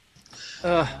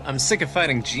I'm sick of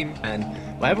fighting G-Men.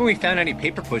 Why haven't we found any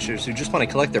paper pushers who just want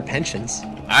to collect their pensions?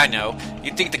 I know.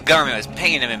 You'd think the government was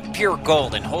paying them in pure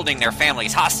gold and holding their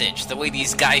families hostage, the way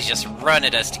these guys just run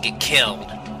at us to get killed.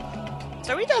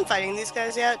 So are we done fighting these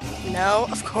guys yet? No,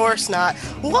 of course not.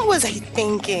 What was I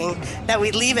thinking? That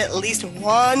we'd leave at least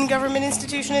one government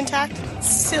institution intact?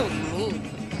 Silly me.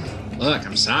 Look,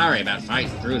 I'm sorry about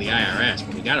fighting through the IRS,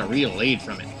 but we got a real lead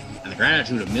from it. And the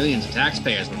gratitude of millions of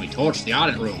taxpayers when we torched the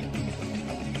audit room.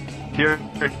 Here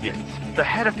it is, the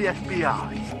head of the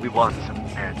FBI. We want some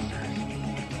answers.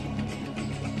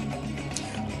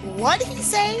 What'd he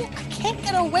say? I can't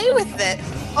get away with it.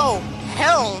 Oh,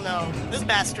 hell no. This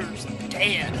bastard's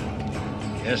dead.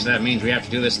 Guess that means we have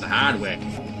to do this the hard way.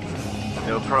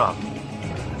 No problem.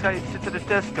 This guy sits at a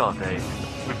desk all day.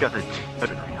 We've got the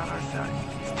judgery on our side.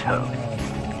 He's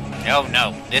toast.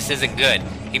 No, this isn't good.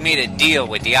 He made a deal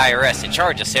with the IRS to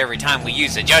charge us every time we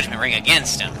use the judgment ring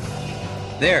against him.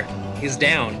 There, he's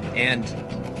down, and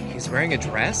he's wearing a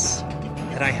dress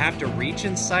that I have to reach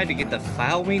inside to get the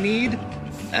file we need?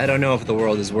 I don't know if the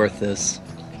world is worth this.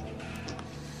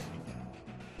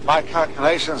 My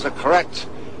calculations are correct.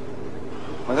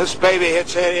 When this baby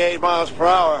hits 88 miles per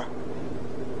hour,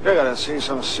 you're gonna see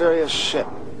some serious shit.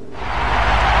 3, 2,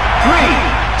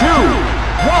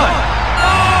 1,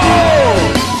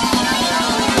 go!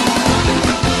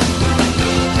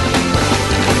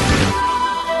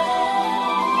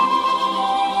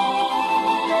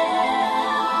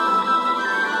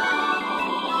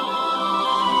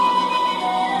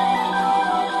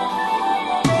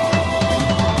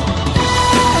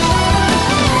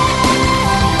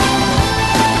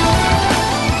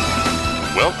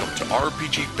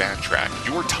 RPG Backtrack,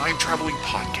 your time-traveling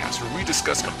podcast where we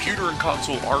discuss computer and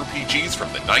console RPGs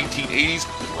from the 1980s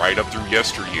right up through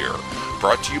yesteryear.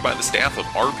 Brought to you by the staff of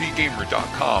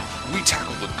RPGamer.com, we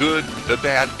tackle the good, the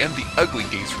bad, and the ugly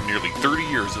games from nearly 30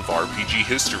 years of RPG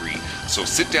history. So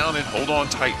sit down and hold on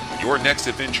tight, your next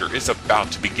adventure is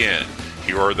about to begin.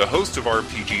 Here are the hosts of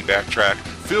RPG Backtrack,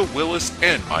 Phil Willis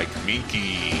and Mike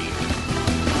Minky.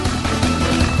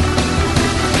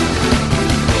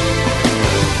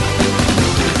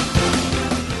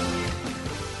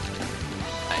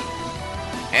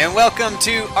 And welcome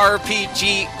to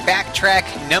RPG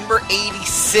Backtrack number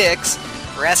 86,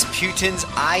 Rasputin's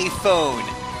iPhone.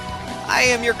 I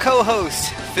am your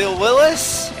co-host, Phil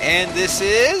Willis, and this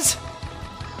is...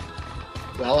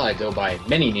 Well, I go by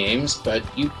many names, but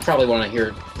you probably want to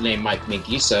hear the name Mike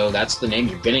Minky, so that's the name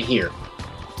you're going to hear.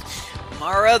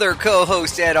 Our other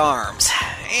co-host at arms.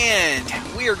 And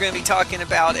we are going to be talking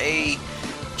about a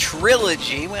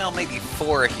trilogy, well, maybe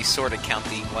 4 if you sort of count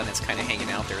the one that's kind of hanging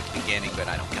out there at the beginning, but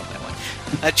I don't count that one.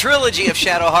 A trilogy of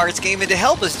Shadow Hearts game, and to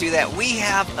help us do that, we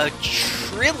have a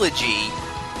trilogy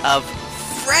of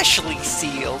freshly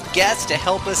sealed guests to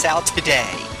help us out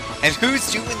today. And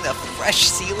who's doing the fresh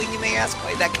sealing, you may ask?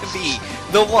 Why, that could be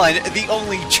the one, the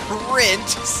only Trent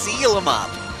Seal 'em Up.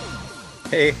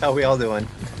 Hey, how we all doing?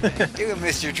 Doing,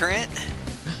 Mr. Trent?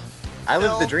 I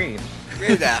live the dream.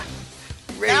 Ready That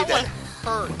one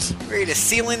hurt. Ready to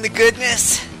seal in the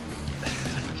goodness?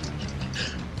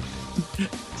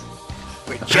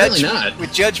 Apparently not.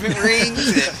 With judgment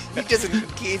rings?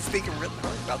 He's thinking really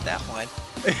hard about that one.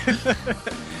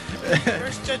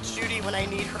 Where's Judge Judy when I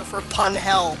need her for pun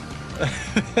hell?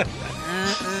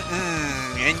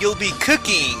 And you'll be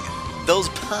cooking those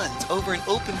puns over an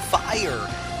open fire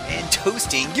and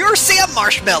toasting your Sam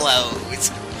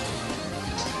marshmallows.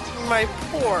 My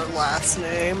poor last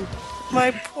name.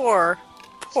 My poor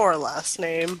last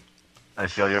name. I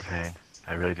feel your pain.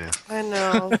 I really do. I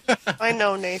know. I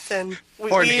know, Nathan. We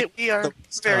are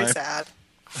very sad.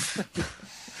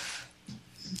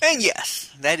 And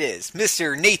yes, that is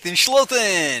Mr. Nathan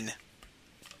Schlothen.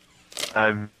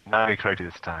 I'm not going to correct you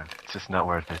this time. It's just not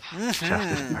worth it. Just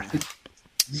isn't worth it.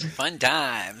 Fun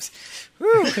times.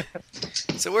 Woo.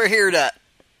 So we're here to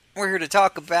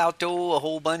talk about a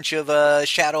whole bunch of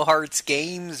Shadow Hearts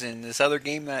games and this other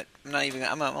game that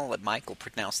I'm gonna let Michael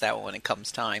pronounce that one when it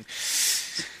comes time.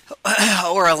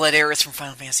 Or I'll let Eris from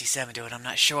Final Fantasy VII do it, I'm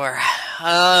not sure.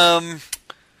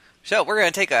 So we're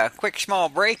going to take a quick small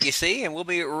break, you see, and we'll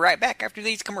be right back after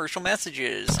these commercial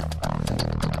messages.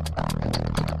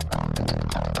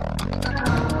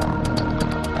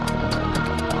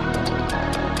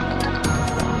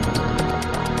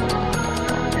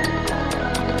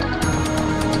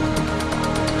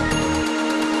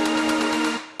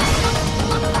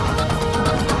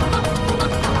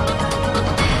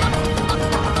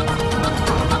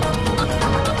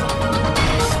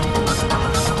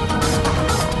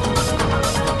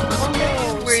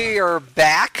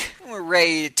 Back. We're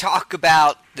ready to talk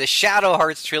about the Shadow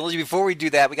Hearts trilogy. Before we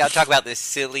do that, we got to talk about this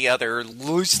silly other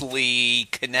loosely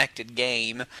connected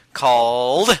game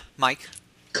called Mike.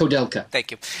 Kodelka. Thank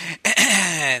you.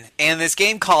 And this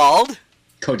game called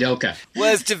Kodelka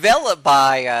was developed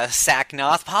by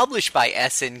Sacknoth, published by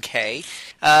SNK.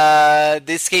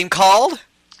 This game called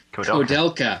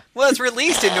Kodelka was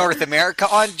released in North America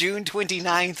on June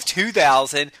 29th,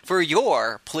 2000 for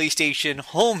your PlayStation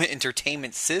Home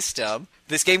Entertainment System.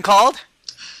 This game called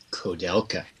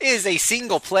Kodelka is a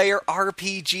single-player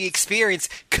RPG experience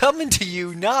coming to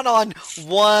you not on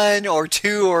 1 or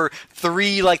 2 or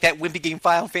 3 like that wimpy game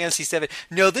Final Fantasy VII.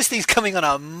 No, this thing's coming on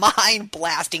a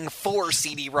mind-blasting 4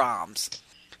 CD-ROMs.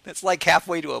 That's like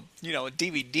halfway to a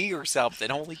DVD or something.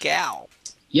 Holy cow.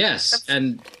 Yes,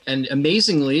 and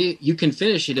amazingly, you can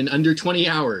finish it in under 20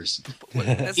 hours.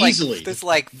 That's easily. That's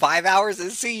like 5 hours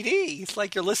of CD. It's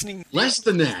like you're listening. Less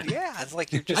than that. Yeah, it's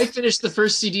like you're just... I finished the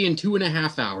first CD in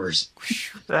 2.5 hours.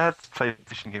 That's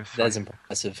PlayStation games. That's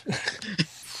impressive.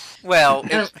 Well...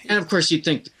 And of course you'd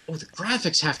think, the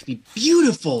graphics have to be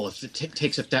beautiful if it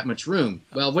takes up that much room.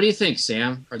 Well, what do you think,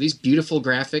 Sam? Are these beautiful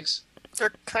graphics?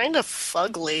 They're kind of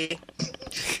fugly.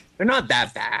 They're not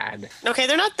that bad. Okay,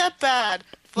 they're not that bad.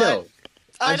 But No.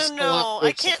 I I've don't seen a know. lot I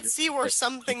worse can't of it. see where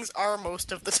some things are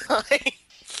most of the time.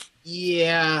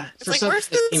 Yeah. It's for like, something where's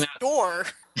that came this out- door?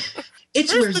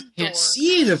 It's where's where the you can't door?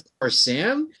 see it, of course,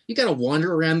 Sam. You gotta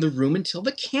wander around the room until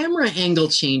the camera angle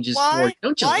changes for Why? you.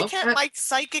 Don't you Why love can't that? my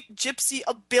psychic gypsy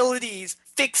abilities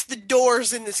fix the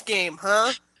doors in this game,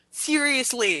 huh?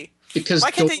 Seriously. Because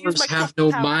why can't they use doors my have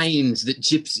no powers? minds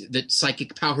that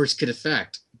psychic powers could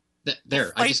affect. I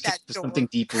Fight just that got to door. something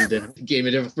deeper than the game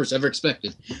had ever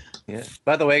expected. Yeah.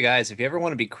 By the way, guys, if you ever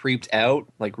want to be creeped out,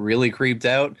 like really creeped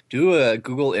out, do a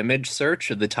Google image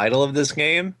search of the title of this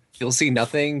game. You'll see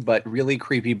nothing but really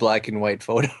creepy black and white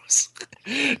photos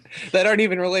that aren't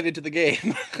even related to the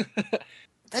game.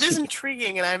 That is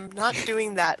intriguing, and I'm not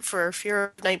doing that for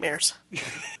fear of nightmares.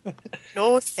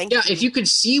 No, thank Yeah, you. if you could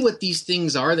see what these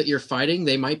things are that you're fighting,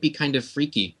 they might be kind of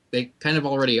freaky. They kind of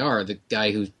already are. The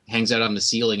guy who hangs out on the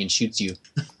ceiling and shoots you.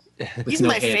 with He's no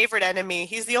my head. favorite enemy.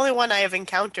 He's the only one I have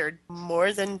encountered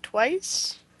more than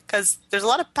twice. Because there's a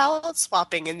lot of palette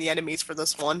swapping in the enemies for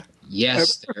this one.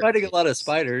 Yes. We're fighting a lot of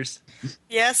spiders.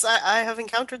 Yes, I have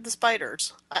encountered the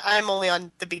spiders. I'm only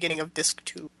on the beginning of disc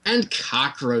 2. And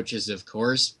cockroaches, of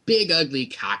course. Big, ugly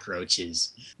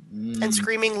cockroaches. And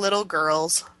screaming little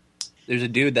girls. There's a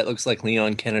dude that looks like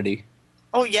Leon Kennedy.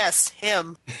 Oh yes,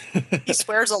 him. He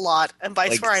swears a lot, and by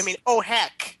Like- swear I mean oh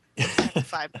heck. Every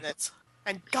 5 minutes.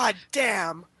 And god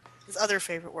damn, his other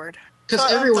favorite word. Because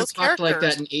So, everyone those talked like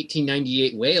characters- that in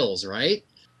 1898 Wales, right?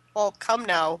 Well, come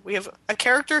now. We have a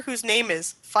character whose name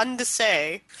is fun to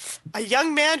say, a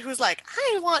young man who's like,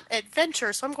 I want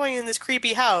adventure, so I'm going in this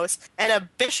creepy house, and a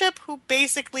bishop who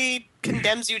basically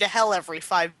condemns you to hell every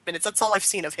 5 minutes. That's all I've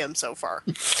seen of him so far.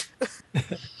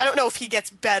 I don't know if he gets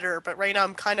better, but right now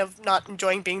I'm kind of not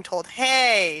enjoying being told,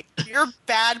 hey, you're a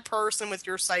bad person with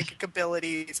your psychic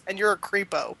abilities, and you're a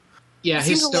creepo. Yeah, He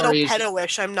his seems a little story is...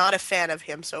 pedo-ish. I'm not a fan of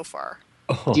him so far.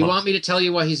 Do you want me to tell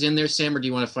you why he's in there, Sam, or do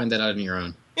you want to find that out on your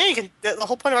own? Yeah, you can. The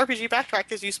whole point of RPG Backtrack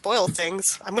is you spoil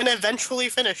things. I'm going to eventually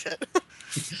finish it.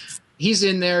 He's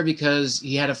in there because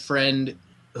he had a friend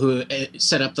who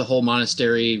set up the whole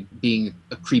monastery being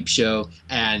a creep show,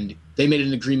 and they made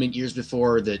an agreement years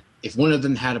before that if one of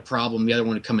them had a problem, the other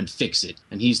one would come and fix it.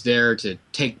 And he's there to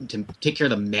take care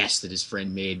of the mess that his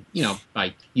friend made,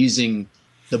 by using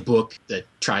the book that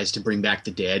tries to bring back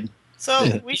the dead.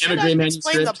 So we should Evergreen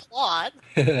explain the manuscript. plot.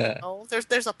 Oh,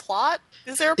 there's a plot?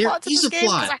 Is there a There plot to is this a game?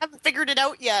 plot. Because I haven't figured it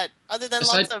out yet, other than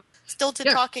Aside- lots of stilted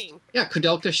Yeah. talking. Yeah,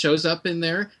 Kodelka shows up in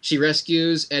there. She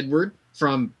rescues Edward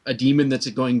from a demon that's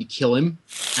going to kill him,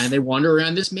 and they wander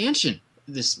around this mansion.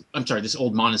 This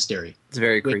old monastery. It's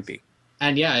very creepy.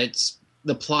 And yeah,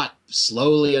 the plot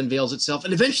slowly unveils itself,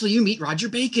 and eventually you meet Roger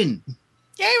Bacon.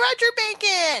 Yay, Roger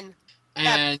Bacon!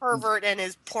 That And pervert and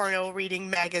his porno reading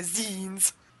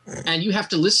magazines. and you have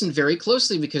to listen very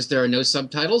closely because there are no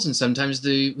subtitles, and sometimes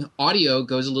the audio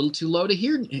goes a little too low to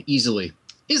hear easily.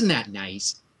 Isn't that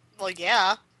nice? Well,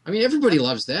 yeah. I mean, everybody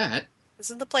loves that. This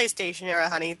is the PlayStation era,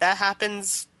 honey. That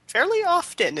happens fairly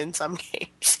often in some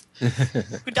games.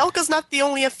 Kudelka's not the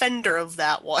only offender of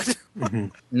that one.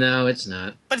 No, it's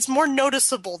not. But it's more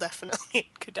noticeable, definitely, in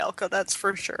Kudelka, that's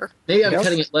for sure. Maybe I'm Yep.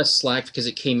 cutting it less slack because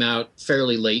it came out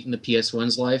fairly late in the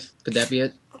PS1's life. Could that be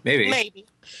it? Maybe. Maybe.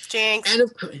 Jinx.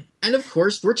 And of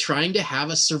course, we're trying to have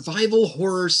a survival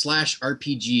horror /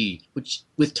 RPG, which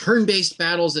with turn-based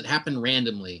battles that happen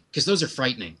randomly, because those are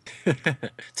frightening.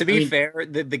 To be I mean- fair,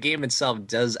 the game itself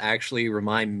does actually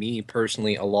remind me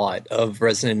personally a lot of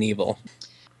Resident Evil.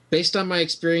 Based on my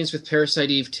experience with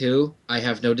Parasite Eve 2, I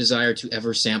have no desire to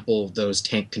ever sample those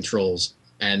tank controls,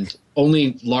 and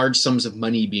only large sums of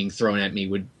money being thrown at me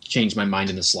would change my mind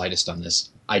in the slightest on this.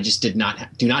 I just do not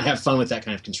have fun with that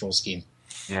kind of control scheme.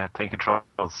 Yeah, tank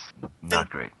controls, not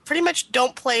great. Pretty much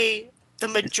don't play the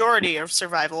majority of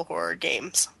survival horror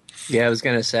games. Yeah, I was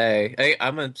gonna say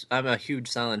I'm a huge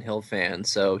Silent Hill fan,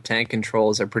 so tank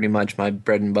controls are pretty much my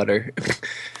bread and butter.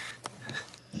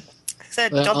 I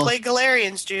said, don't play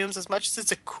Galarians, Jooms. As much as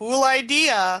it's a cool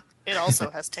idea, it also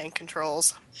has tank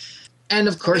controls. And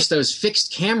of course, those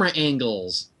fixed camera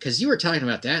angles, because you were talking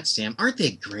about that, Sam. Aren't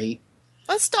they great?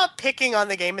 Let's stop picking on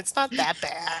the game. It's not that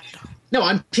bad. No,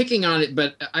 I'm picking on it,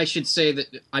 but I should say that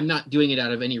I'm not doing it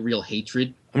out of any real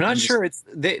hatred. I'm not sure is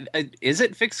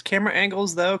it fixed camera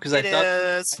angles though? Because I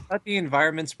thought the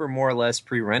environments were more or less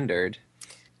pre-rendered.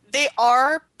 They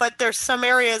are, but there's some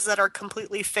areas that are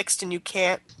completely fixed and you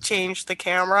can't change the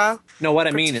camera. No, what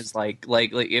I mean is like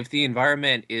if the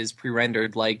environment is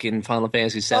pre-rendered, like in Final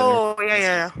Fantasy VII,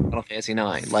 Final Fantasy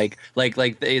IX, like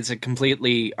it's a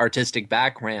completely artistic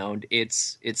background.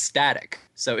 It's static.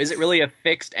 So is it really a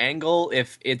fixed angle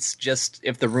if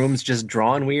the room's just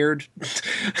drawn weird?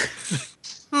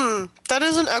 That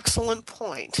is an excellent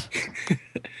point.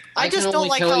 I just don't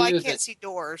like how I can't see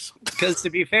doors. Because to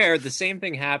be fair, the same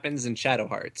thing happens in Shadow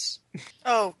Hearts.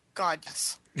 Oh, God,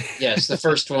 yes. Yes, the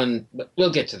first one, but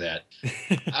we'll get to that.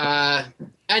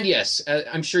 And yes,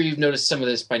 I'm sure you've noticed some of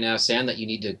this by now, Sam, that you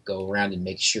need to go around and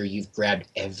make sure you've grabbed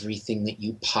everything that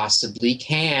you possibly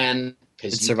can,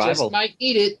 because you just might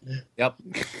need it. Yep.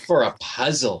 For a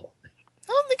puzzle.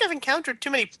 I don't think I've encountered too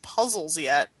many puzzles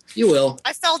yet. You will.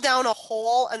 I fell down a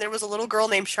hole, and there was a little girl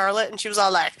named Charlotte, and she was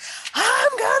all like,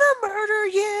 I'm gonna murder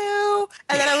you!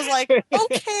 And then I was like,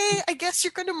 okay, I guess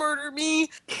you're gonna murder me.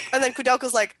 And then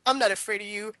Kudelka's like, I'm not afraid of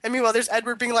you. And meanwhile, there's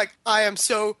Edward being like, I am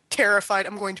so terrified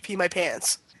I'm going to pee my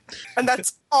pants. And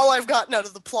that's all I've gotten out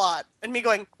of the plot. And me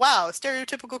going, wow,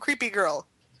 stereotypical creepy girl.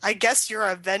 I guess you're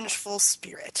a vengeful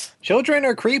spirit. Children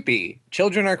are creepy.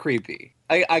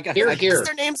 If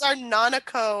their names are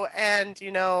Nanako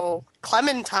and,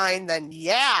 Clementine, then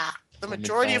yeah, the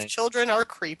majority of children are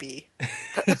creepy.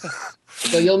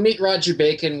 So you'll meet Roger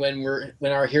Bacon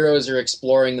when our heroes are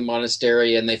exploring the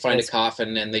monastery and they find a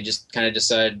coffin and they just kind of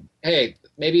decide, hey,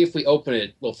 maybe if we open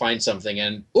it, we'll find something.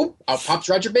 And out pops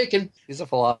Roger Bacon. He's a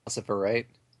philosopher, right?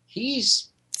 He's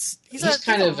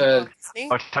kind of a... Are you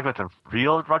talking about the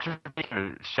real Roger Bacon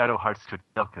or Shadow Hearts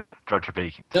Kudelka Roger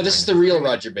Bacon? No, this is the real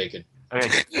Roger Bacon.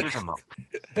 Okay, here's him up.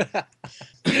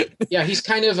 Yeah, he's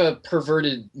kind of a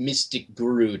perverted mystic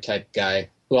guru type guy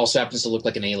who also happens to look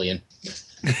like an alien.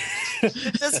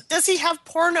 Does he have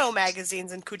porno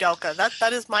magazines in Kudelka?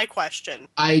 That is my question.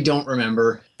 I don't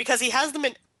remember. Because he has them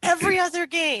in every other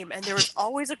game, and there is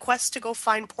always a quest to go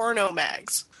find porno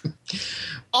mags.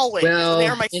 Always. Well, they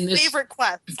are my favorite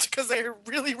quests because they're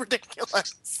really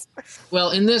ridiculous.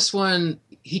 Well, in this one,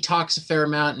 he talks a fair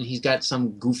amount, and he's got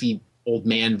some goofy old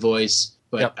man voice.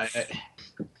 But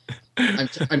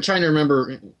I'm trying to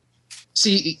remember.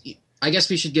 See, I guess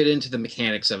we should get into the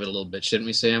mechanics of it a little bit, shouldn't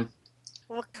we, Sam?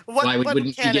 Wouldn't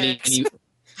you get any?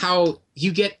 How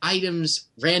you get items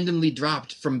randomly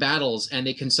dropped from battles, and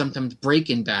they can sometimes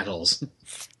break in battles.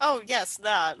 Oh, yes,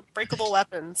 that. Breakable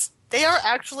weapons. They are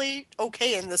actually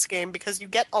okay in this game because you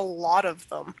get a lot of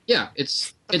them. Yeah,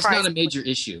 it's not a major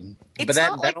issue. But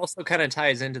that also kind of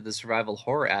ties into the survival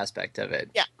horror aspect of it.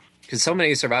 Yeah. Because so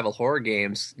many survival horror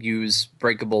games use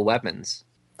breakable weapons.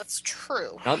 That's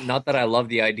true. Not that I love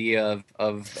the idea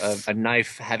of a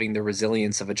knife having the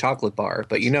resilience of a chocolate bar,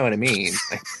 but you know what I mean.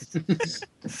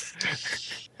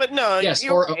 But no, yes,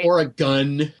 or a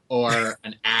gun, or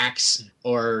an axe,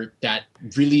 or that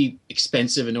really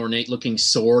expensive and ornate-looking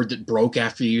sword that broke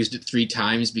after you used it 3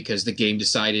 times because the game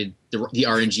decided the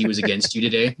RNG was against you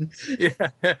today.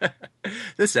 Yeah,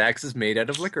 this axe is made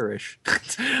out of licorice.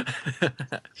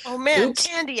 Oh man,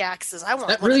 candy axes! I want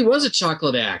that. Really was a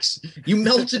chocolate axe. You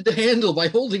melted the handle by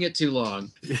holding it too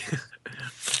long.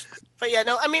 But yeah,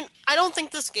 no, I mean, I don't think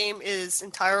this game is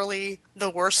entirely the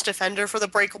worst defender for the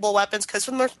breakable weapons, because for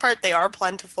the most part, they are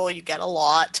plentiful. You get a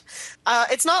lot.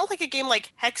 It's not like a game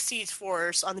like Hexy's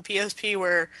Force on the PSP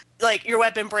where, like, your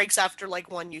weapon breaks after, like,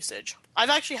 1 usage.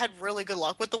 I've actually had really good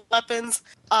luck with the weapons.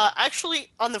 Actually,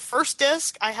 on the first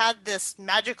disc, I had this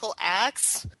magical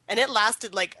axe, and it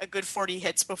lasted, like, a good 40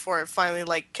 hits before it finally,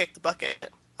 like, kicked the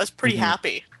bucket. I was pretty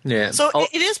happy. Yeah. So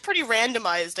it is pretty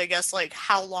randomized, I guess, like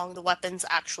how long the weapons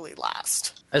actually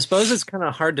last. I suppose it's kind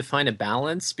of hard to find a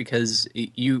balance because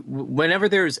whenever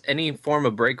there's any form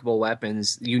of breakable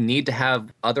weapons, you need to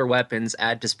have other weapons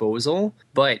at disposal,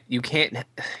 but you can't.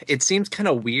 It seems kind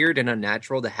of weird and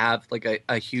unnatural to have like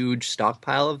a huge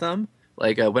stockpile of them.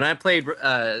 Like when I played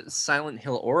Silent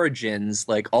Hill Origins,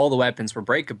 like all the weapons were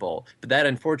breakable, but that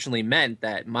unfortunately meant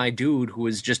that my dude who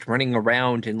was just running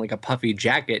around in like a puffy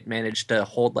jacket managed to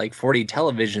hold like 40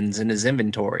 televisions in his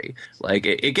inventory. Like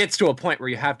it gets to a point where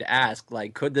you have to ask,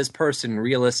 like, could this person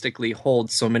realistically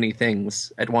hold so many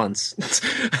things at once?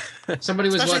 Somebody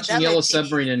was Especially watching that Yellow might be-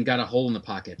 Submarine and got a hole in the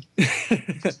pocket.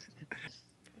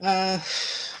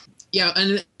 Yeah,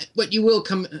 and what you will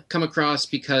come across,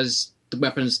 because the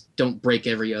weapons don't break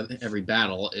every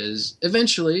battle, is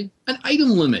eventually an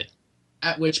item limit.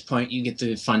 At which point you get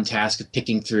the fun task of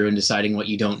picking through and deciding what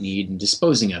you don't need and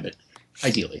disposing of it,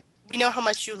 ideally. We know how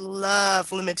much you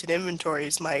love limited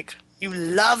inventories, Mike. You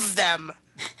love them.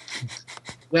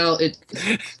 Well, it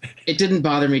didn't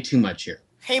bother me too much here.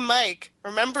 Hey, Mike,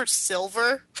 remember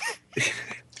silver?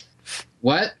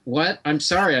 What? I'm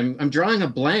sorry. I'm drawing a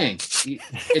blank.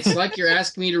 It's like you're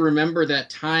asking me to remember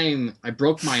that time I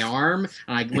broke my arm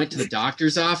and I went to the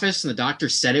doctor's office and the doctor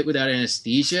said it without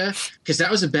anesthesia because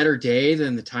that was a better day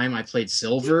than the time I played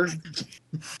Silver.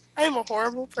 I am a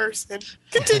horrible person.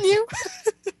 Continue.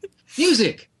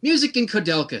 Music in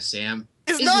Kodelka, Sam.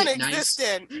 It's Isn't it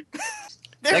non-existent.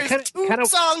 That There's two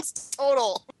songs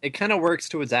total. It kind of works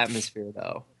to its atmosphere,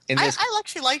 though. In this, I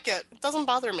actually like it. It doesn't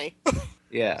bother me.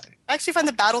 yeah. I actually find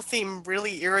the battle theme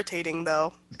really irritating,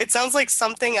 though. It sounds like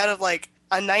something out of, like,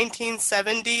 a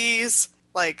 1970s,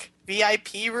 like,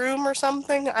 VIP room or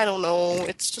something. I don't know.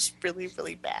 It's just really,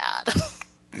 really bad.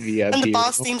 VIP And the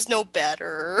boss theme's no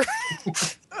better.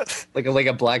 like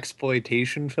a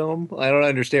blaxploitation film. I don't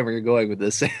understand where you're going with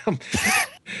this, Sam.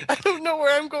 I don't know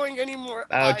where I'm going anymore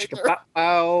Ouch! either.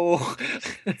 Ow!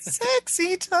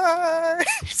 Sexy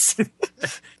times.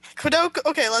 Kudelka.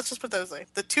 Okay, let's just put those away.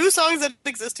 The two songs that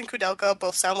exist in Kudelka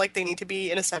both sound like they need to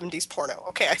be in a 70s porno.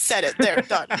 Okay, I said it. There,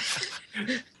 done.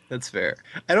 That's fair.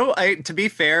 To be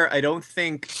fair, I don't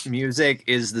think music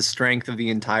is the strength of the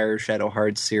entire Shadow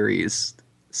Hearts series.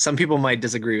 Some people might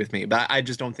disagree with me, but I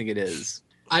just don't think it is.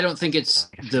 I don't think it's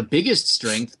the biggest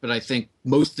strength, but I think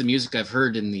most of the music I've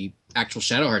heard in the actual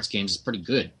Shadow Hearts games is pretty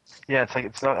good. Yeah, it's like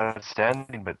it's not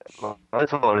outstanding, but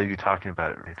there's a lot of you talking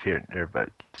about it right here and there, but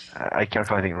I can't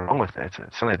find anything wrong with it.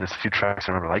 It's only there's a few tracks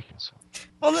I remember liking. So.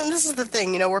 Well, then this is the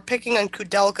thing, we're picking on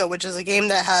Kudelka, which is a game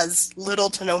that has little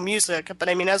to no music, but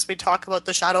I mean, as we talk about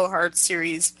the Shadow Hearts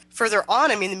series further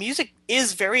on, I mean, the music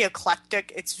is very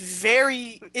eclectic, it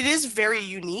is very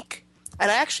unique, and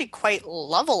I actually quite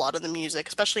love a lot of the music,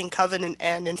 especially in Covenant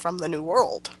and in From the New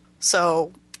World.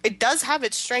 So, it does have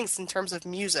its strengths in terms of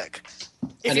music.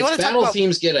 And its battle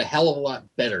themes get a hell of a lot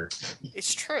better.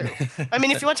 It's true. I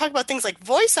mean, if you want to talk about things like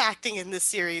voice acting in this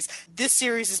series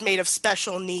is made of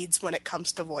special needs when it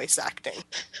comes to voice acting.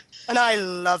 And I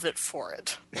love it for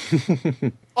it.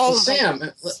 Well,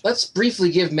 Sam, let's briefly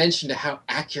give mention to how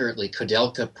accurately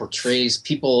Kudelka portrays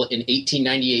people in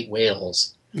 1898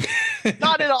 Wales.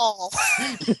 Not at all.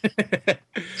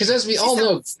 Because as we all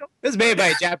know, this is made by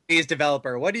a Japanese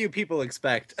developer. What do you people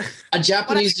expect? A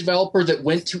Japanese developer that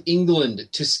went to England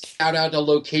to scout out a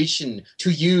location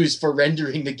to use for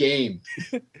rendering the game.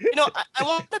 I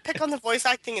want to pick on the voice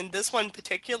acting in this one in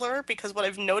particular, because what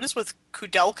I've noticed with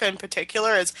Kudelka in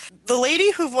particular is the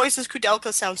lady who voices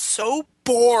Kudelka sounds so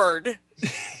bored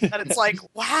that it's like,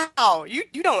 wow,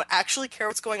 you don't actually care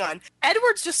what's going on.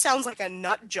 Edwards just sounds like a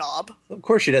nut job. Of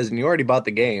course she doesn't. You already bought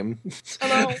the game.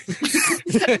 Hello.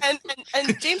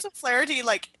 and James O'Flaherty,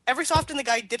 like, every so often the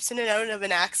guy dips in and out of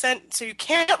an accent, so you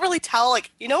can't really tell,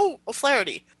 like,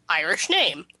 O'Flaherty, Irish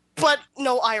name, but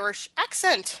no Irish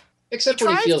accent. Except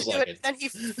when he feels like it. Then he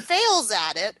fails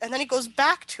at it, and then he goes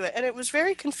back to it, and it was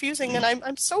very confusing, and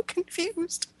I'm so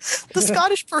confused. The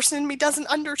Scottish person in me doesn't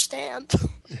understand.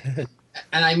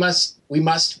 And we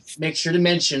must make sure to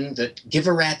mention that "give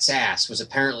a rat's ass" was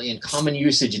apparently in common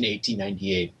usage in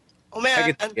 1898. Oh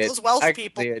man, and those Welsh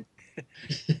people.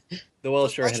 The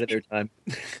Welsh are ahead of their time.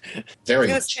 Very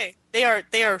much. Say,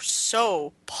 they are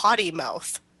so potty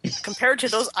mouth compared to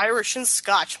those Irish and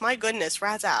Scotch. My goodness,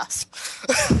 rat's ass.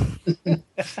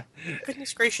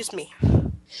 Goodness gracious me.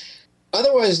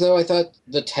 Otherwise, though, I thought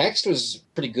the text was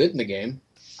pretty good in the game.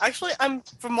 Actually,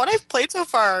 from what I've played so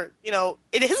far,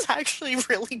 it is actually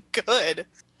really good.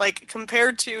 Like,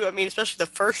 compared to, I mean, especially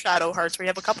the first Shadow Hearts, where you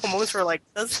have a couple moments where, like,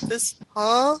 does this,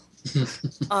 huh?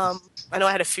 I know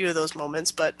I had a few of those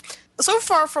moments, but So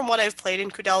far from what I've played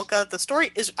in Kudelka, the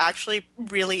story is actually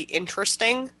really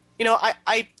interesting. You know,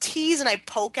 I tease and I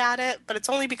poke at it, but it's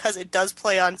only because it does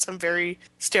play on some very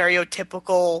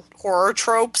stereotypical horror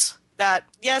tropes that,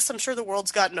 yes, I'm sure the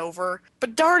world's gotten over,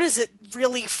 but darn is it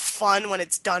really fun when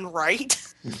it's done right.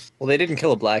 Well, they didn't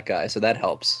kill a black guy, so that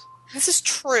helps. This is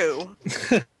true.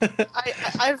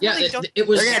 I really don't... It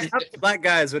was How many black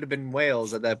guys would have been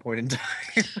whales at that point in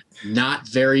time? not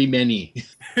very many.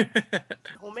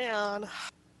 Oh, man.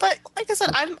 But, like I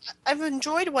said, I've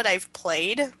enjoyed what I've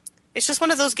played. It's just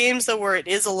one of those games, though, where it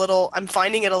is I'm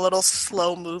finding it a little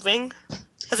slow-moving.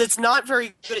 Because it's not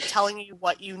very good at telling you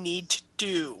what you need to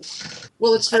do.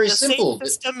 Well, it's very simple. The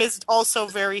system is also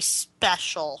very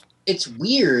special. It's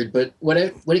weird, but what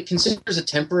it considers a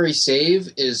temporary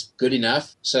save is good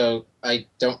enough. So I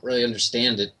don't really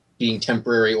understand it being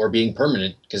temporary or being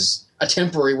permanent, because a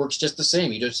temporary works just the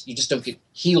same. You just don't get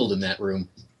healed in that room.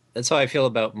 That's how I feel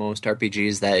about most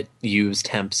RPGs that use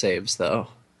temp saves, though.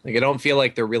 Like, I don't feel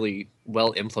like they're really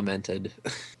well implemented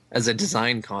as a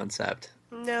design concept.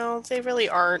 No, they really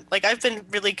aren't. Like, I've been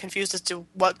really confused as to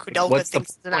what Kudelka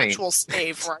thinks is an actual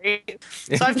save, right?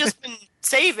 So I've just been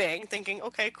saving, thinking,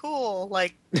 okay, cool,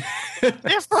 like,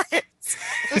 different.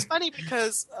 It's funny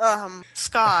because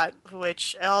Scott,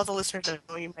 which all the listeners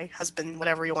know, you, my husband,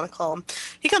 whatever you want to call him,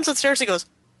 he comes upstairs and goes,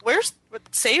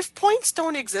 save points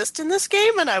don't exist in this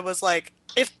game? And I was like,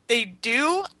 if they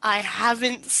do, I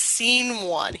haven't seen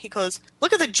one. He goes,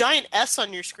 look at the giant S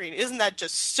on your screen. Isn't that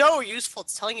just so useful?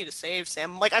 It's telling you to save,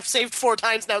 Sam. Like, I've saved 4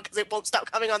 times now because it won't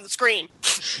stop coming on the screen.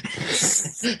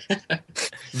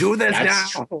 Do this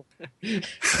now!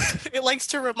 It likes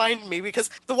to remind me, because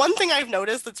the one thing I've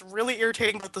noticed that's really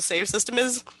irritating about the save system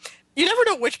is you never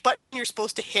know which button you're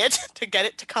supposed to hit to get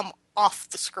it to come off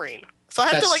the screen. So I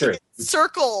have to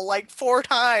circle 4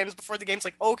 times before the game's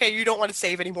like, okay, you don't want to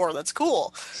save anymore. That's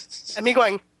cool. And me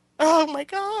going, oh my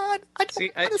god, I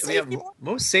don't want to save anymore.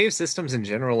 Most save systems in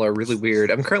general are really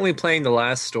weird. I'm currently playing The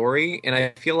Last Story, and I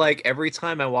feel like every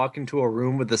time I walk into a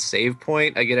room with a save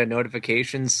point, I get a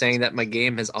notification saying that my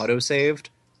game has auto-saved.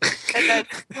 And then,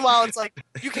 well, it's like,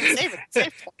 you can save it.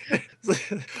 Save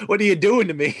point. What are you doing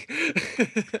to me?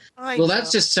 Well,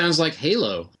 that just sounds like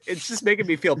Halo. It's just making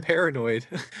me feel paranoid.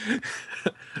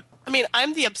 I mean,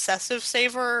 I'm the obsessive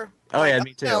saver. Oh, yeah,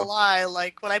 me too. I'm not gonna lie.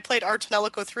 Like, when I played Arch and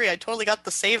Ellico 3, I totally got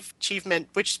the save achievement,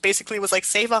 which basically was like,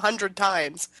 save 100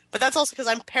 times. But that's also because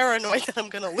I'm paranoid that I'm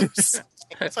going to lose.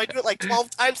 So I do it like 12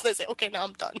 times, and I say, okay, now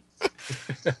I'm done.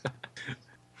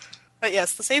 But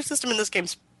yes, the save system in this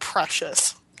game's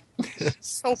precious.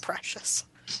 So precious.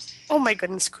 Oh my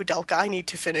goodness, Kudelka, I need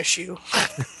to finish you.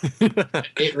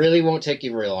 It really won't take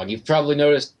you very long. You've probably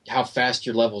noticed how fast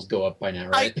your levels go up by now,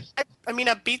 right? I mean,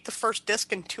 I beat the first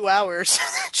disc in 2 hours.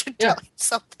 That should tell you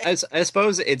something. I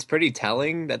suppose it's pretty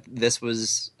telling that this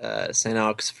was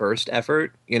Sanok's first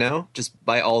effort, just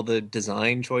by all the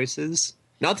design choices.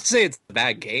 Not to say it's a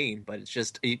bad game, but it's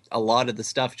just a lot of the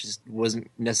stuff just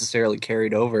wasn't necessarily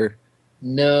carried over.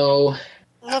 No.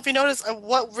 Well, if you notice,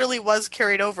 what really was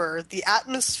carried over, the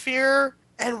atmosphere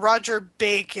and Roger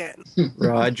Bacon.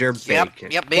 Roger Bacon.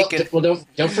 Yep, Bacon. Well,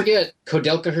 don't forget,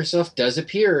 Kudelka herself does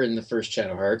appear in the first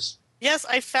Shadow Hearts. Yes,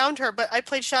 I found her, but I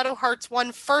played Shadow Hearts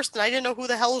 1 first, and I didn't know who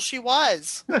the hell she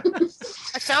was. I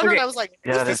found her, and I was like,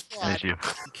 who's this one?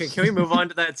 Can we move on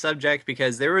to that subject?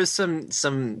 Because there was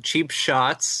some cheap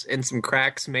shots and some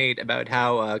cracks made about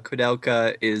how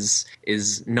Kudelka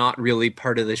is not really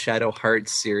part of the Shadow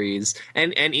Hearts series.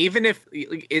 And even if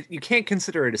you can't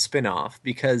consider it a spin-off,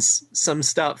 because some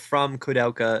stuff from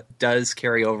Kudelka does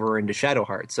carry over into Shadow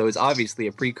Hearts, so it's obviously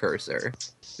a precursor.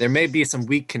 There may be some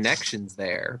weak connections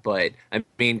there, but I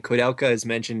mean, Kudelka is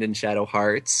mentioned in Shadow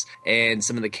Hearts, and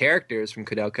some of the characters from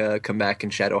Kudelka come back in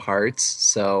Shadow Hearts,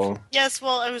 so... Yes,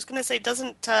 well, I was going to say,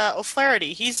 doesn't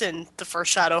O'Flaherty, he's in the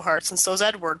first Shadow Hearts, and so's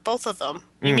Edward, both of them.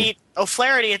 You meet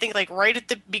O'Flaherty, I think, right at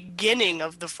the beginning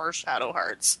of the first Shadow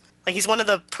Hearts. Like, he's one of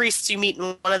the priests you meet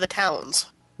in one of the towns.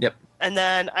 Yep. And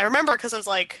then I remember, because I was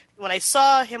like, when I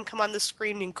saw him come on the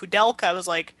screen in Kudelka, I was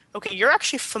like, okay, you're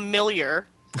actually familiar.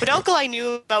 Kudelka I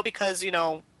knew about because,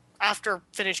 after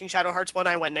finishing Shadow Hearts 1,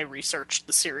 I went and I researched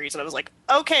the series, and I was like,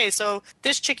 okay, so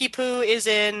this Chicky Poo is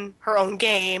in her own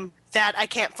game that I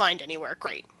can't find anywhere.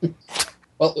 Great.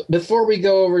 Well, before we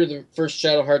go over to the first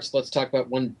Shadow Hearts, let's talk about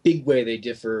one big way they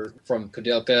differ from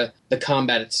Kudelka, the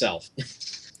combat itself.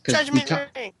 Judgment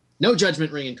Ring. No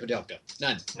Judgment Ring in Kudelka.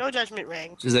 None. No Judgment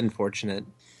Ring. Which is unfortunate.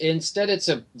 Instead, it's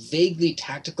a vaguely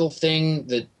tactical thing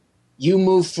that you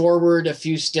move forward a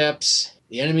few steps,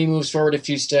 the enemy moves forward a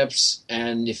few steps,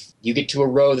 and if you get to a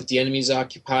row that the enemy's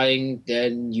occupying,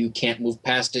 then you can't move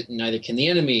past it, and neither can the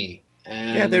enemy.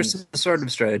 And Yeah, there's some sort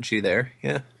of strategy there.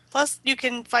 Yeah. Plus, you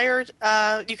can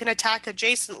you can attack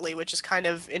adjacently, which is kind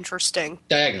of interesting.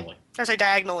 diagonally. Or sorry,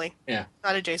 diagonally. Yeah.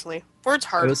 Not adjacently. Word's I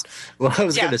hard. was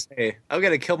Yeah. gonna say I'm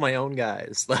gonna kill my own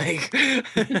guys. Like,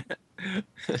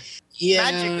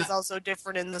 Yeah. Magic is also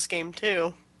different in this game,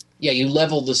 too. Yeah, you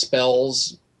level the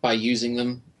spells by using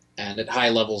them, and at high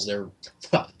levels, there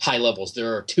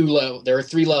are there are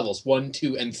 3 levels, 1,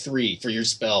 2, and 3 for your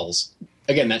spells.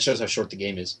 Again, that shows how short the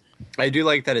game is. I do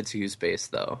like that it's use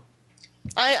based though.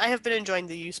 I have been enjoying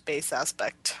the use-based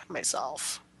aspect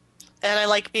myself. And I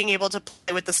like being able to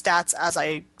play with the stats as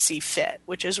I see fit,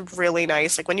 which is really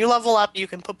nice. Like, when you level up, you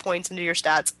can put points into your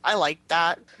stats. I like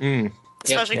that. Mm.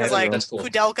 Especially Yeah, because, like, that's cool.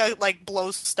 Kudelka, like,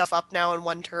 blows stuff up now in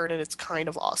one turn, and it's kind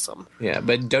of awesome. Yeah,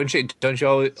 but don't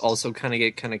you also kind of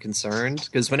get kind of concerned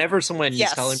because whenever someone Yes.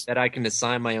 is telling me that I can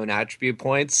assign my own attribute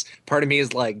points, part of me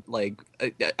is like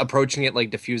approaching it like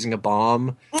defusing a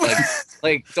bomb.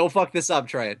 Like don't fuck this up,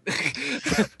 Trent.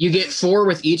 You get 4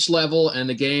 with each level, and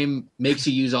the game makes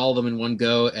you use all of them in one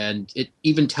go, and it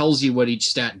even tells you what each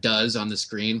stat does on the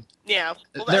screen. Yeah.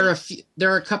 Well,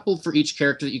 There are a couple for each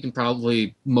character that you can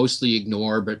probably mostly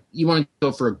ignore, but you want to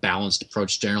go for a balanced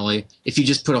approach generally. If you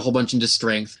just put a whole bunch into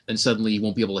strength, then suddenly you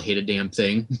won't be able to hate a damn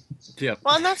thing. Yeah.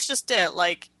 Well, and that's just it.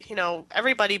 Like,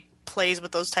 everybody plays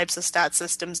with those types of stat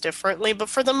systems differently, but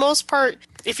for the most part,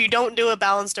 if you don't do a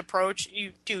balanced approach,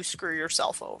 you do screw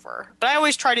yourself over. But I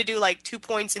always try to do like 2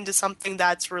 points into something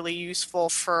that's really useful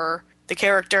for the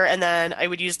character, and then I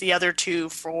would use the other 2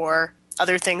 for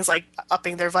other things like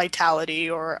upping their vitality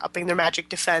or upping their magic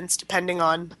defense, depending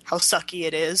on how sucky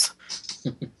it is.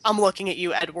 I'm looking at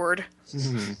you, Edward.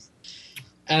 Mhm.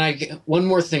 And one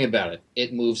more thing about it.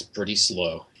 It moves pretty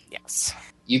slow. Yes.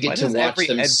 You Why get to does watch every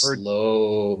them Edward-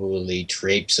 slowly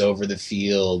traipse over the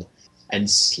field and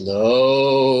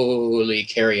slowly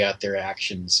carry out their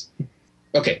actions.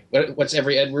 Okay, what's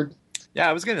every Edward? Yeah,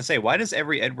 I was gonna say, why does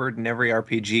every Edward in every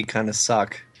RPG kind of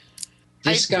suck?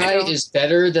 This I guy don't- is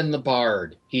better than the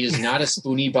bard. He is not a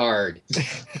spoony bard.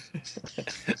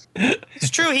 It's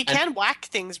true, he can whack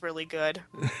things really good.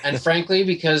 And frankly,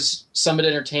 because Summit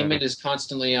Entertainment is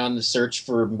constantly on the search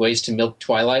for ways to milk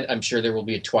Twilight, I'm sure there will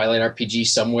be a Twilight RPG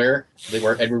somewhere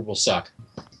where Edward will suck.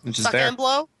 Which is Suck fair. and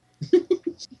blow?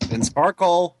 And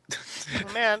Sparkle.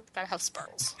 Oh man, gotta have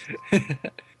sparkles.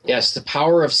 Yes, the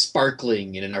power of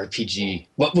sparkling in an RPG.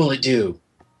 What will it do?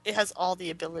 It has all the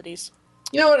abilities.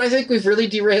 You know what? I think we've really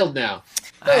derailed now.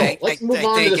 Let's move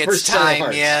on to think the it's first set of time.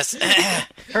 hearts. Yes.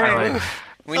 Alright.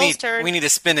 Phil's turn. We need to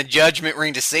spin a judgment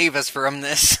ring to save us from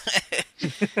this.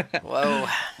 Whoa.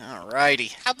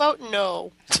 Alrighty. How about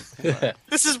no?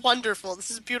 This is wonderful.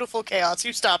 This is beautiful chaos.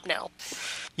 You stop now.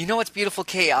 You know what's beautiful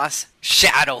chaos?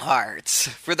 Shadow Hearts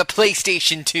for the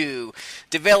PlayStation 2,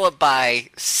 developed by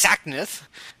Sackneth,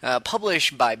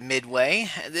 published by Midway.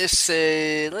 This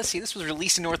this was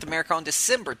released in North America on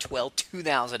December 12,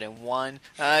 2001.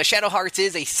 Shadow Hearts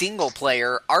is a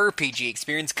single-player RPG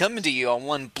experience coming to you on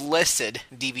one blessed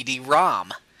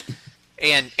DVD-ROM.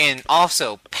 And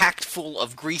also packed full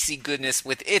of greasy goodness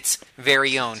with its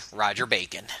very own Roger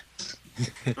Bacon.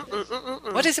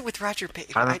 What is it with Roger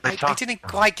Bacon? I didn't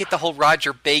quite get the whole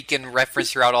Roger Bacon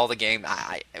reference throughout all the game.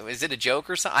 Is it a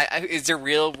joke or something? Is there a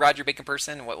real Roger Bacon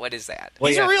person? What is that?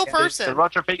 He's a real So person.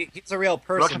 Roger Bacon. He's a real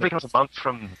person. Roger Bacon was a monk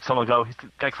from some ago. He's the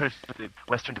guy credited with the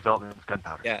Western development of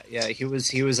gunpowder. Yeah, he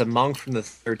was a monk from the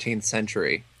 13th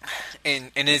century.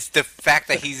 And is the fact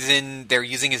that he's in there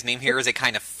using his name here, is it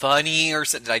kind of funny or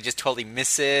did I just totally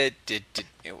miss it? The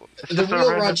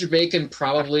real Roger Bacon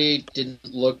probably didn't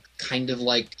look kind of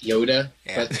like Yoda,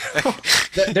 Yeah.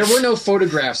 but there were no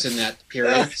photographs in that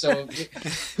period, so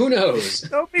who knows?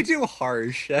 Don't be too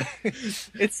harsh.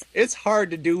 It's hard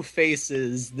to do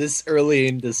faces this early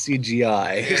into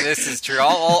CGI. This is true.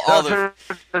 All the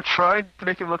They're trying to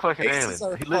make him look like an Faces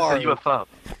alien. are He lives hard. in a UFO.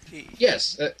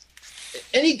 Yes,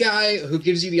 any guy who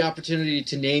gives you the opportunity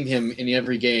to name him in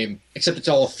every game, except it's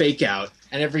all a fake out,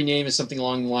 and every name is something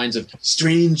along the lines of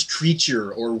strange creature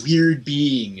or weird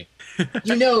being,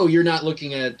 you know you're not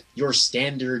looking at your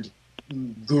standard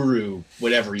guru,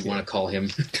 whatever you want to call him.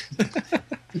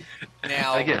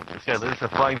 now. Again, yeah, there's a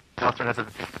flying saucer and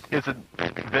has a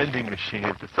vending machine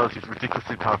that sells these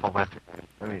ridiculously powerful weapons.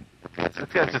 I mean, this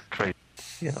guy's just crazy.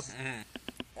 Yeah.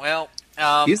 Well,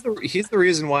 He's the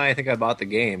reason why I think I bought the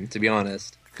game, to be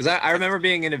honest. Because I remember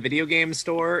being in a video game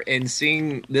store and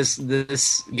seeing this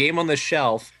game on the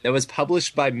shelf that was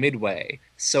published by Midway.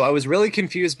 So I was really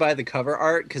confused by the cover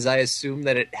art because I assumed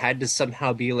that it had to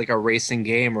somehow be like a racing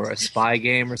game or a spy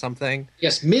game or something.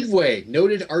 Yes, Midway,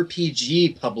 noted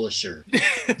RPG publisher.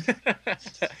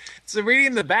 So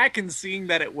reading the back and seeing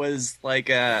that it was like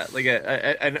a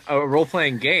role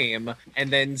playing game,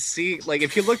 and then see like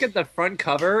if you look at the front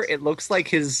cover, it looks like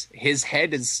his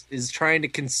head is trying to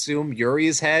consume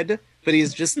Yuri's head, but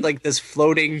he's just like this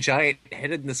floating giant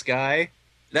head in the sky.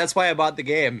 That's why I bought the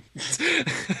game.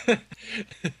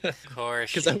 Of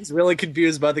course. Because I was really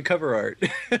confused by the cover art.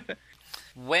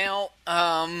 Well,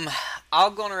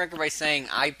 I'll go on record by saying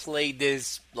I played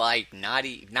this like not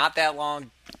that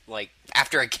long, like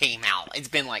after it came out. It's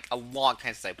been like a long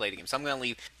time since I played the game, so I'm going to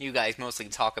leave you guys mostly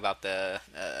to talk about the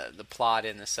plot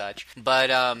and the such. But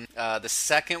the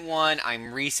second one,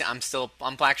 I'm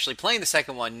actually playing the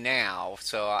second one now,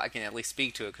 so I can at least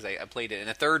speak to it because I played it. And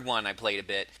the third one I played a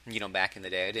bit, back in the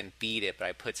day. I didn't beat it, but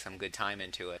I put some good time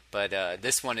into it. But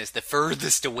this one is the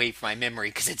furthest away from my memory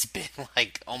because it's been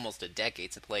like almost a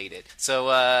decade since I played it. So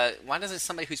why doesn't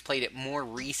somebody who's played it more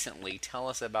recently tell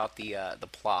us about the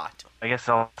plot? I guess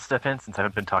I'll step in since I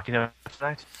haven't been talking about it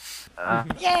tonight.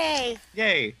 Yay!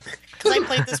 Yay! Because I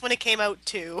played this when it came out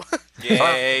too.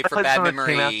 Yay I for played bad this when it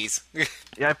came out. memories.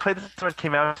 Yeah, I played this when it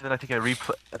came out, and then I think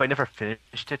I never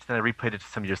finished it, then I replayed it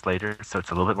some years later, so it's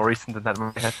a little bit more recent than that in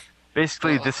my head.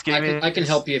 Basically, this game I can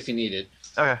help you if you need it.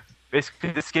 Okay.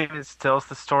 Basically, this game tells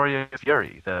the story of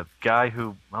Yuri, the guy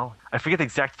who, well, I forget the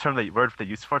exact word they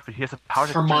use for it, but he has a power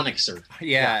to... Harmonixer.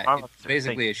 Yeah, it's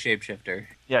basically a shapeshifter.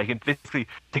 Yeah, he can basically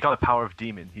take on the power of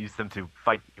demons, use them to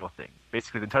fight evil things.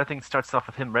 Basically, the entire thing starts off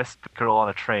with him rescuing a girl on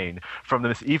a train from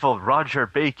this evil Roger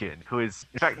Bacon, who is,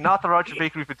 in fact, not the Roger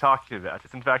Bacon we've been talking about.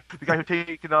 It's, in fact, the guy who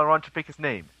taken on Roger Bacon's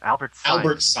name, Albert Simon.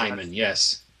 Albert Simon,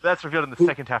 yes. That's revealed in the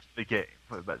second half of the game,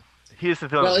 but he is the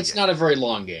villain. Well, of the it's game. not a very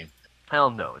long game. Hell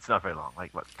no, it's not very long.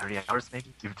 Like, what, 30 hours maybe?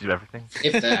 You have to do everything?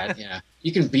 If that, yeah.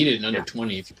 You can beat it in under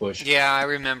 20 if you push. Yeah, I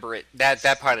remember it. That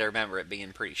part I remember it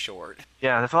being pretty short.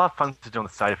 Yeah, there's a lot of fun to do on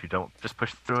the side if you don't just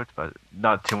push through it, but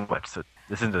not too much. So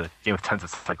this isn't a game with tons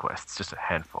of side quests, just a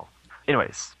handful.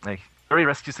 Anyways, like, Yuri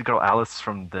rescues the girl Alice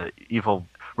from the evil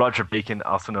Roger Bacon,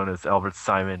 also known as Albert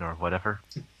Simon or whatever.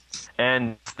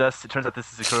 And thus, it turns out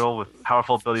this is a girl with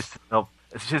powerful abilities to help.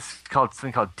 It's just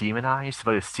something called Demon Eyes,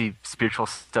 but to see spiritual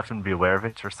stuff and be aware of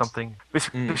it or something.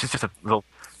 Basically, she's just a little...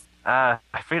 I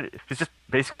figured it's just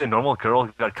basically a normal girl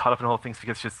who got caught up in all things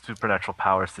because she has supernatural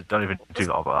powers that don't even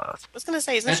do all that. I was gonna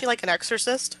say, isn't she like an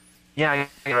exorcist? Yeah,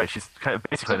 you're right. She's kind of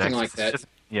basically Something an like exorcist.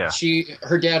 that. Yeah.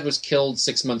 Her dad was killed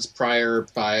 6 months prior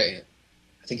by...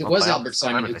 I think it was by Albert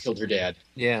Simon who Simon. killed her dad.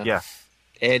 Yeah. Yeah.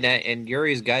 And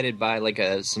Yuri's guided by like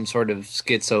some sort of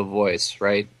schizo voice,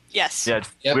 right? Yes. Yeah,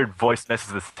 just Yep. weird voice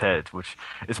messes with his head, which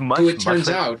is much... Who it turns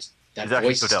much out, that He's actually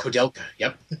voice is Kodelka.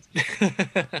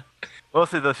 Yep.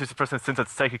 Mostly, though, she's the person that sends out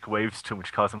psychic waves to him,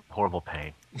 which cause him horrible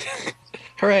pain.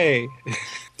 Hooray!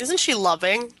 Isn't she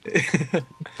loving?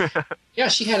 Yeah,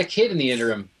 she had a kid in the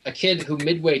interim. A kid who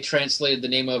Midway translated the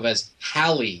name of as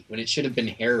Hallie when it should have been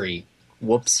Harry.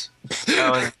 Whoops.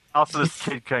 And also, this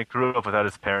kid kind of grew up without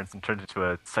his parents and turned into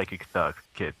a psychic thug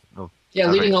kid. Well, Yeah,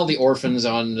 not leading very- all the orphans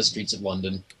on the streets of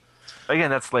London. Again,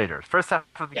 that's later. First half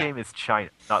of the Yeah. game is China,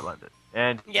 not London.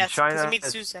 And in Yes, because China, it meets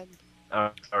Susan.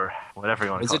 or whatever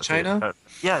you want to Is call it China?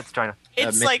 Yeah, it's China.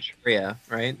 It's like Manchuria,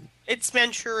 right? it's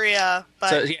Manchuria,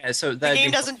 but So the that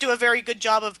game doesn't do a very good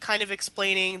job of kind of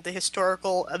explaining the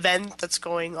historical event that's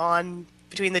going on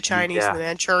between the Chinese Yeah. and the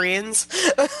Manchurians.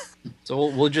 So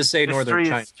we'll just say Northern History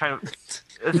China. is kind of...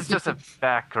 This is just a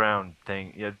background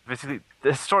thing. Yeah, basically,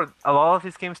 a lot of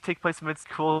these games take place amidst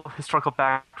cool historical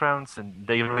backgrounds, and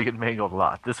they really get mangled a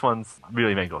lot. This one's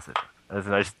really mangles it. As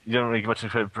in, you don't really get much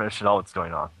impression at all what's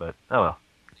going on, but oh well.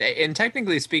 And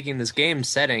technically speaking, this game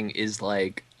setting is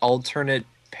like alternate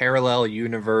parallel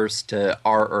universe to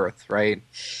our Earth, right?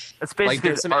 It's basically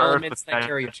there's some our Earth elements with that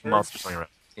carry magic over. monsters running around.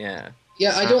 Yeah.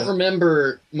 Yeah, I don't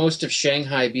remember most of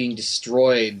Shanghai being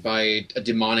destroyed by a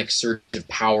demonic surge of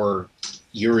power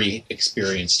Yuri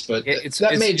experienced, but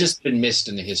that may have just been missed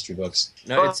in the history books.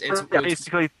 No, Well, yeah,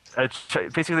 basically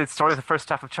the story of the first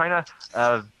half of China.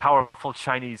 Powerful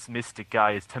Chinese mystic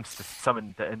guy attempts to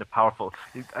summon the powerful.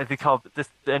 They call the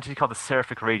entity called the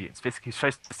Seraphic Radiance. Basically, he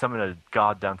tries to summon a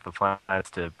god down to the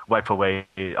planets to wipe away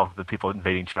all the people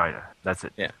invading China. That's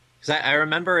it. Yeah. Because I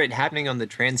remember it happening on the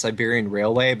Trans-Siberian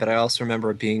Railway, but I also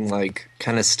remember it being like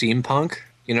kind of steampunk.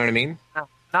 You know what I mean?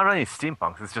 Not really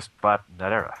steampunk. It's just that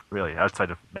era, really,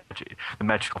 outside of the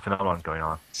magical phenomenon going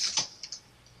on.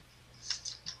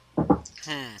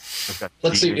 They've got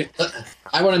Let's see.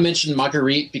 I want to mention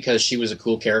Marguerite because she was a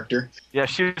cool character. Yeah,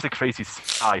 she was a crazy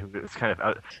spy who was kind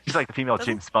of she's like the female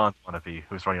James Bond wannabe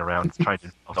who's running around trying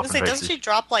to Doesn't she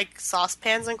drop like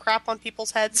saucepans and crap on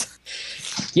people's heads?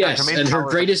 Yes, her main and her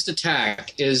power- greatest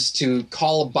attack is to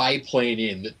call a biplane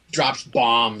in that drops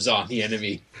bombs on the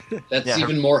enemy. That's Yeah, her-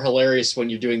 even more hilarious when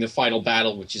you're doing the final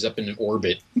battle, which is up in an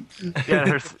orbit. Yeah,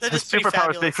 her That is pretty superpowers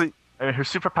fabulous. basically. I mean, her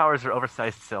superpowers are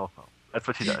oversized cell phone. That's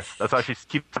what she does. That's why she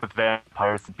keeps up with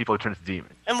vampires and people who turn into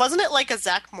demons. And wasn't it like a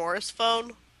Zach Morris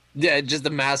phone? Yeah, just a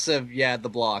massive, the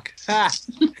block. Ha!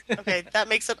 Okay, that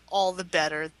makes it all the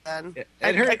better then.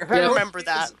 And I remember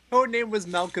that. Her code name was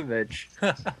Malkovich.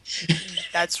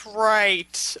 That's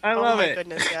right. I oh love my it.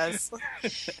 goodness, yes.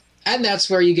 And that's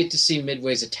where you get to see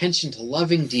Midway's attention to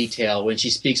loving detail when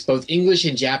she speaks both English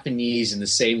and Japanese in the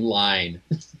same line.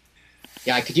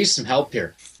 Yeah, I could use some help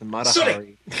here. The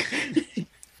Matahari.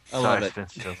 I love Sorry, it.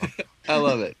 Vince Joe. I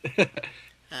love it.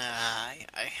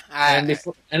 And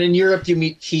in Europe, you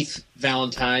meet Keith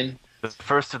Valentine. The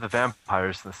first of the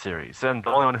vampires in the series, and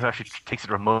the only one who actually takes it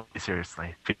remotely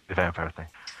seriously, the vampire thing.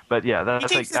 But yeah, He that's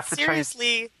like takes it after Chinese.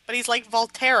 seriously, but he's like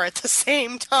Voltaire at the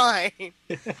same time.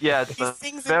 Yeah, He the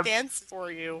sings and dances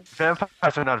for you.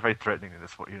 vampires are not very threatening in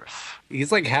this universe.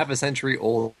 He's like half a century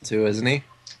old too, isn't he?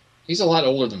 He's a lot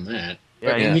older than that.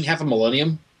 Yeah, You yeah. mean half a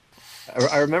millennium?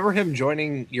 I remember him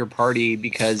joining your party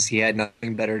because he had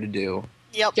nothing better to do.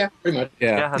 Yep. Yeah, pretty much.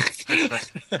 Yeah, that's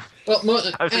Well,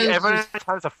 I was thinking and- everyone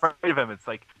is afraid of him. It's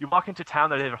like you walk into town,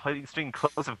 they're stringing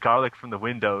cloves of garlic from the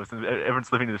windows, and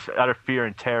everyone's living in utter fear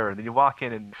and terror. And then you walk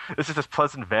in, and this is this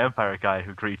pleasant vampire guy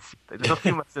who greets you. There's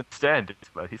nothing much to stand,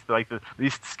 but he's like the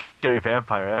least scary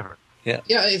vampire ever. Yeah,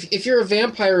 if you're a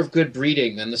vampire of good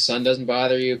breeding, then the sun doesn't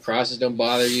bother you, crosses don't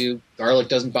bother you, garlic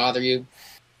doesn't bother you.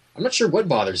 I'm not sure what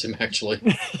bothers him, actually.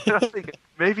 I think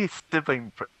maybe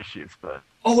sibling issues, but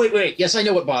Oh, wait. Yes, I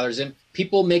know what bothers him.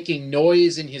 People making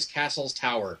noise in his castle's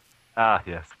tower.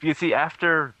 yes. You see,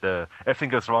 after everything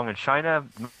goes wrong in China,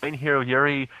 the main hero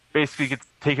Yuri basically gets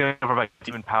taken over by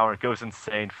demon power, goes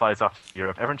insane, flies off to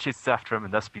Europe. Everyone chases after him,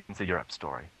 and thus begins the Europe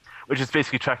story, which is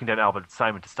basically tracking down Albert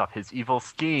Simon to stop his evil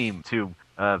scheme to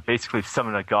basically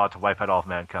summon a god to wipe out all of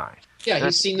mankind. Yeah,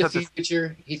 he's seen the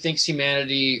future. He thinks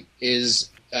humanity is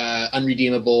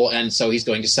unredeemable, and so he's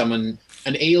going to summon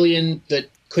an alien that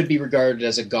could be regarded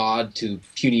as a god to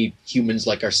puny humans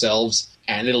like ourselves,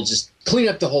 and it'll just clean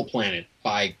up the whole planet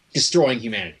by destroying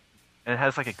humanity. And it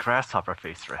has like a grasshopper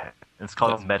face for a head. And it's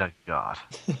called Meta God.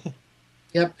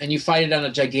 Yep, and you fight it on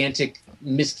a gigantic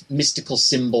mystical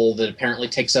symbol that apparently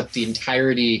takes up the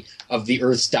entirety of the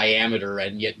Earth's diameter,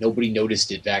 and yet nobody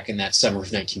noticed it back in that summer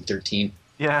of 1913.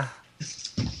 Yeah.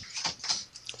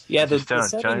 Yeah, the Just down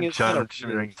setting is kind of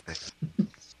shimmering space.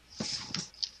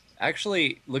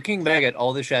 Actually, looking back at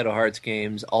all the Shadow Hearts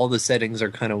games, all the settings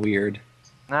are kind of weird.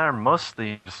 They're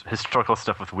mostly just historical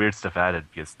stuff with weird stuff added,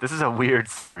 because this is a weird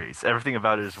series. Everything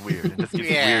about it is weird. It just gets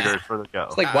Yeah. weirder as further go.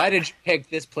 It's like, why did you pick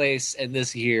this place and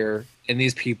this year and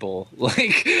these people?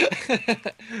 Like,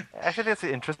 I think it's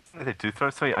interesting that they do throw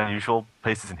so many unusual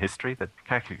places in history that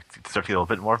kind of start to get a little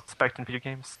bit more respect in video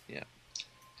games.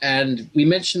 And we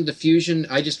mentioned the fusion.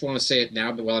 I just want to say it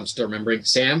now, but while I'm still remembering.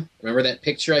 Sam, remember that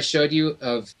picture I showed you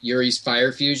of Yuri's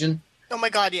fire fusion? Oh my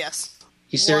god, yes.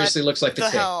 He seriously looks like the The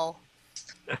Tick. hell?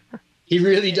 He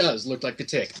really does look like the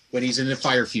Tick when he's in a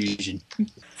fire fusion.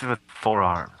 It's with 4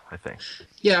 arms, I think.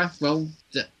 Yeah, well,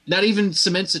 that even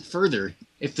cements it further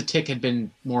if the Tick had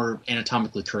been more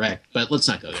anatomically correct. But let's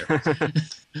not go there.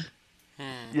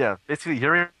 Yeah, basically,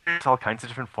 Yuri has all kinds of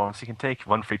different forms he can take,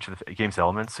 one for each of the game's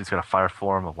elements. So he's got a fire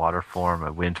form, a water form,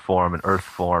 a wind form, an earth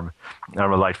form, a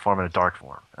light form, and a dark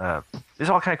form. These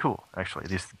are all kind of cool, actually.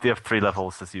 They have 3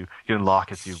 levels as you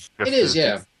unlock as you... It is,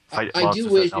 yeah. fight I do monsters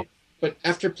wish, that- but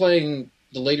after playing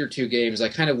the later 2 games, I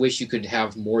kind of wish you could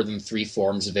have more than 3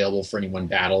 forms available for any one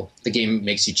battle. The game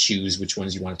makes you choose which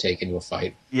ones you want to take into a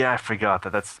fight. Yeah, I forgot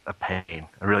that. That's a pain,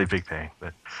 a really big pain.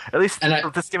 But at least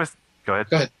this game is... Go ahead.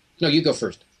 Go ahead. No, you go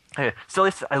first. Okay, so at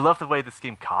least I love the way this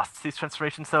game costs these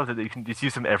transformations, though, that you can just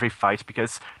use them every fight,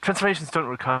 because transformations don't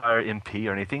require MP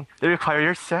or anything. They require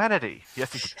your sanity. He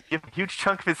has to give a huge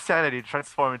chunk of his sanity to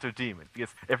transform into a demon,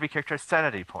 because every character has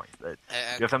sanity points. You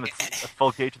have them at a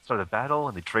full gauge at the start of the battle,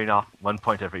 and they drain off 1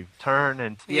 point every turn.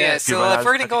 And Yeah, if you so run out if of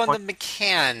we're going to go sanity into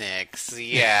mechanics,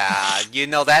 yeah,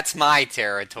 that's my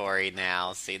territory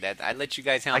now. See, that I let you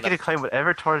guys I handle get to claim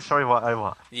whatever territory I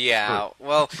want. Yeah,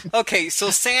 well, okay,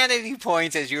 so sanity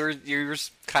points, as you you were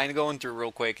kind of going through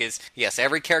real quick is, yes,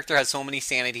 every character has so many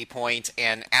sanity points,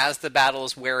 and as the battle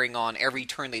is wearing on, every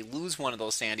turn they lose one of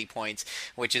those sanity points,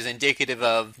 which is indicative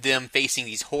of them facing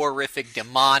these horrific,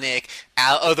 demonic,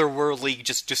 otherworldly,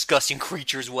 just disgusting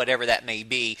creatures, whatever that may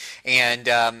be. And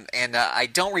I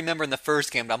don't remember in the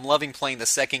first game, but I'm loving playing the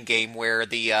second game where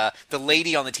the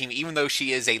lady on the team, even though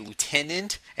she is a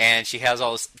lieutenant and she has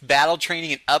all this battle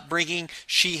training and upbringing,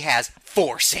 she has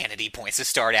 4 sanity points to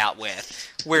start out with.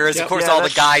 Whereas, of course, all the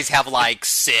guys have like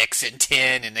 6 and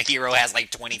 10, and the hero has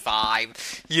like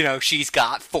 25. You know, she's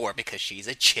got 4 because she's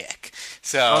a chick.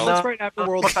 So that's right after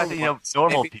World War I.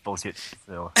 Normal people get.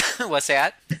 So. What's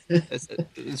that?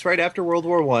 It's right after World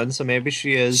War I, so maybe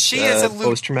she is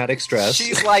post-traumatic stress.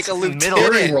 She's like a lieutenant.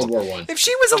 During World War I. If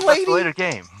she was a lady, later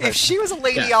game. If she was a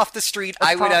lady off the street,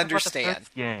 I would understand.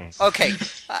 Okay,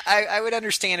 I would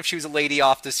understand if she was a lady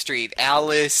off the street.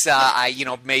 Alice,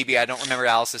 maybe I don't remember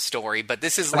Alice's story, but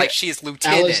this is like she is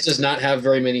lieutenant. Alice does not have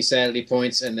very many sanity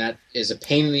points, and that is a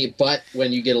pain in the butt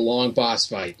when you get a long boss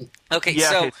fight. Okay,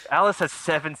 so Alice has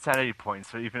 7 sanity points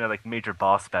for even like major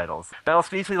boss battles. Battles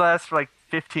can easily last for like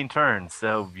 15 turns,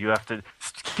 so you have to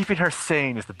keeping her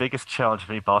sane is the biggest challenge of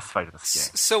any boss fight in this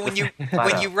game. So when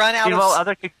you run out of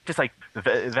other just like the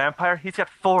vampire, he's got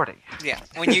 40. Yeah,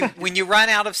 when you run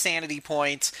out of sanity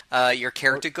points, your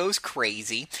character goes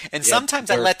crazy, and sometimes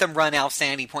I let them run out of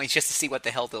sanity points just to see what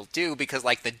the hell they'll do, because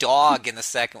like the dog in the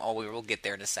second, we will get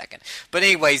there in a second. But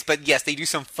anyways, yes, they do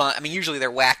some fun. I mean, usually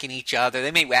they're whacking each other.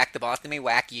 They may whack the boss, they may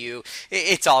whack you.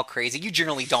 It's all crazy. You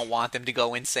generally don't want them to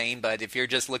go insane, but if you're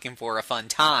just looking for a fun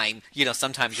time,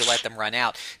 sometimes you let them run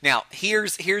out. Now,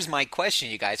 here's my question,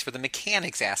 you guys, for the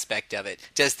mechanics aspect of it.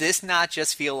 Does this not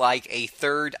just feel like a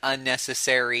third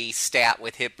unnecessary stat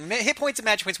with hit points and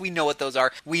magic points? We know what those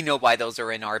are. We know why those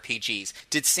are in RPGs.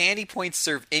 Did sanity points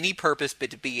serve any purpose but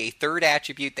to be a third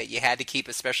attribute that you had to keep,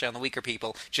 especially on the weaker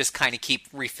people, just kind of keep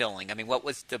refilling? I mean, what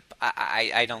was the...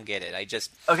 I don't get it.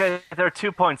 Okay, there are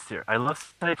 2 points here. I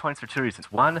love sanity points for 2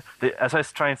 reasons. One, as I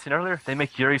was trying to say earlier, they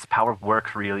make Yuri's power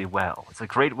work really well. It's a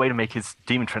great way to make his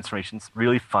demon transformations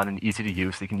really fun and easy to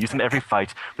use. You can use them every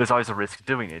fight, but there's always a risk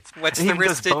doing it. What's and the he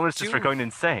risk does bonuses for going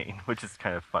insane, which is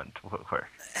kind of fun to work.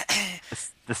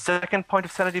 The second point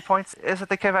of sanity points is that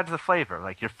they kind of add to the flavor.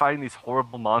 Like, you're fighting these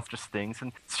horrible, monstrous things,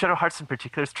 and Shadow Hearts in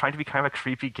particular is trying to be kind of a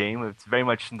creepy game. It's very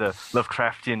much in the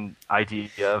Lovecraftian idea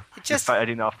of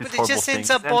fighting off these horrible things. But it just ends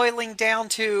up boiling down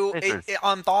to,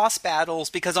 on boss battles,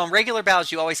 because on regular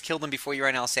battles, you always kill them before you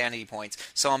run out of sanity points.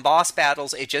 So on boss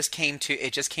battles, it just came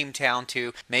down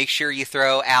to make sure you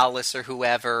throw Alice or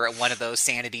whoever one of those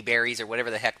sanity berries or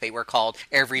whatever the heck they were called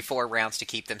every 4 rounds to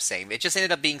keep them safe. It just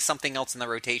ended up being something else in the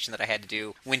rotation that I had to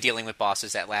do when dealing with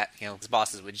bosses because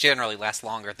bosses would generally last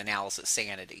longer than Alice's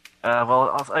sanity.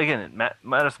 Again, it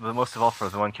matters most of all for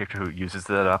the one character who uses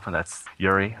that up, and that's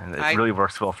Yuri, and it really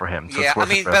works well for him. So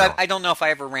I don't know if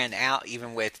I ever ran out,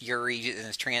 even with Yuri and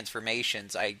his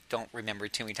transformations. I don't remember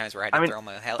too many times where I had to throw him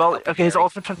a hell. His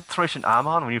ultimate transformation,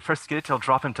 Amon, when you first get it, he'll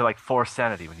drop him to like 4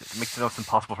 sanity, when it makes it almost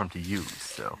impossible for him to use.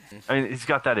 So, he's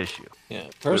got that issue. Yeah,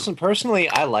 personally,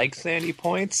 I like sanity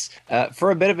points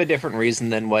for a bit of a different reason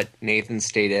than what Nathan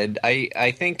stated.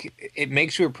 I think it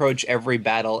makes you approach every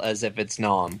battle as if it's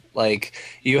Nom. Like,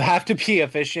 you have to be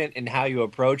efficient in how you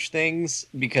approach things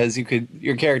because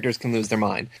your characters can lose their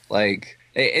mind. Like,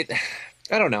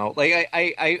 I don't know. Like,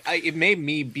 it made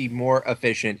me be more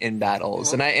efficient in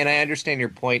battles, and I understand your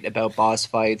point about boss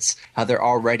fights, how they're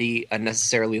already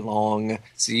unnecessarily long,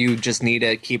 so you just need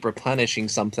to keep replenishing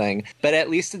something. But at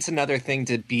least it's another thing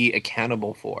to be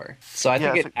accountable for. So I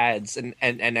think it adds an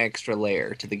extra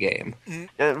layer to the game.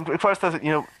 Of course,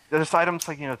 there's items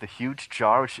like, the huge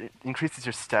jar, which increases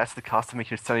your stats, the cost to make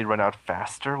your sanity run out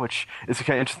faster, which is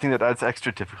kind of interesting that adds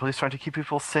extra difficulties trying to keep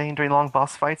people sane during long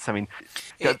boss fights. I mean,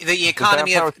 the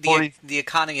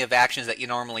economy of actions that you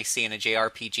normally see in a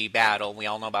JRPG battle, we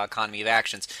all know about economy of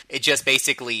actions. It just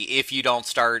basically, if you don't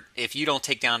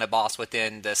take down a boss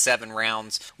within the 7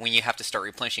 rounds, when you have to start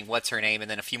replenishing what's her name, and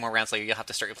then a few more rounds later you'll have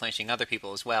to start replenishing other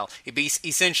people as well.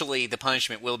 Essentially, the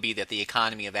punishment will be that the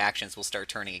economy of actions will start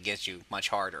turning against you much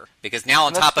harder. Because now,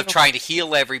 on top of trying to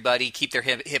heal everybody, keep their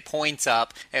hit points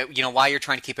up, while you're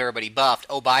trying to keep everybody buffed,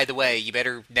 by the way, you're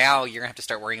going to have to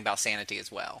start worrying about sanity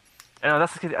as well. I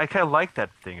kind of like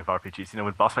that thing of RPGs.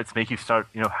 When boss fights make you start,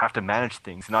 have to manage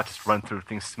things, not just run through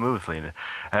things smoothly and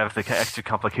have the extra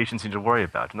complications you need to worry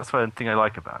about. And that's one thing I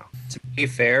like about them. To be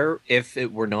fair, if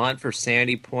it were not for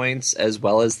sanity points as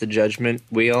well as the judgment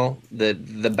wheel, the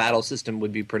battle system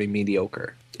would be pretty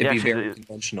mediocre. It'd be very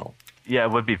conventional. Yeah,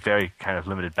 it would be very kind of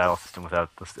limited battle system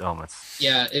without those elements.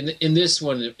 Yeah, in this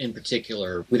one in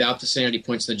particular, without the sanity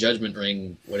points in the Judgment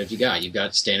Ring, what have you got? You've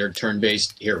got standard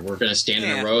turn-based, here, we're going to stand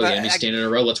in a row, the enemies stand in a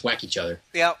row, let's whack each other.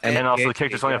 Yeah. And then also the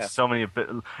characters only have so many,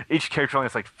 each character only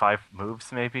has like 5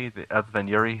 moves maybe, other than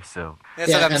Yuri, so...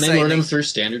 That's what I'm and saying. they learn them through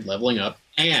standard leveling up.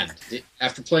 And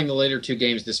after playing the later 2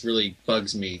 games, this really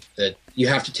bugs me that you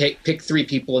have to pick 3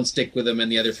 people and stick with them,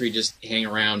 and the other 3 just hang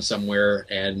around somewhere,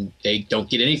 and they don't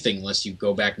get anything unless you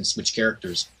go back and switch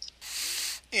characters.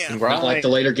 Yeah. Not like the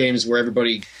later games where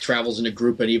everybody travels in a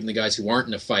group, and even the guys who aren't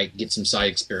in a fight get some side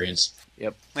experience.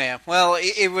 Yep. Yeah, well,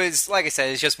 it was, like I said,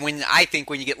 it's just when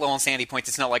you get low on sanity points,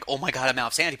 it's not like, oh my god, I'm out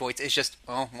of sanity points. It's just,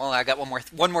 oh, well, I got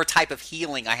one more type of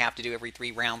healing I have to do every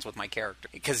 3 rounds with my character.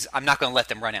 Because I'm not going to let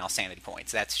them run out of sanity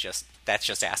points. That's just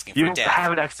asking for death.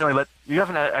 You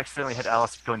haven't accidentally had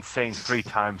Alice go insane 3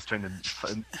 times during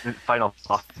the final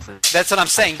boss. That's what I'm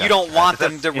saying. You don't want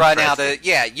them to run out of...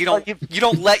 Yeah, you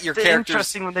don't let your characters...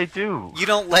 interesting when they do. You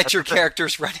don't let your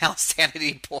characters run out of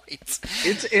sanity points.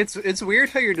 It's weird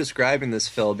how you're describing this,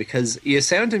 Phil, because you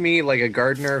sound to me like a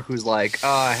gardener who's like, oh,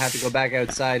 I have to go back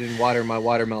outside and water my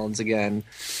watermelons again.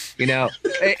 You know,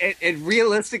 and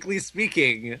realistically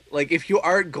speaking, like if you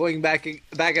aren't going back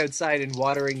outside and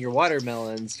watering your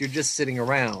watermelons, you're just sitting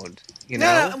around. You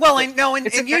know? Usually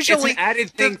it's an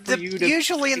added thing for you to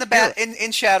usually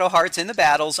in Shadow Hearts in the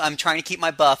battles, I'm trying to keep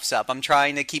my buffs up. I'm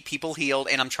trying to keep people healed,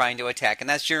 and I'm trying to attack, and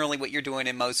that's generally what you're doing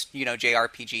in most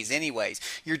JRPGs. Anyways,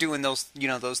 you're doing those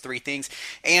 3 things,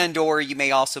 and or you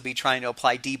may also be trying to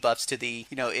apply debuffs to the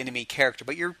enemy character,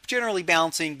 but you're generally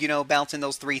balancing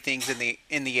those 3 things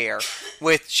in the air.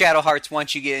 With Shadow Hearts,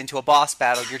 once you get into a boss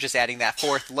battle, you're just adding that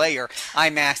 4th layer.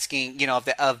 I'm asking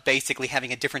of basically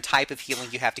having a different type of healing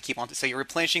you have to keep on. So you're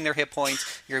replenishing their hit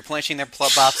points, you're replenishing their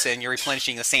buffs, and you're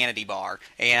replenishing the sanity bar.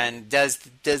 And does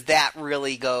that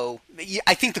really go...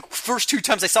 I think the first 2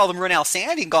 times I saw them run out of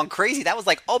sanity and gone crazy, that was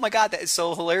like, oh my god, that is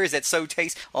so hilarious, that's so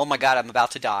tasty. Oh my god, I'm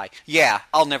about to die. Yeah,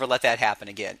 I'll never let that happen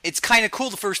again. It's kind of cool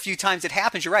the first few times it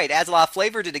happens, you're right, it adds a lot of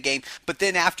flavor to the game, but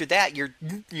then after that,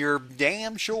 you're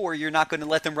damn sure you're not going to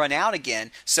let them run out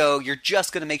again. So you're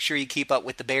just going to make sure you keep up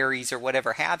with the berries or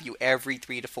whatever have you every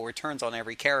 3 to 4 turns on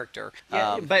every character.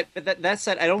 Yeah, but that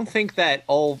said, I don't think that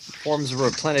all forms of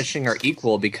replenishing are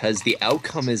equal because the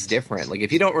outcome is different. Like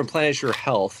if you don't replenish your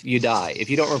health, you die. If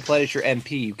you don't replenish your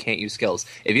MP, you can't use skills.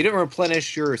 If you don't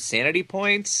replenish your sanity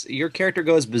points, your character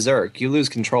goes berserk. You lose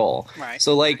control. Right.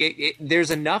 So like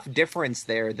there's enough difference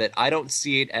there that I don't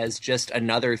see it as just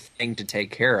another thing to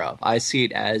take care of. I see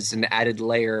it as an added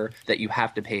layer that you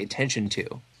have to pay attention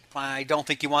to. I don't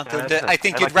think you want them to... I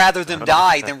think you'd rather them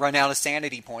die than run out of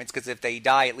sanity points, because if they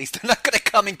die, at least they're not going to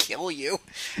come and kill you.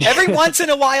 Every once in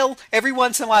a while,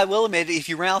 I will admit, if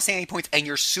you run out of sanity points, and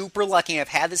you're super lucky, and I've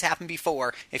had this happen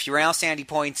before, if you run out of sanity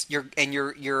points, your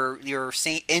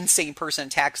insane person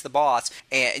attacks the boss,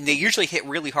 and they usually hit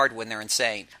really hard when they're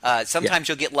insane. Sometimes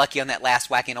you'll get lucky on that last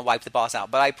whack and it'll wipe the boss out,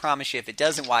 but I promise you, if it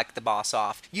doesn't whack the boss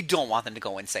off, you don't want them to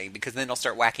go insane, because then they'll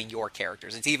start whacking your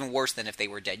characters. It's even worse than if they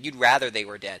were dead. You'd rather they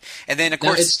were dead. And then, of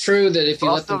course... Now, it's true that if you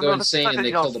let them go insane and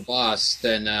they kill the boss,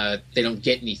 then they don't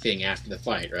get anything after the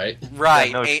fight, right?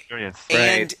 Right. Yeah, no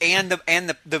experience.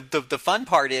 And the fun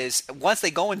part is, once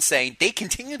they go insane, they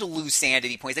continue to lose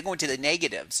sanity points. They go into the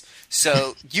negatives.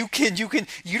 So you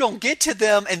don't get to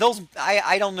them, and those...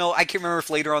 I don't know, I can't remember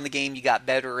if later on in the game you got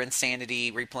better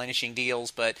insanity replenishing deals,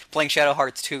 but playing Shadow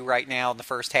Hearts 2 right now in the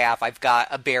first half, I've got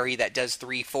a berry that does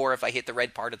 3-4 if I hit the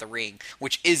red part of the ring,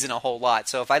 which isn't a whole lot.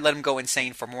 So if I let them go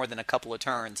insane for more than a couple of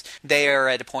turns, they are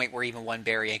at a point where even one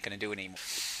berry ain't going to do it anymore.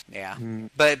 Yeah,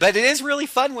 but it is really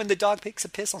fun when the dog takes a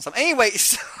piss on something. Anyway,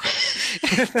 so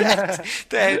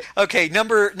okay.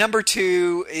 Number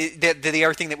 2, the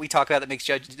other thing that we talk about that makes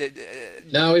Judge.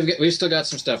 No, we've still got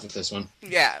some stuff with this one.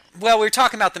 Yeah, well, we're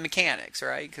talking about the mechanics,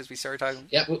 right? Because we started talking.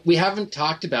 Yeah, we haven't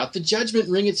talked about the Judgment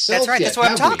Ring itself. That's right. Yet, that's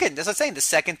what I'm talking. We? That's what I'm saying. The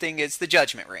second thing is the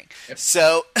Judgment Ring. Yep.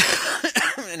 So,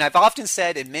 and I've often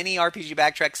said in many RPG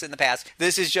backtracks in the past,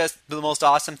 this is just the most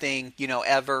awesome thing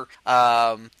ever.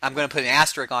 I'm going to put an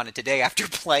asterisk on it today after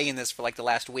playing this for like the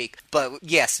last week. But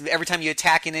yes, every time you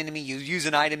attack an enemy, you use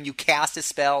an item, you cast a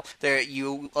spell.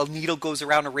 A needle goes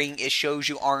around a ring. It shows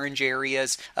you orange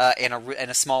areas and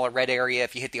a smaller red area.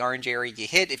 If you hit the orange area, you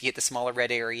hit. If you hit the smaller red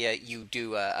area, you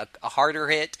do a harder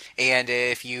hit. And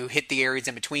if you hit the areas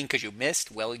in between because you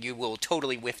missed, well, you will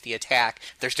totally whiff the attack.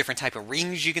 There's different type of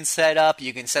rings you can set up.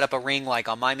 You can set up a ring like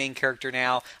on my main character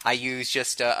now. I use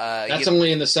just that's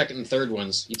only in the second and third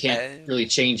ones. You can't really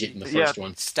change it in the first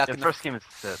one. The first game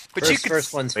is But this could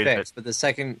first one's wait a fixed, but the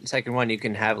second one you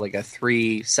can have like a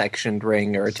 3-sectioned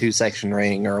ring or a 2-section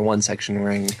ring or a 1-section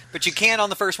ring. But you can on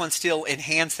the first one still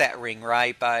enhance that ring,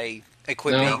 right? By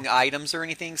equipping items or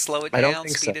anything, slow it I don't down,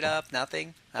 think speed so. it up,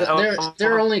 nothing.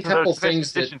 There are only a couple there's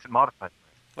things that additions modified.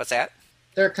 What's that?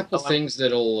 there are a couple things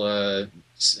that'll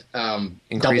Increase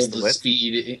double the the width?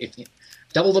 speed,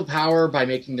 double the power by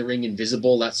making the ring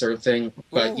invisible, that sort of thing.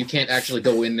 But you can't actually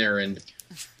go in there and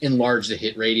enlarge the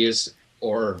hit radius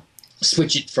or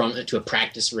switch it to a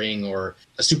practice ring or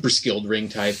a super skilled ring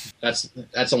type. That's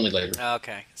only later.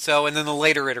 Okay. So, and then the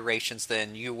later iterations,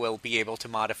 then you will be able to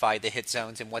modify the hit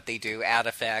zones and what they do, add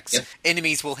effects. Yep.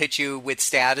 Enemies will hit you with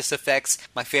status effects.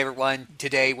 My favorite one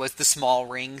today was the small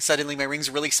ring. Suddenly my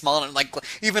ring's really small, and I'm like,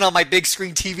 even on my big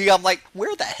screen TV, I'm like,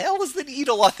 where the hell is the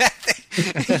needle on that thing?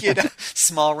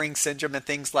 Small ring syndrome and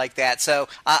things like that. So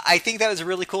I think that was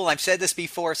really cool. I've said this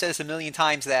before, I've said this a million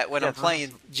times, that when I'm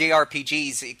playing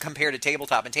JRPGs compared to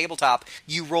tabletop, in tabletop,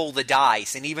 you roll the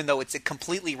dice, and even though it's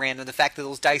completely random, the fact that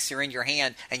those dice are in your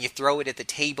hand and you throw it at the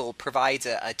table provides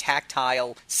a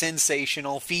tactile,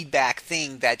 sensational feedback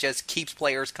thing that just keeps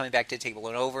players coming back to the table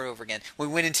and over and over again. When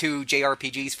we went into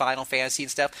JRPGs, Final Fantasy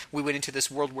and stuff, we went into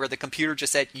this world where the computer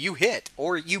just said, you hit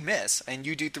or you miss, and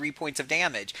you do 3 points of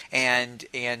damage, and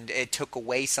it took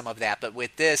away some of that. But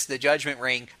with this, the Judgment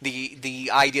Ring, the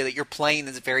idea that you're playing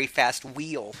this very fast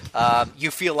wheel,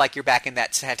 you feel like you're back in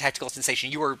that tactical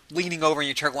sensation. You are leaning over and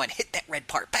you're going, hit that red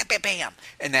part, bam, bam, bam,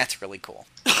 and that's really cool.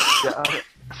 Yeah,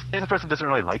 as a person who doesn't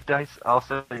really like dice, I'll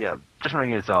say, yeah, Judgment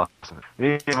Ring is awesome.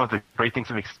 Maybe one of the great things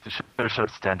that makes the show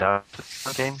stand out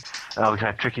in the game. The kind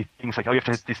of tricky things like, you have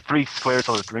to hit these 3 squares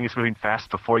so the ring is moving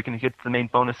fast before you can hit the main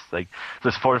bonus. Like,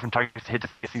 there's 4 different targets to hit to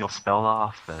get a single spell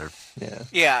off.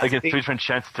 Yeah. Like, there's 3 different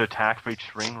chances to attack for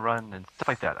each ring run and stuff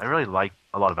like that. I really like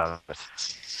a lot about it.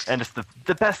 And it's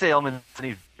the best elements in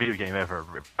any video game ever,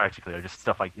 practically, are just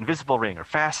stuff like invisible ring or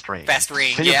fast ring. Fast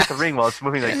ring, Can you yeah. hit the ring while it's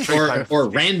moving like 3 times? Or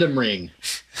random ring.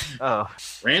 Oh.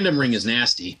 Random ring is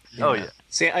nasty. Oh, yeah.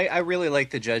 See, I really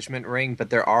like the Judgment Ring,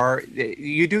 but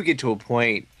you do get to a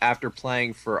point after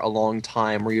playing for a long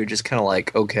time where you're just kind of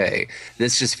like, okay,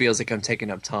 this just feels like I'm taking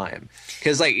up time.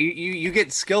 Because like you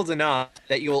get skilled enough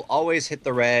that you'll always hit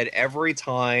the red every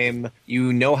time.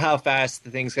 You know how fast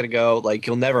the thing's going to go. Like,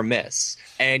 you'll never miss.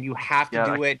 And you have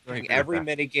to do it during every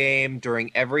minigame,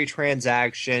 during every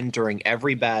transaction, during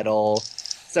every battle.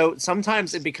 So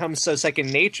sometimes it becomes so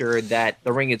second nature that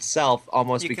the ring itself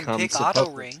almost You can becomes pick auto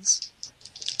superfluous. rings.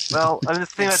 Well, I mean,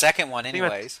 The second one,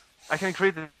 anyways. I can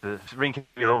agree that the ring can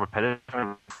be a little repetitive.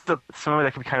 Some of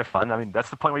that can be kind of fun. I mean, that's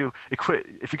the point where you equip.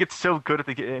 If you get so good at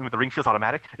the game, the ring feels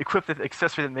automatic, equip the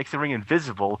accessory that makes the ring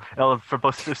invisible for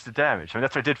both boosts of damage. I mean,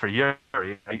 that's what I did for Yuri.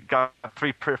 I got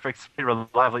 3 perfects pretty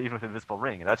reliably, even with invisible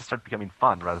ring, and that just started becoming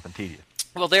fun rather than tedious.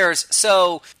 Well,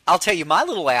 so I'll tell you my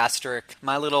little asterisk,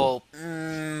 my little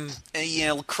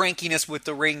crankiness with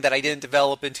the ring that I didn't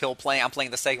develop until I'm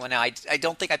playing the second one now. I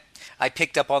don't think I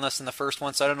picked up on this in the first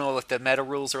one, so I don't know if the meta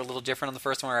rules are a little different on the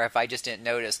first one or if I just didn't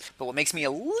notice. But what makes me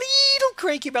a little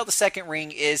cranky about the second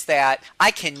ring is that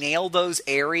I can nail those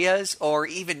areas or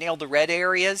even nail the red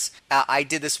areas. I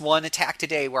did this one attack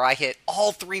today where I hit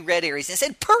all 3 red areas and it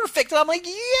said perfect, and I'm like,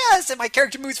 yes, and my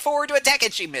character moves forward to attack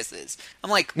and she misses. I'm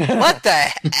like, what the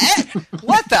heck?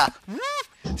 What the?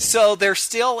 So there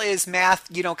still is math,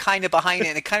 kind of behind it,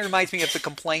 and it kind of reminds me of the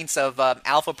complaints of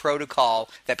Alpha Protocol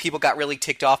that people got really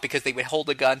ticked off because they would hold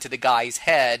a gun to the guy's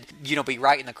head, be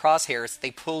right in the crosshairs.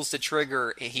 They pulls the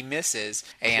trigger, and he misses,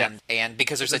 and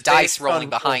because there's a dice rolling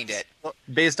behind it.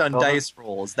 Based on dice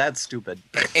rolls. That's stupid.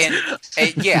 And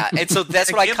so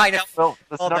that's what I kind of... Well,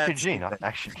 that's an RPG, not an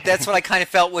action game. That's what I kind of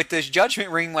felt with this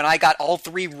Judgment Ring when I got all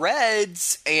 3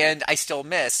 reds and I still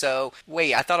missed. So,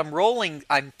 wait, I thought I'm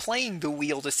playing the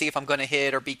wheel to see if I'm going to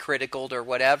hit or be critical or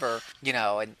whatever,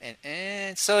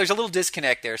 and so there's a little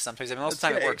disconnect there sometimes. I mean, most of the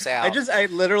time it works out. I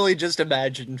literally just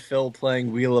imagine Phil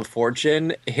playing Wheel of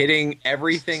Fortune, hitting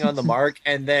everything on the mark,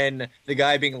 and then the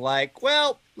guy being like,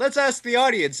 well, let's ask the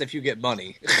audience if you get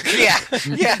money. Yeah.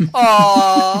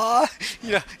 Aww.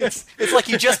 It's like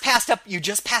you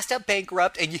just passed up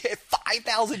bankrupt and you hit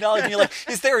 $5,000 and you're like,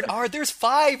 is there an R? There's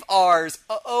 5 R's.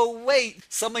 Oh wait,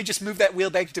 somebody just moved that wheel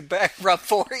back to bankrupt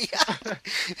for you.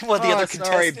 Well, the other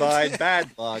sorry, contestants. bud. Bad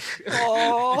luck.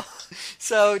 Oh,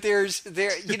 so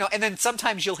and then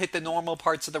sometimes you'll hit the normal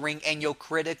parts of the ring and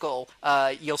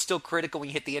you'll still critical when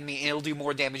you hit the enemy, and it'll do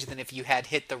more damage than if you had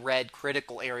hit the red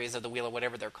critical areas of the wheel or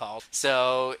whatever they're called.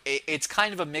 So it's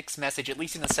kind of a mixed message, at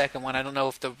least in the second one. I don't know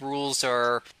if the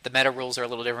meta rules are a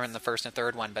little different in the first and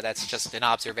third one, but that's just an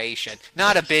observation.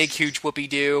 not a big, huge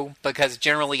whoopee-doo, because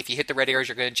generally if you hit the red areas,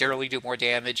 you're going to generally do more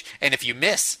damage. And if you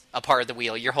miss a part of the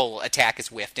wheel, your whole attack is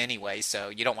whiffed anyway, so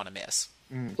you don't want to miss.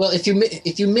 Well, if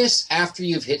you miss after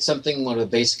you've hit something on a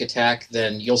basic attack,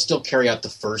 then you'll still carry out the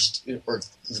first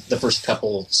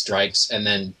couple strikes, and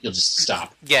then you'll just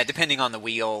stop. Yeah, depending on the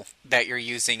wheel that you're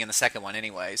using in the second one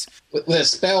anyways. With a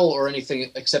spell or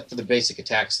anything except for the basic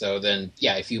attacks, though, then,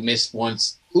 yeah, if you miss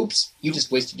once, oops, you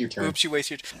just wasted your turn. Oops, you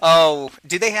wasted your turn. Oh, and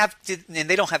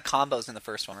they don't have combos in the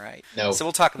first one, right? No. So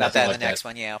we'll talk about that in the next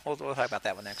one, yeah. We'll talk about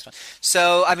that one next one.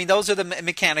 So, I mean, those are the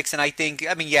mechanics, and I think,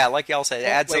 yeah, like y'all said, it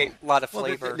adds a lot of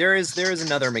flavor. There is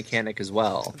another mechanic as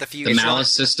well. The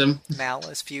Malice system?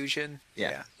 Malice fusion.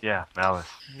 Yeah. Yeah, Malice.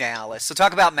 Malice. So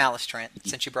talk about Malice, Trent,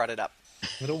 since you brought it up.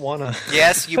 I don't want to.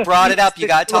 Yes, you brought it up. You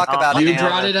got to talk about it now. You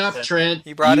brought it up, Trent.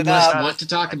 You brought it up. You want to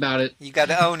talk about it. You got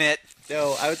to own it.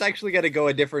 No, I was actually going to go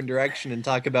a different direction and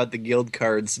talk about the guild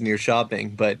cards in your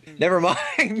shopping, but never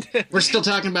mind. We're still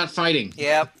talking about fighting.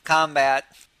 Yep, combat.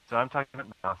 So I'm talking about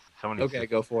Malice. Okay,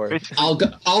 go for it.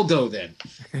 I'll go then.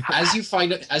 As you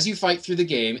fight through the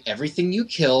game, everything you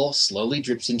kill slowly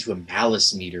drips into a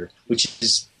Malice meter, which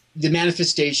is the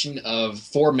manifestation of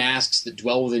 4 masks that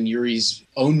dwell within Yuri's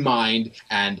own mind,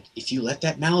 and if you let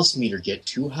that Malice meter get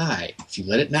too high, if you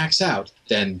let it max out,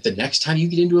 then the next time you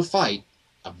get into a fight,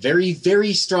 a very,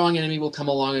 very strong enemy will come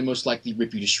along and most likely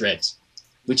rip you to shreds.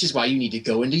 Which is why you need to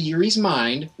go into Yuri's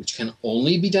mind, which can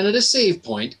only be done at a save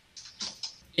point,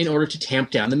 in order to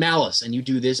tamp down the Malice. And you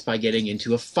do this by getting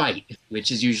into a fight,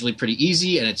 which is usually pretty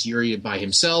easy, and it's Yuri by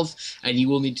himself, and you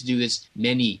will need to do this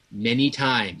many, many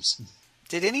times.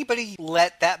 Did anybody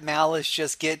let that Malice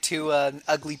just get to an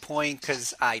ugly point?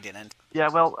 Because I didn't. Yeah,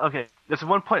 well, okay. There's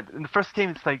one point. In the first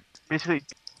game, it's like, basically,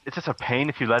 it's just a pain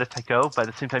if you let it go, but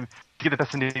at the same time, to get the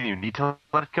best ending, you need to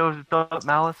let it go, the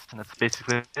Malice, and that's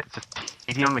basically it. It's just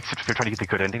tedium, except if you're trying to get the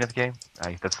good ending of the game.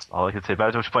 That's all I could say about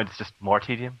it, at which point it's just more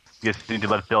tedium. You just need to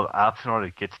let it build up in order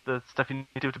to get the stuff you need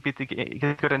to do to beat get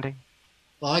the good ending.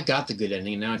 Well, I got the good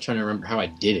ending, and now I'm trying to remember how I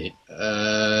did it.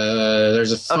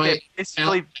 There's a fight... Okay,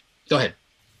 basically... Go ahead.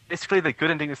 Basically, the good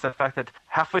ending is the fact that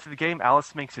halfway through the game,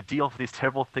 Alice makes a deal for these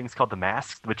terrible things called the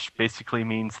masks, which basically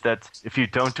means that if you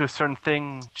don't do a certain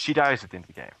thing, she dies at the end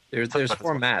of the game. There's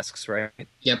 4 masks, right?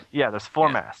 Yep. Yeah, there's 4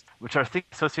 masks, which are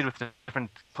associated with the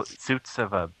different suits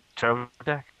of a tarot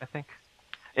deck, I think.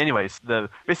 Anyways, the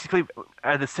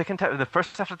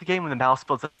first half of the game, when the Malice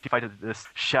builds up, you fight this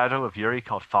shadow of Yuri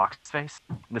called Foxface.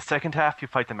 In the second half, you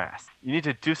fight the mask. You need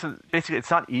to do some. Basically, it's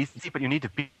not easy, but you need to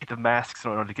beat the masks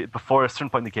in order to get before a certain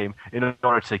point in the game in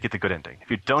order to get the good ending.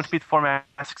 If you don't beat the 4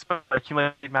 masks by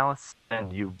accumulating Malice,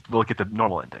 then you will get the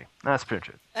normal ending. That's pretty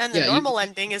true. And the normal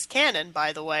ending is canon,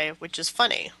 by the way, which is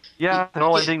funny. Yeah, the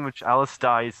normal ending, which Alice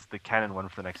dies, is the canon one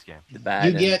for the next game. The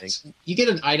bad ending. You get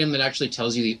an item that actually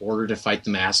tells you the order to fight the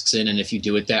masks in, and if you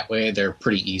do it that way, they're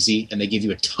pretty easy, and they give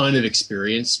you a ton of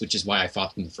experience, which is why I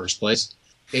fought them in the first place.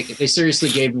 They seriously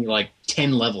gave me like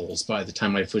 10 levels by the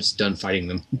time I was done fighting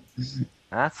them.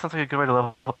 That sounds like a good way to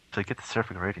level up to get the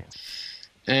Seraphic Radiance.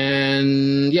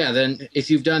 And yeah, then if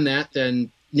you've done that,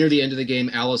 then near the end of the game,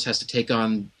 Alice has to take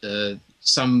on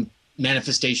some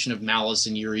manifestation of Malice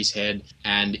in Yuri's head,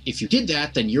 and if you did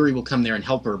that, then Yuri will come there and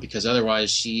help her, because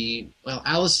otherwise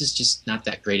Alice is just not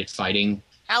that great at fighting.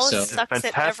 Alice sucks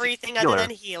at everything other than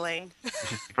healing.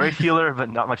 She's a great healer, but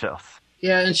not much else.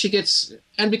 Yeah,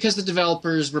 and because the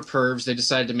developers were pervs, they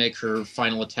decided to make her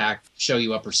final attack show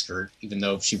you up her skirt, even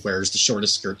though she wears the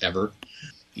shortest skirt ever.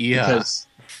 Yeah. Because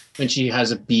when she has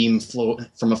a beam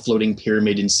from a floating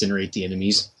pyramid incinerate the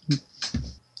enemies.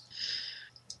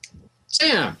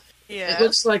 Sam! Yeah. It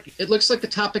looks like the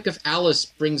topic of Alice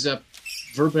brings up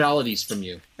verbalities from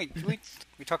you. Wait,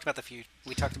 we talked about the feud.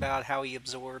 We talked about how he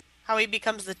absorbed. How he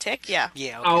becomes the tick? Yeah.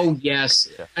 Yeah. Okay. Oh, yes.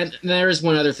 And there is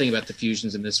one other thing about the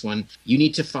fusions in this one. You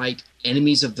need to fight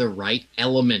enemies of the right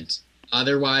element.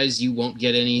 Otherwise, you won't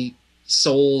get any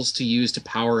souls to use to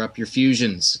power up your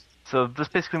fusions. So this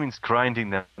basically means grinding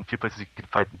them in a few places you can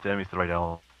fight the enemies of the right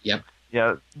element. Yep.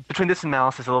 Yeah, between this and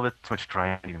Malice, there's a little bit too much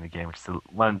grinding in the game, which is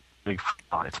one big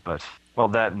flaw on it. But, well,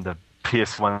 that and the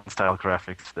PS1 style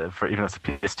graphics, for even though it's a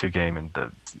PS2 game, and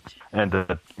the kind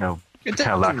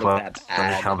of lackluster.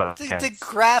 The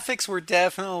graphics were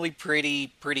definitely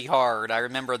pretty hard. I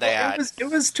remember that. Well,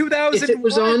 it was 2000. If it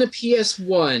was on a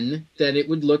PS1, then it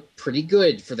would look pretty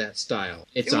good for that style.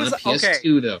 It's on a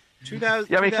PS2 though. 2000,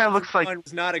 yeah, I mean, it kind of looks like it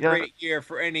was not a great year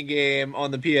for any game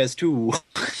on the PS2.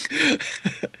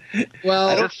 Well,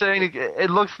 I'm just saying,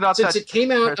 it looks not since that. Since it came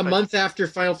out a month after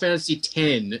Final Fantasy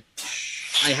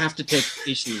X, I have to take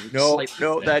issue. No,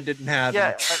 that didn't happen.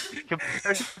 Yeah,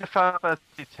 compared to Final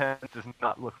Fantasy X, does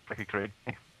not look like a great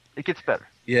game. it gets better.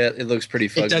 Yeah, it looks pretty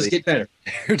fugly. It does get better.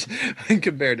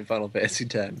 compared to Final Fantasy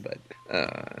X, but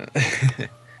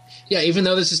Yeah, even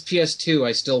though this is PS2,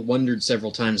 I still wondered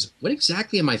several times, what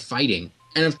exactly am I fighting?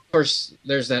 And of course,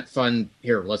 there's that fun,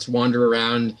 here, let's wander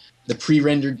around the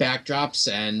pre-rendered backdrops,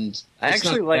 and I it's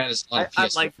actually not like bad as a lot of I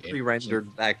PS4 like games. pre-rendered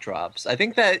backdrops. I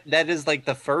think that is like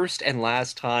the first and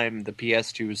last time the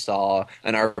PS2 saw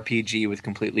an RPG with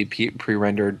completely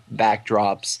pre-rendered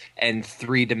backdrops and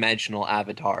three-dimensional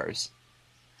avatars.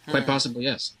 Quite possibly,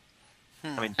 yes.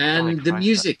 I mean, And the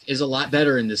music is a lot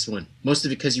better in this one.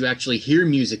 Mostly because you actually hear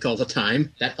music all the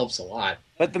time. That helps a lot.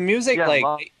 But the music, yeah,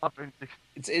 like,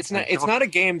 it's not a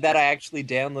game that I actually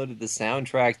downloaded the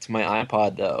soundtrack to my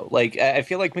iPod though. Like, I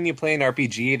feel like when you play an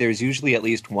RPG, there's usually at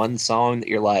least one song that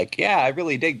you're like, yeah, I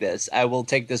really dig this. I will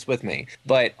take this with me.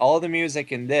 But all the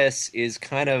music in this is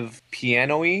kind of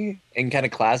piano-y and kind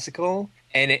of classical.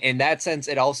 And in that sense,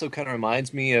 it also kind of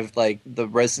reminds me of like the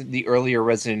earlier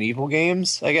Resident Evil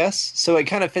games, I guess. So it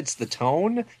kind of fits the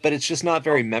tone, but it's just not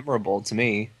very memorable to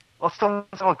me. Well, still,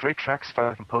 there's all great tracks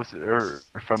by the composer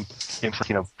from games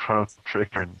like, Chrono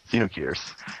Trigger and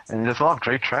Xenogears. And there's a lot of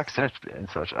great tracks in it and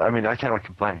such. I mean, I can't really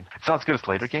complain. It's not as good as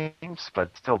later games, but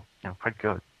still, quite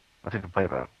good. Nothing to complain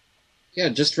about. Yeah,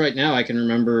 just right now I can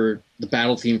remember the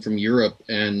battle theme from Europe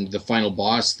and the final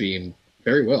boss theme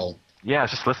very well. Yeah,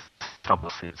 it's just listen.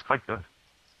 It's quite good.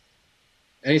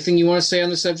 Anything you want to say on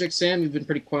the subject, Sam? You've been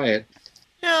pretty quiet.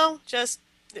 No, just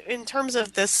in terms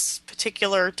of this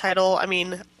particular title, I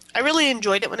mean, I really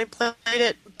enjoyed it when I played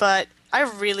it, but I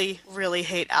really, really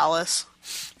hate Alice.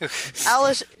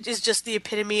 Alice is just the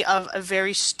epitome of a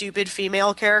very stupid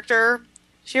female character.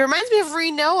 She reminds me of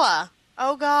Renoa.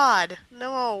 Oh God,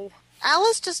 no.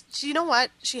 Alice just, you know what?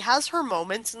 She has her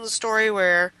moments in the story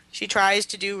where she tries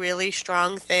to do really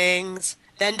strong things,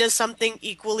 then does something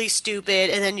equally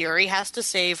stupid, and then Yuri has to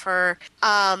save her.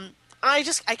 I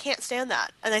can't stand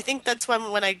that. And I think that's when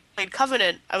I played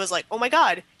Covenant, I was like, oh my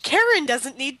God, Karen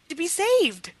doesn't need to be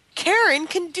saved. Karen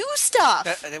can do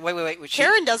stuff. Wait.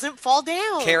 Karen doesn't fall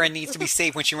down. Karen needs to be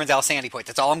saved when she runs out of sanity points.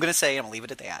 That's all I'm going to say. I'm going to leave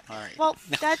it at that. All right. Well,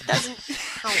 that doesn't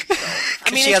count, though.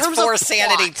 I mean, she has in terms 4 of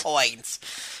sanity plot, points.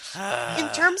 in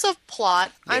terms of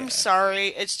plot, Yeah. I'm sorry.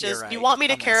 It's just, You're you right. want me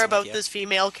to I'm care messing about with you. this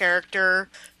female character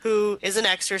who is an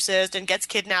exorcist and gets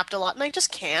kidnapped a lot, and I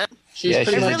just can't. She's Yeah,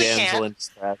 pretty she's a much really damsel can't. in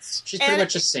distress. she's pretty And-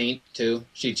 much a saint too.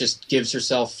 She just gives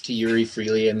herself to Yuri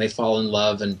freely, and they fall in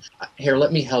love. And here,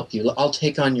 let me help you. I'll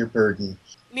take on your burden.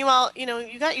 Meanwhile,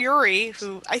 you got Yuri,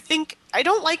 who I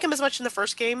don't like him as much in the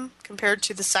first game compared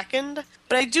to the second,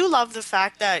 but I do love the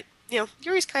fact that,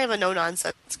 Yuri's kind of a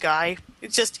no-nonsense guy.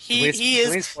 It's just, he Can we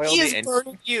is spoil the ending?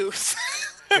 burning youth.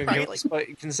 Really.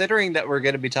 Considering that we're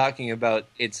going to be talking about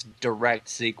its direct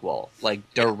sequel,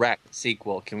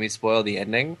 can we spoil the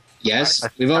ending? Yes, I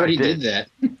we've already did. did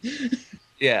that.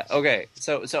 Yeah. Okay.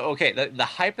 So okay. The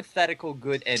hypothetical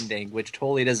good ending, which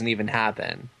totally doesn't even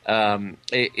happen,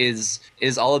 is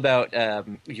all about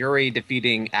Yuri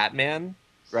defeating Atman,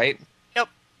 right? Yep.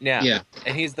 Yeah. Yeah.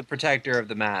 And he's the protector of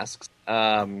the masks.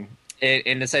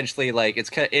 And essentially, like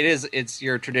it's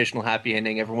your traditional happy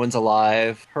ending. Everyone's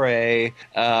alive, hooray!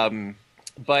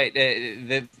 But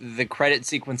the credit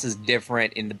sequence is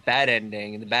different in the bad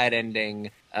ending. In the bad ending,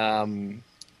 I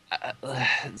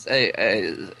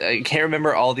can't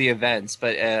remember all the events,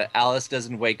 but Alice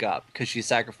doesn't wake up because she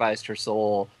sacrificed her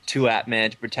soul to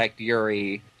Atman to protect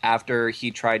Yuri after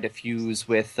he tried to fuse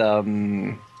with.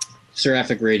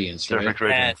 Seraphic Radiance, right? Perfect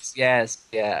rating. Yes,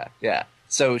 yeah.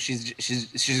 So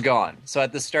she's gone. So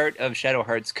at the start of Shadow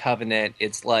Hearts Covenant,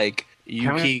 it's like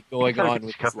Yuki going on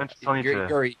with his life.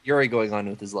 Yuri going on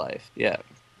with his life. Yeah.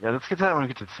 Yeah, let's get to that when we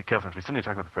get to the Covenant. We still need to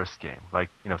talk about the first game. Like,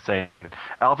 saying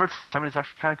Albert Simon is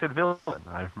actually kind of good villain.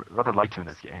 I rather liked him in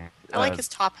this game. I like his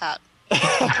top hat.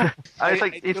 Yeah,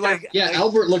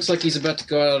 Albert looks like he's about to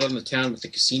go out on the town with the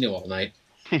casino all night.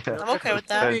 I'm okay with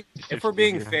that. If we're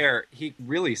being fair, he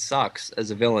really sucks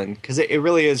as a villain because it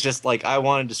really is just like I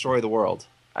want to destroy the world.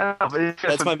 I don't know, but it's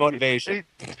just That's my motivation.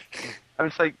 I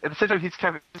was like, at the same time, he's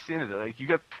kind of just in it. Like,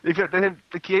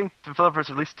 the game developers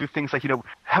at least do things like,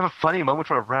 have a funny moment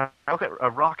where a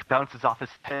rock bounces off his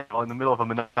head while in the middle of a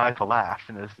maniacal laugh,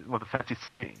 and there's one of the fancy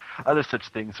scene. Other such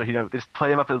things, so they just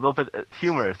play him up a little bit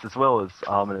humorous as well as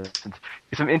ominous, and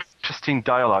some interesting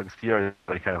dialogues here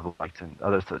that I kind of liked, and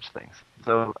other such things.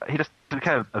 So he just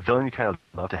kind of a villain you kind of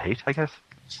love to hate, I guess.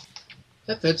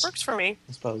 That fits. Works for me.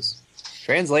 I suppose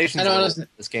translations I are don't- in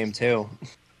this game too.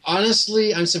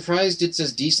 Honestly, I'm surprised it's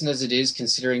as decent as it is,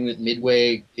 considering that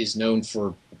Midway is known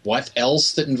for what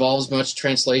else that involves much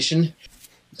translation.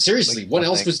 Seriously, Like what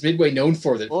else nothing. was Midway known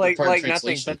for? That Well, like part of nothing.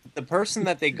 translation? But the person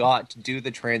that they got to do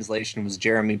the translation was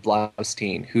Jeremy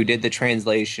Blaustein, who did the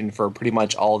translation for pretty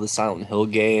much all the Silent Hill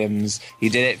games. He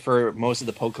did it for most of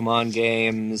the Pokemon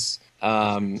games.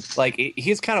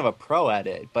 He's kind of a pro at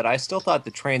it, but I still thought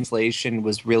the translation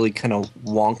was really kind of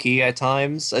wonky at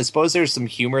times. I suppose there's some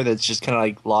humor that's just kind of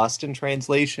like lost in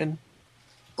translation.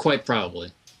 Quite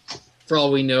probably. For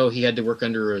all we know, he had to work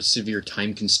under a severe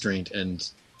time constraint, and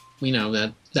we know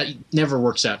that never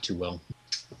works out too well.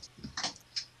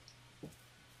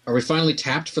 Are we finally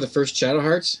tapped for the first Shadow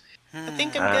Hearts? I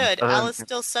think I'm good. Alice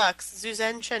still sucks.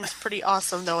 Zuzan Shen's pretty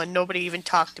awesome, though, and nobody even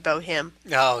talked about him.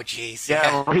 Oh, jeez.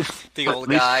 Yeah, well, he's The old at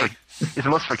least guy. He's the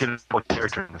most forgettable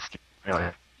character in this game.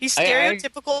 Really. He's I-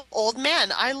 stereotypical old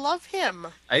man. I love him.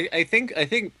 I think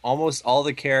almost all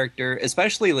the character,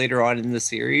 especially later on in the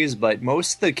series, but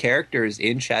most of the characters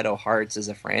in Shadow Hearts as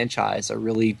a franchise are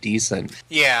really decent.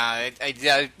 Yeah,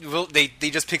 well, they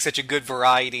just pick such a good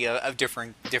variety of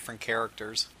different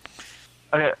characters.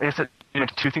 Okay, I guess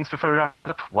two things before we wrap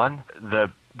up. One,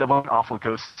 the one awful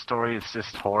ghost story is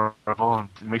just horrible, and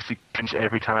it makes you cringe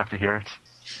every time I have to hear it.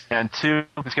 And two,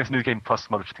 this game's new game plus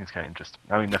some other things kind of interesting.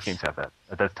 I mean, enough games have that.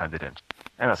 At that time, they didn't.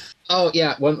 Anyway. Oh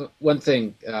yeah, one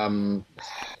thing.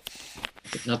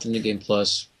 Not the new game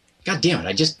plus. God damn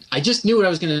it! I just knew what I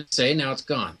was going to say. Now it's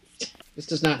gone. This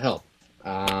does not help.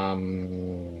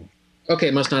 Okay,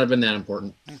 it must not have been that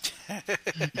important.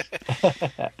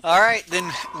 All right, then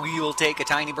we will take a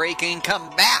tiny break and come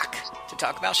back to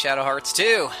talk about Shadow Hearts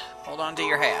 2. Hold on to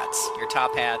your hats. Your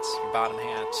top hats, your bottom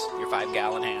hats, your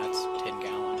 5-gallon hats,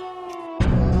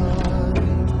 10-gallon.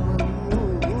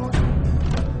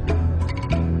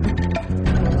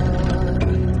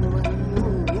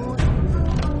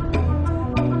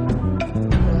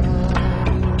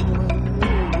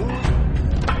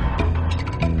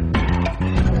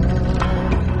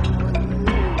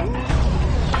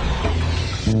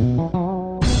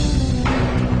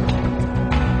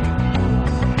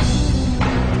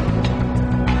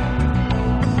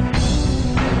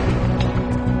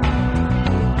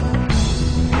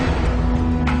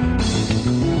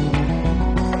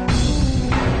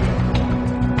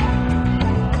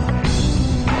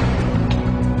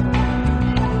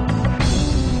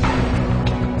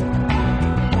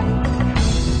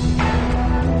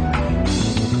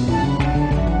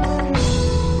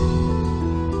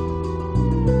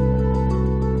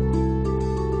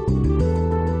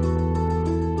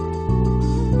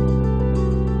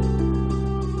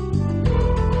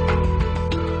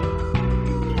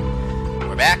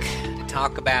 We're back to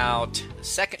talk about the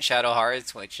second Shadow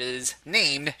Hearts, which is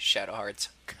named Shadow Hearts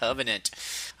Covenant,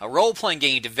 a role-playing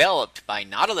game developed by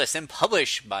Nautilus and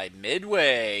published by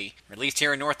Midway. Released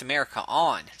here in North America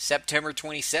on September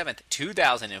 27th,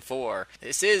 2004.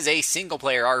 This is a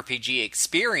single-player RPG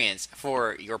experience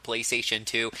for your PlayStation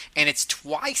 2, and it's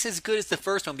twice as good as the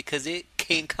first one because it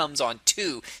comes on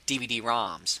 2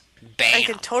 DVD-ROMs. Bam! I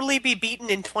can totally be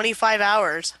beaten in 25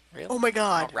 hours. Really? Oh my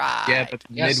god. All right. Yeah, but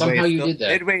Yeah, somehow you did that.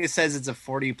 Midway says it's a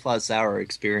 40+ hour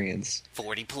experience.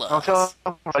 40 plus. Also,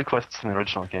 side quests in the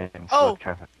original game. So Oh. it's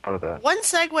kind of part of that. One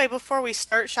segue before we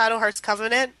start Shadow Hearts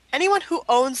Covenant. Anyone who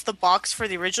owns the box for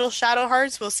the original Shadow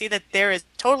Hearts will see that there is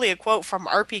totally a quote from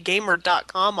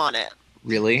rpgamer.com on it.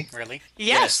 Really? Really?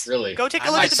 Yes, really. Go take I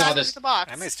a look might at the saw back this- of the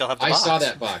box. I may still have the I box. saw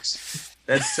that box.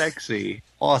 That's sexy.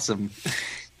 Awesome.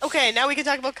 Okay, now we can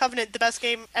talk about Covenant, the best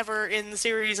game ever in the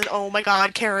series, and oh my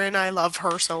god, Karen, I love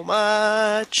her so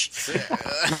much. This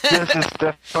is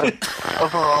definitely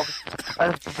overall.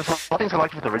 There's a lot of things I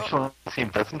like with the original game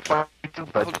doesn't quite do,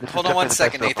 but this is Hold on one definitely the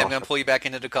second, best Nathan. I'm overall. going to pull you back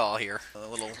into the call here. A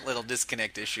little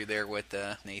disconnect issue there with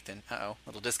Nathan. Uh-oh.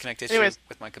 Little disconnect issue Anyways.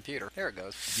 with my computer. There it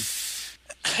goes.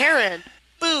 Karen,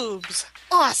 boobs,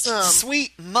 awesome.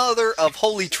 Sweet mother of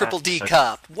holy triple D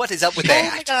cup. What is up with Oh my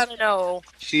that? god, I know.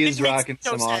 She is It makes rocking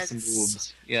no some awesome sense.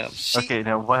 boobs. Yeah. Okay,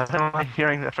 now what am I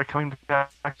hearing after coming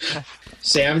back?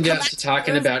 Sam got to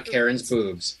talking about Karen's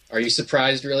boobs. Are you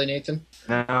surprised, really, Nathan?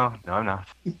 No, I'm not.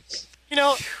 You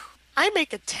know, I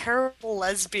make a terrible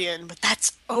lesbian, but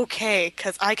that's okay,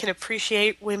 because I can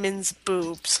appreciate women's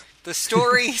boobs. The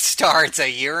story starts a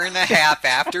year and a half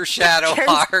after Shadow Karen's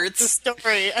the Hearts.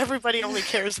 story. Everybody only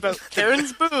cares about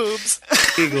Karen's boobs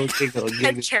Giggle, giggle, and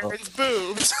giggle. Karen's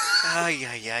boobs. Ay,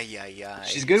 ay, ay, ay, ay.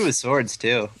 She's good with swords,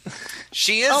 too.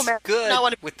 She is Oh man, good not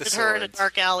want to with the with her in a swords.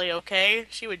 dark alley. Okay,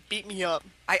 she would beat me up.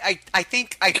 I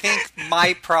think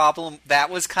my problem, that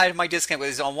was kind of my disconnect,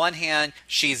 was on one hand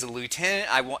she's a lieutenant,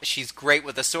 she's great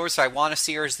with the sword, so I want to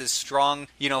see her as this strong,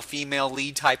 female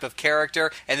lead type of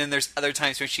character, and then there's other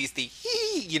times when she's the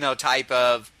type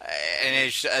of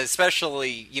And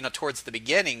especially, towards the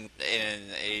beginning, and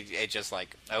it just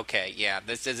like, okay, yeah,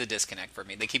 this is a disconnect for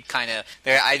me. They keep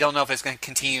I don't know if it's going to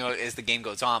continue as the game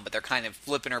goes on, but they're kind of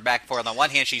flipping her back and forth. On one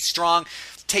hand, she's strong,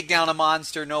 take down a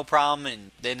monster, no problem,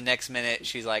 and then the next minute,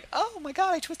 she's like, oh my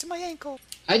god, I twisted my ankle.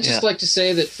 I'd just like to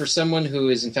say that for someone who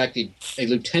is, in fact, a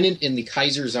lieutenant in the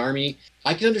Kaiser's army,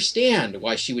 I can understand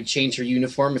why she would change her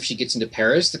uniform if she gets into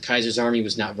Paris. The Kaiser's army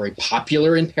was not very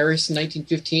popular in Paris in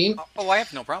 1915. Oh, I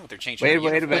have no problem with her changing her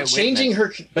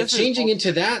uniform. But changing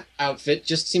into that outfit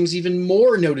just seems even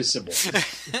more noticeable.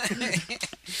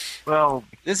 Well,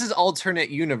 This is alternate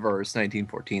universe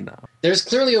 1914, though. There's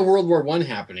clearly a World War I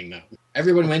happening, though.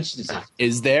 Everyone mentions it.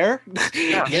 Is there?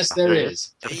 Yes, there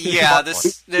is. Yeah,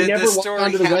 You never walk story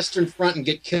onto the Western Front and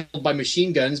get killed by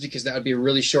machine guns because that would be a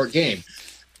really short game.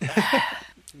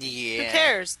 Yeah. Who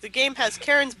cares? The game has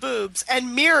Karen's boobs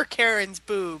and Mirror Karen's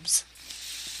boobs.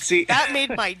 See, That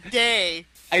made my day.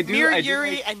 I do. Mirror I do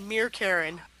Yuri like- and Mirror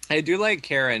Karen. I do like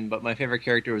Karen, but my favorite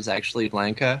character was actually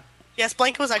Blanca. Yes,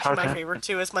 Blanca was actually my Okay. favorite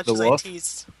too, as much The as wolf? I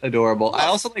teased. Adorable. I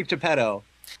also like Geppetto.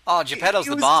 Oh, Geppetto's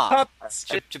the He was bomb. puppets.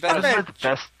 Geppetto's this is the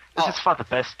best. This is about the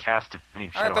best cast of any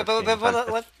show. All right, I've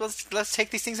seen. but let's take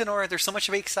these things in order. There's so much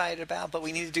to be excited about, but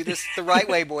we need to do this the right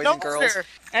way, boys No, and girls. sir.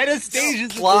 Anastasia's in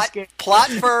this Plot game.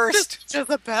 first. You're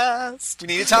the best. We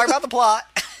need to talk about the plot.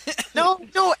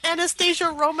 No, Anastasia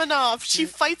Romanoff. She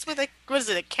fights with a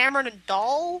Cameron and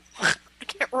doll? I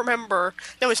can't remember.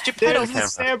 No, it's Geppetto. There's the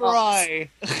samurai.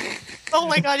 Oh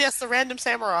my god, yes, the random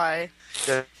samurai.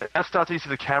 Yeah, that's not easy.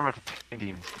 The camera to take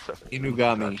demons and stuff.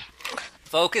 Inugami.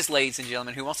 Focus, ladies and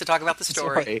gentlemen. Who wants to talk about the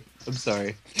story? I'm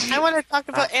sorry. I want to talk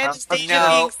about Anastasia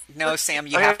No, being... no, Sam,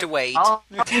 you have to wait. I'll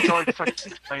enjoy this. I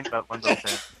can explain about one little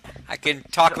thing. I can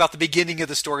talk about the beginning of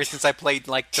the story since I played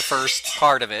like the first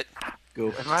part of it.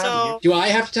 Go. So, Do I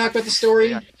have to talk about the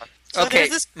story? So Okay, there's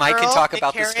this Mike can girl, talk the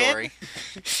about the Karen. story.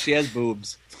 She has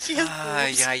boobs. She has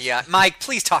boobs. Yeah. Mike,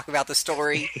 please talk about the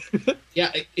story. Yeah,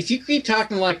 if you keep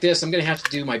talking like this, I'm going to have to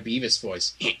do my Beavis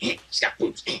voice. She's got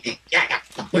boobs. Yeah,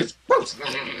 boobs.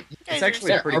 It's actually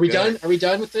There, pretty are we good. done? Are we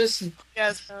done with this?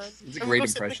 Yes, man. It's a I'm great gonna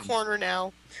sit in impression. the corner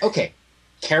now. Okay.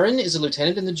 Karen is a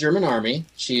lieutenant in the German army.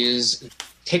 She is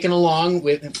taken along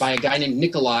by a guy named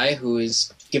Nikolai, who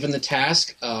is given the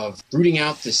task of rooting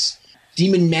out this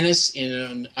demon menace in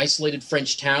an isolated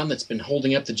French town that's been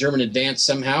holding up the German advance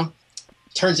somehow.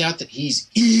 Turns out that he's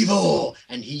evil,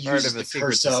 and he Part uses of a the secret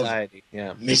curse of society.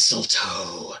 Yeah.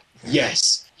 mistletoe.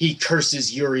 Yes, he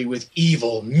curses Yuri with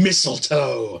evil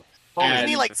mistletoe. Didn't And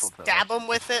he, like, stab him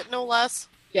with it, no less?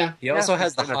 yeah, He also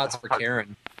has the Yeah. hots for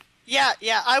Karen. Yeah,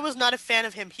 I was not a fan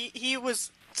of him. He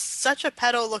was such a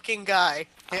pedo-looking guy.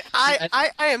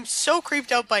 I am so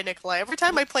creeped out by Nikolai. Every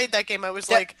time I played that game, I was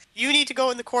like, you need to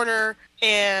go in the corner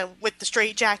and with the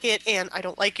straight jacket, and I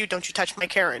don't like you, don't you touch my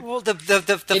Karen. Well, the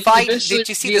It fight. eventually Did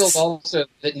you see revealed this? also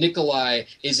that Nikolai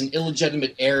is an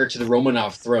illegitimate heir to the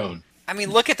Romanov throne. I mean,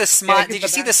 look at the smile. Yeah, Did you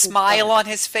see the smile on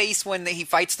his face when he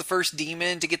fights the first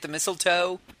demon to get the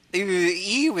mistletoe?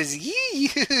 He was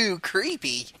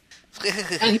creepy.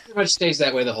 And he pretty much stays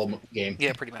that way the whole game.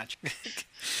 Yeah, pretty much.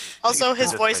 Also, his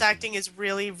Just voice like- acting is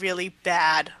really, really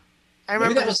bad. I Maybe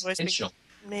remember that his was voice being... intentional.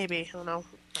 Maybe, I don't know.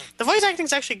 The voice acting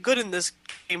is actually good in this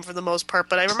game for the most part,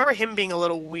 but I remember him being a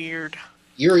little weird.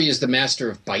 Yuri is the master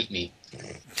of bite me.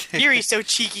 Yuri's so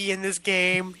cheeky in this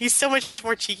game. He's so much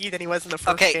more cheeky than he was in the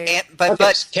first game. Okay,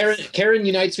 but Karen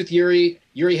unites with Yuri.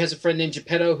 Yuri has a friend named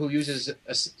Geppetto who uses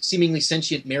a seemingly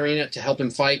sentient marionette to help him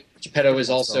fight. Geppetto is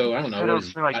also, I don't know, what is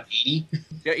he, Geppetto's like- about 80?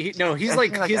 Yeah, he's I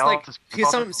like think, he's Alice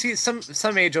like is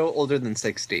some age older than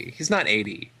 60. He's not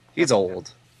 80. He's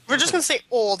old. We're just going to say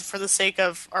old for the sake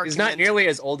of argument. He's not nearly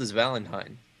as old as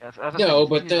Valentine. Yes, as a No, thing,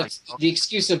 but he's like- the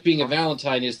excuse of being a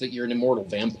Valentine is that you're an immortal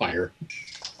vampire.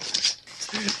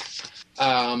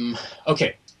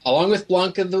 Okay. Along with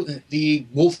Blanca, the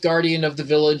wolf guardian of the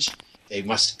village, they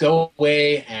must go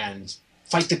away and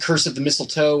fight the curse of the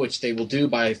mistletoe, which they will do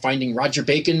by finding Roger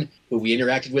Bacon, who we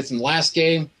interacted with in the last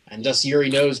game, and thus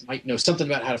Yuri might know something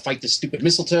about how to fight this stupid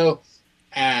mistletoe.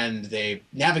 And they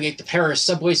navigate the Paris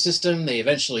subway system. They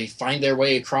eventually find their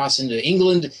way across into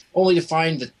England, only to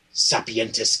find that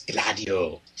Sapientis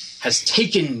Gladio has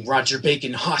taken Roger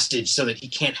Bacon hostage so that he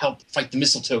can't help fight the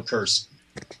mistletoe curse.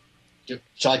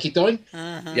 Shall I keep going?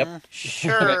 Yep.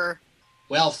 Sure.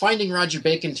 Well, finding Roger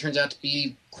Bacon turns out to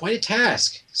be quite a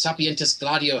task. Sapientis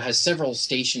Gladio has several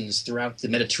stations throughout the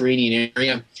Mediterranean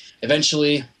area.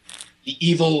 Eventually, the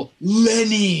evil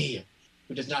Lenny,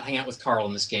 who does not hang out with Carl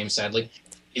in this game, sadly,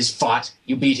 is fought.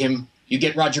 You beat him, you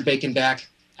get Roger Bacon back,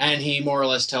 and he more or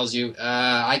less tells you,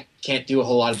 I can't do a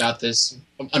whole lot about this.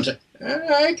 I'm sorry,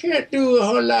 I can't do a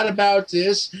whole lot about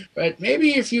this, but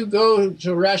maybe if you go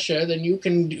to Russia, then you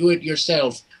can do it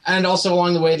yourself. And also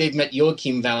along the way, they've met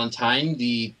Joachim Valentine,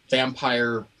 the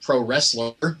vampire pro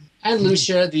wrestler, and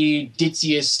Lucia, the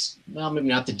ditziest, well, maybe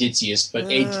not the ditziest, but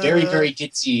a very, very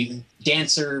ditzy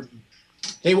dancer.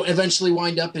 They eventually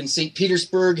wind up in St.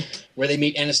 Petersburg, where they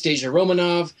meet Anastasia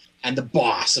Romanov and the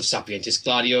boss of Sapientis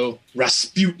Gladio,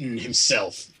 Rasputin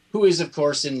himself, who is, of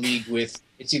course, in league with,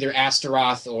 it's either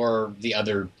Astaroth or the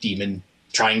other demon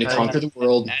trying to conquer the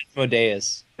world.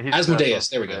 Asmodeus. Asmodeus,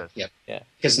 there we go. Yep. Yeah.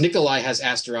 Because Nikolai has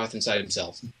Astaroth inside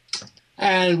himself.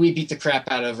 And we beat the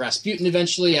crap out of Rasputin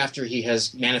eventually after he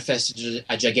has manifested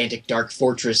a gigantic dark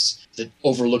fortress that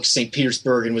overlooks St.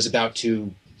 Petersburg and was about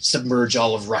to submerge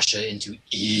all of Russia into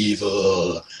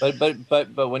evil.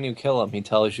 But when you kill him, he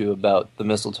tells you about the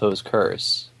mistletoe's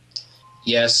curse.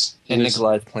 Yes. And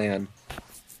Nikolai's plan.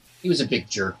 He was a big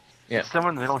jerk. Yeah. Somewhere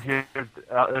in the middle here,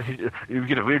 you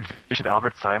get a weird vision of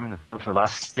Albert Simon from the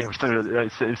last game.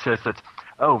 It says that,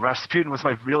 oh, Rasputin was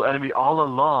my real enemy all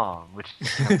along, which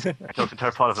tells the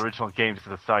entire plot of the original game just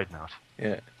as a side note.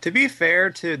 Yeah. To be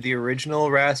fair to the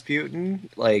original Rasputin,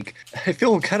 like, I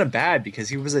feel kind of bad because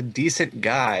he was a decent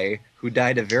guy who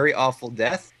died a very awful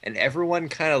death, and everyone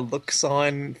kind of looks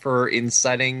on for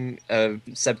inciting a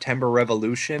September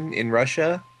Revolution in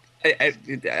Russia.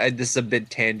 This is a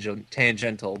bit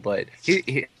tangential, but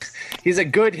he's a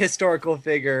good historical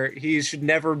figure. He should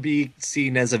never be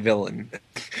seen as a villain.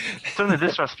 Certainly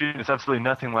this Rasputin is absolutely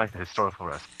nothing like the historical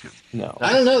Rasputin. No.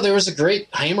 I don't know. There was a great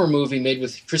Hammer movie made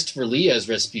with Christopher Lee as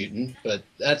Rasputin, but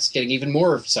that's getting even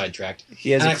more sidetracked.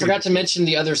 And I forgot to mention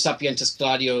the other Sapientis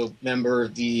Gladio member,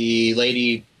 the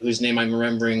lady whose name I'm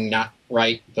remembering not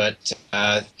right, but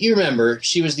you remember,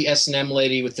 she was the S&M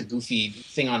lady with the goofy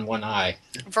thing on one eye.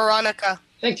 Veronica.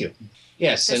 Thank you.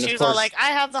 Yes, and she of was course, all like,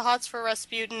 I have the hots for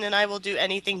Rasputin, and I will do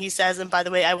anything he says, and by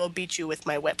the way, I will beat you with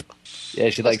my whip. Yeah,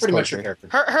 she likes pretty much her torture.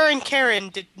 character. Her and Karen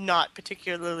did not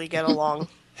particularly get along.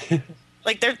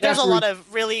 Like, there's a lot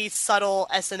of really subtle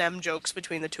S&M jokes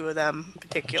between the two of them in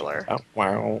particular. Oh,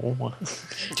 wow.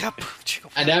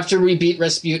 And after we beat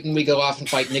Rasputin, we go off and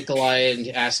fight Nikolai and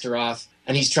Astaroth,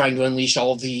 and he's trying to unleash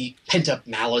all the pent-up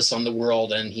malice on the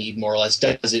world, and he more or less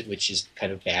does it, which is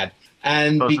kind of bad.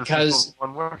 And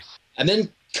and then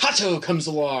Kato comes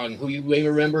along, who you may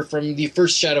remember from the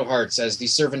first Shadow Hearts as the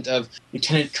servant of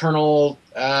Lieutenant Colonel,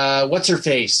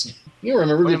 what's-her-face? You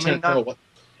remember Lieutenant Colonel what?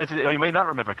 You may not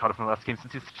remember Kato from the last game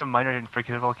since he's such a minor and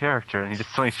forgettable character, and he just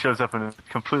suddenly shows up in a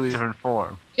completely different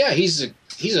form. Yeah, he's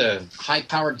a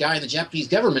high-powered guy in the Japanese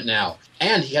government now,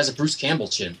 and he has a Bruce Campbell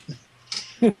chin.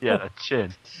 Yeah, a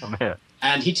chin. Oh, man.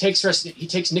 And he takes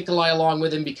Nikolai along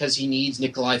with him because he needs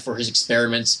Nikolai for his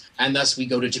experiments, and thus we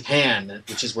go to Japan,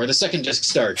 which is where the second disc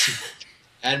starts.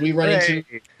 And we run into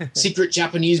secret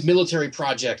Japanese military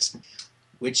projects,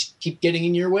 which keep getting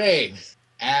in your way.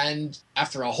 And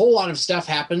after a whole lot of stuff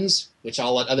happens, which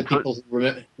I'll let other people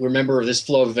who remember this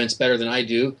flow of events better than I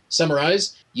do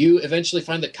summarize, you eventually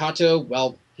find that Kato,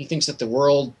 well, he thinks that the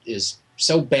world is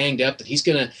so banged up that he's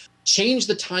going to change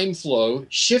the time flow,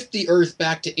 shift the Earth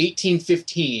back to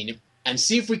 1815, and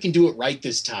see if we can do it right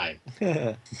this time.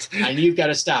 And you've got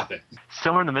to stop it.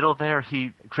 Somewhere in the middle there,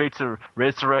 he creates a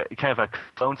kind of a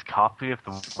cloned copy of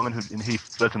the woman who he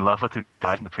was in love with who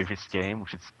died in the previous game,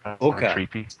 which is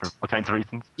creepy for all kinds of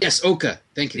reasons. Yes, Oka.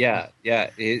 Thank you. Yeah.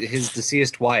 His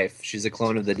deceased wife. She's a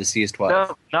clone of the deceased wife.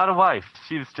 No, not a wife.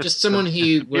 She was just someone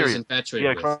he was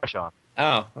infatuated with. Yeah, crush on.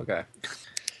 Oh, okay.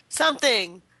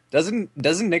 Something. Doesn't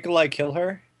Nikolai kill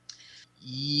her?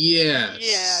 Yes.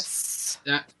 Yes.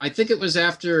 I think it was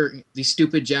after the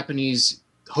stupid Japanese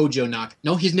Hojo knock.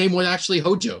 No, his name was actually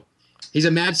Hojo. He's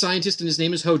a mad scientist and his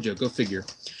name is Hojo. Go figure.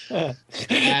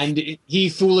 And he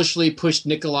foolishly pushed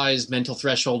Nikolai's mental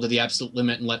threshold to the absolute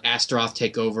limit and let Astaroth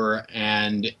take over.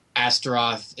 And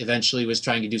Astaroth eventually was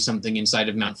trying to do something inside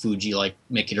of Mount Fuji, like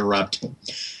make it erupt.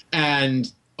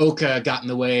 And Oka got in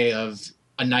the way of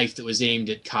a knife that was aimed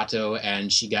at Kato,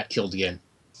 and she got killed again.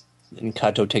 And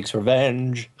Kato takes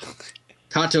revenge.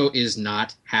 Kato is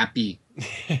not happy.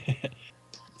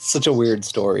 Such a weird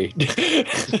story.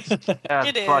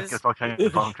 It is. All kinds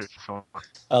of bonkers.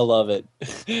 I love it.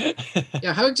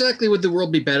 Yeah, how exactly would the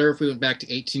world be better if we went back to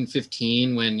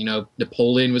 1815 when,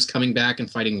 Napoleon was coming back and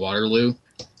fighting Waterloo?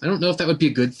 I don't know if that would be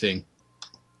a good thing.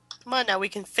 Come on now, we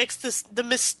can fix the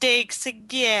mistakes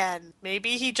again.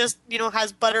 Maybe he just,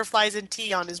 has butterflies and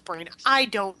tea on his brain. I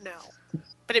don't know.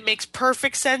 But it makes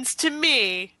perfect sense to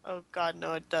me. Oh, God,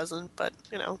 no, it doesn't. But,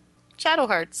 Shadow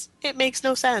Hearts. It makes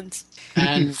no sense.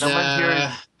 And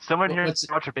someone here,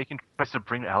 Roger Bacon tries to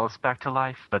bring Alice back to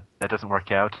life, but that doesn't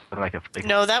work out.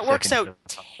 No, that works out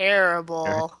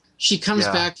terrible. She comes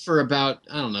Yeah. back for about,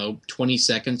 I don't know, 20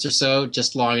 seconds or so,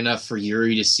 just long enough for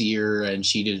Yuri to see her, and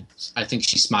I think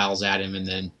she smiles at him, and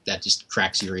then that just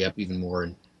cracks Yuri up even more.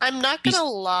 And I'm not gonna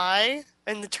lie.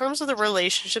 In the terms of the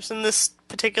relationships in this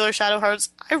particular Shadow Hearts,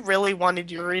 I really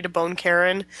wanted Yuri to bone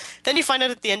Karen. Then you find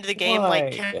out at the end of the game,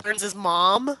 like, Why? Karen's his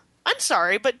mom. I'm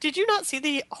sorry, but did you not see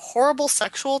the horrible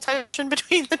sexual tension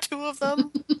between the two of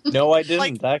them? No, I didn't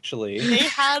Like- actually. They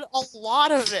had a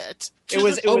lot of it. It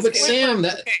was- but Sam,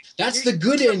 that's the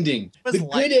good ending. was The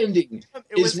like- good ending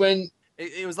It is was when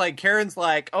It was like Karen's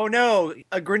like, "Oh no,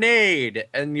 a grenade,"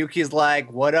 and Yuki's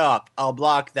like, "What up? I'll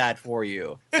block that for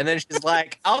you." And then she's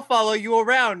like, "I'll follow you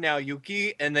around now,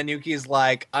 Yuki." And then Yuki's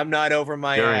like, "I'm not over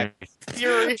my Yuri. ex."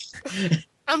 Yuri.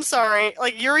 I'm sorry.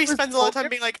 Like, Yuri spends a lot of time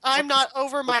being like, I'm not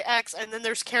over my ex, and then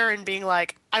there's Karen being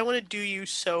like, I want to do you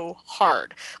so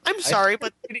hard. I'm sorry,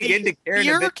 but Getting into Karen a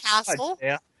Mirror bit Castle, much,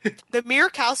 yeah. the Mirror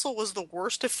Castle was the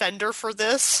worst offender for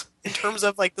this in terms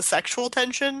of, like, the sexual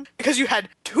tension, because you had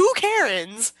two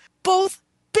Karens, both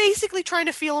basically trying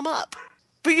to feel him up.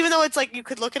 But even though it's like, you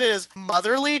could look at it as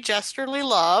motherly, gesterly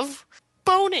love,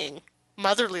 boning.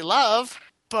 Motherly love,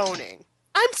 boning.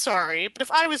 I'm sorry, but if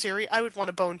I was Yuri, I would want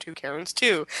to bone two Karens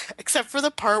too. Except for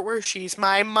the part where she's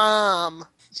my mom.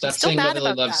 Stop still saying mad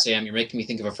motherly about love, that. Sam. You're making me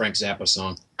think of a Frank Zappa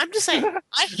song. I'm just saying,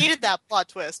 I hated that plot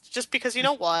twist. Just because, you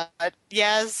know what?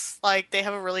 Yes, like, they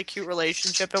have a really cute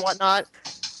relationship and whatnot.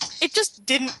 It just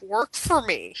didn't work for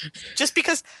me. Just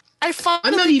because I finally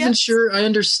I'm not even get- sure I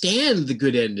understand the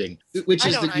good ending, which I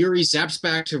is don't that Yuri zaps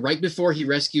back to right before he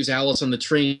rescues Alice on the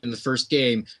train in the first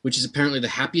game, which is apparently the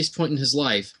happiest point in his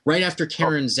life, right after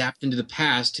Karen zapped into the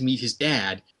past to meet his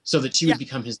dad so that she would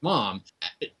become his mom.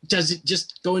 Does it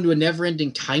just go into a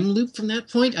never-ending time loop from that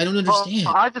point? I don't understand.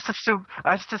 Well, I just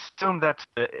assume that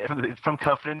from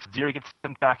Covenant, Yuri gets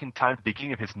sent back in time to the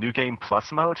beginning of his New Game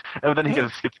Plus mode, and then he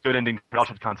gets good ending for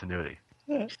alternate continuity.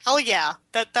 Hell yeah.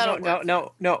 That'll work.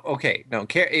 No. Okay, no.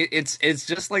 It's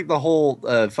just like the whole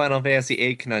Final Fantasy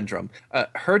VIII conundrum.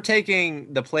 Her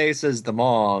taking the place as the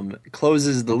mom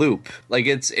closes the loop. Like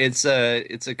it's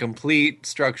a complete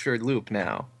structured loop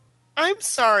now. I'm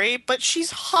sorry, but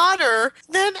she's hotter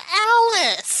than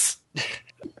Alice.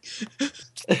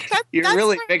 You're That's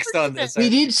really my fixed on this. We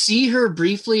did see her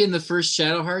briefly in the first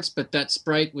Shadow Hearts, but that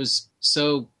sprite was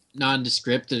so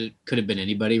nondescript that it could have been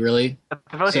anybody, really. So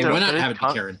why not have it be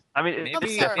Karen? I mean, Maybe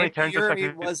it's definitely Karen.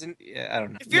 Yuri wasn't. Yeah, I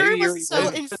don't know. If Yuri Maybe was so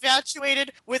wasn't-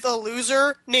 infatuated with a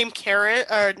loser named Karen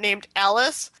or named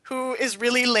Alice, who is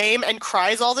really lame and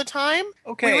cries all the time,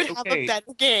 Okay, we would have okay. a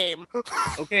better game.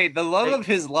 Okay, the love of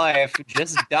his life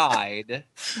just died,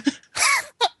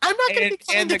 I'm not going to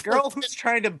be and the kind girl of- who's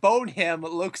trying to bone him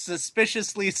looks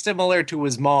suspiciously similar to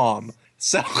his mom.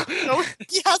 So, No,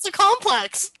 he has a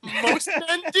complex. Most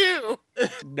men do.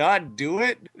 not do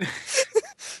it.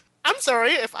 I'm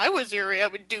sorry, if I was Yuri, I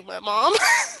would do my mom.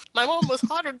 My mom was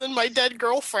hotter than my dead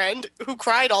girlfriend, who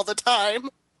cried all the time.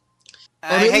 Or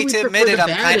I maybe hate we to prefer admit it, the I'm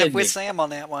bad kind of with ending. Sam on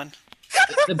that one.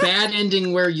 The bad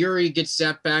ending where Yuri gets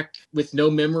zapped back with no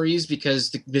memories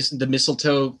because the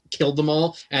mistletoe killed them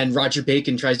all, and Roger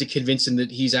Bacon tries to convince him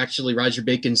that he's actually Roger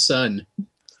Bacon's son.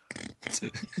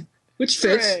 Which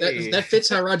fits. Hooray. That fits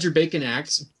how Roger Bacon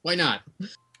acts. Why not?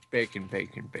 Bacon.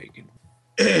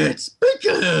 It's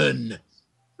Bacon!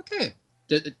 Okay.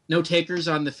 No takers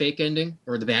on the fake ending,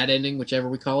 or the bad ending, whichever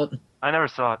we call it. I never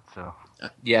saw it, so.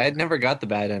 Yeah, I never got the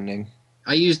bad ending.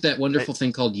 I used that wonderful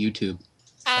thing called YouTube.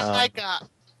 I got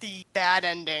the bad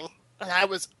ending, and I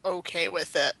was okay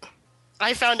with it.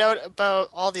 I found out about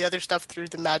all the other stuff through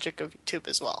the magic of YouTube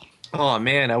as well. Oh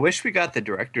man, I wish we got the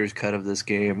director's cut of this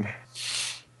game.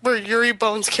 Where Yuri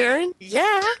bones Karen?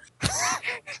 Yeah.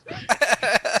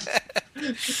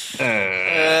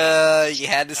 You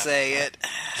had to say it.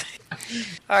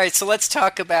 All right, so let's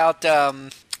talk about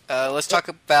Well,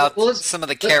 let's- some of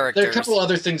the There characters. are a couple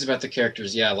other things about the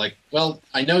characters, yeah. Like, well,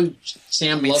 I know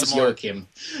Sam mean, loves some more. Joachim.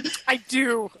 I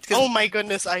do. Oh my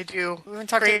goodness, I do. We've been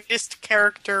talking- Greatest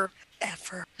character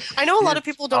ever. I know a lot of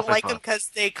people don't Awesome like him fun. because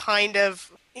they kind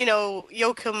of,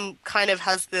 Joachim kind of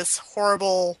has this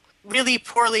horrible, really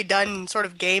poorly done sort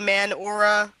of gay man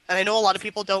aura, and I know a lot of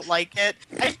people don't like it.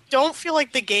 I don't feel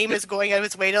like the game is going out of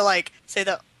its way to, like, say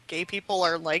that gay people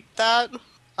are like that.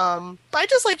 But I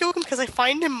just like Joachim because I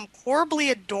find him horribly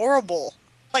adorable.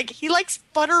 Like, he likes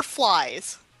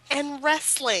butterflies and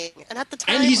wrestling, and at the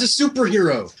time... And he's a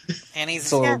superhero. and he's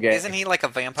It's a little gay. isn't he like a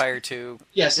vampire too?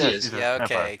 Yes, he Yes, is. he's a Yeah, okay,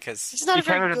 vampire. because He's not He a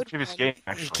very counted in the good previous one. game, he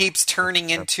actually. keeps turning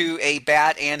into a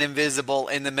bat and invisible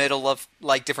in the middle of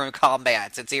like different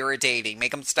combats. It's irritating.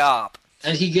 Make him stop.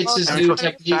 And he gets his Oh, new and-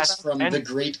 techniques and- from and- The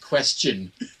Great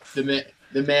Question.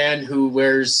 the man who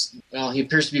wears, well, he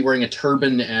appears to be wearing a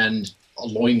turban and a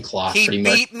loincloth, He pretty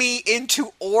much. beat me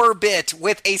into orbit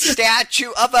with a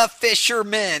statue of a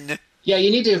fisherman. Yeah,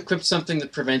 you need to equip something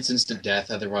that prevents instant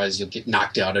death, otherwise you'll get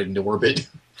knocked out into orbit.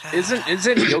 Isn't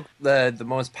Yoke the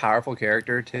most powerful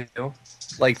character too?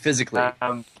 Like physically.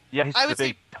 Yeah, he's I the would say-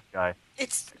 big guy.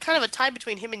 It's kind of a tie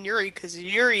between him and Yuri, because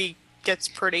Yuri gets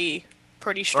pretty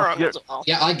strong yeah. as well.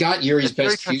 Yeah, I got Yuri's Yuri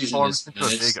best fusion. transforms into a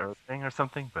and it's- big earth thing or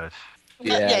something, but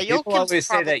Yeah, Yokim's people always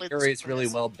say probably that the Yuri is really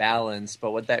smartest. well balanced,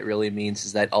 but what that really means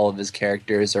is that all of his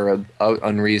characters are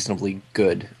unreasonably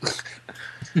good.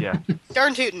 yeah,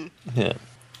 Darn tootin'.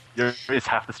 Yuri is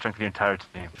half the strength of the entire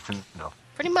team. It's enough.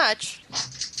 Pretty much.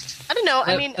 I don't know.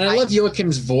 I mean, and I love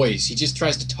Joachim's voice. He just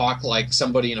tries to talk like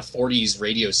somebody in a 40s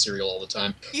radio serial all the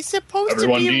time. he's supposed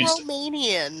Everyone to be needs to-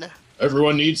 Romanian.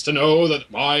 Everyone needs to know that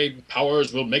my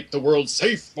powers will make the world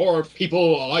safe for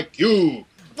people like you.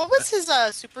 What was his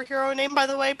superhero name, by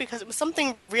the way? Because it was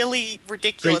something really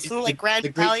ridiculous. Great- Something like Grand the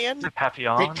Great- Papillon,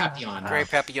 Papillon. Great Papillon. Great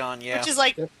Papillon, yeah. which is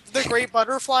like the Great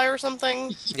Butterfly or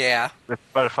something. Yeah, With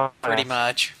butterfly. pretty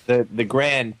much. The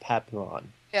Grand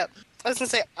Papillon. Yep. I was gonna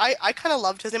say, I kind of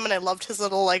loved him, and I loved his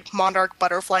little like monarch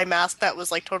butterfly mask that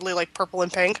was like totally like purple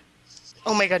and pink.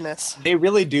 Oh my goodness. They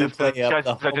really do It's play the up guy's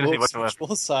the identity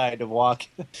homosexual side of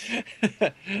walking.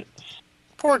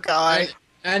 Poor guy. Right.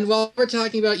 And while we're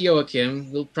talking about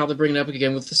Joachim, we'll probably bring it up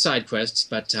again with the side quests,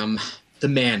 but the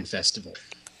Man Festival.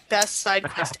 Best side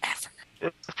quest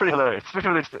ever. It's pretty hilarious.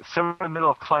 Especially when they're in the middle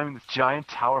of climbing this giant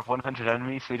tower of 100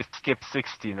 enemies, so they just skip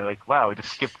 60, and they're like, wow, we just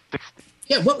skipped 60.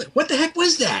 Yeah, what the heck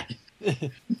was that?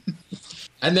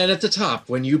 And then at the top,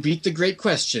 when you beat the great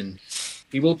question,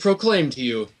 he will proclaim to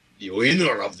you, the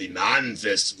winner of the Man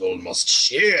Festival must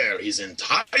share his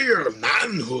entire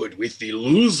manhood with the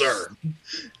loser.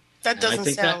 That I doesn't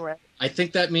think sound that- right. I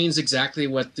think that means exactly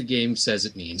what the game says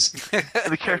it means.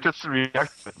 The character doesn't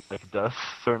react to it like it does,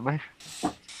 certainly.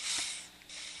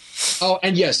 Oh,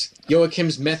 and yes,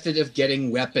 Joachim's method of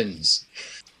getting weapons.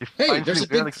 You Hey, find there's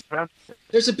something a really around-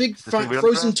 There's a big Does he really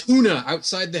frozen run? tuna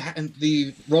outside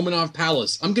the Romanov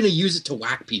Palace. I'm going to use it to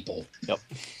whack people.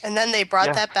 And then they brought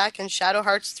Yeah. that back in Shadow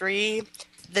Hearts 3.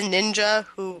 The ninja,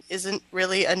 who isn't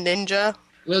really a ninja.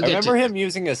 We'll I get remember to him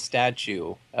using a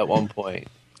statue at one point.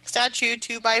 Statue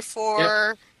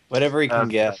 2x4. Whatever he can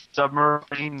get. A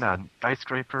submarine, a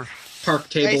skyscraper. park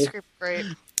table. Ice cream, great.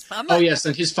 I'm Oh not- yes,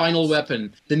 and his final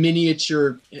weapon, the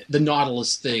miniature, the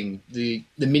Nautilus thing, the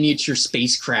miniature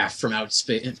spacecraft from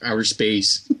outer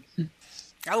space.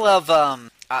 I love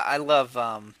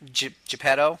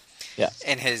Geppetto. Yeah.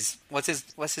 And what's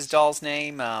his doll's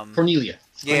name? Cornelia.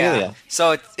 Yeah. Cornelia.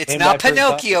 So it's Named not after his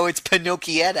Pinocchio, it's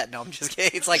Pinocchietta. No, I'm just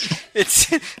kidding. It's like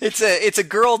it's a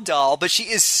girl doll, but she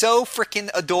is so freaking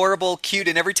adorable, cute,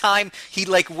 and every time he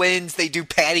like wins, they do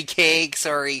patty cakes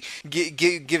or he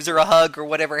gives her a hug or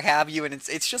whatever have you, and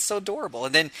it's just so adorable.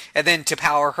 And then to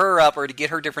power her up or to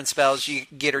get her different spells, you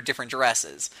get her different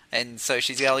dresses, and so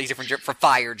she's got all these different for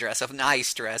fire dress, an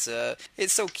ice dress.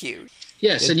 It's so cute.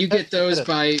 Yes, and you get those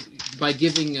by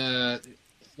giving.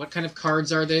 What kind of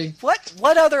cards are they? What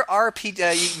other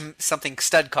RPG something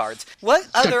stud cards? What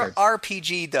other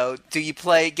RPG though do you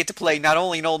get to play not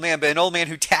only an old man but an old man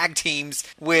who tag teams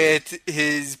with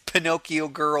his Pinocchio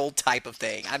girl type of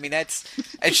thing? I mean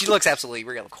and she looks absolutely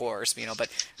real, of course,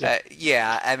 but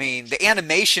yeah, I mean the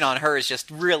animation on her is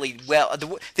just really well.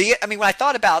 I mean when I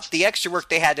thought about the extra work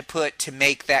they had to put to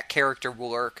make that character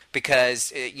work because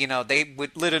they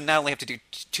would literally not only have to do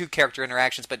two character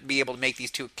interactions but be able to make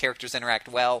these two characters interact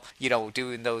well.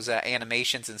 Doing those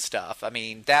animations and stuff. I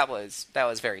mean, that was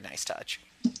very nice touch.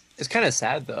 It's kind of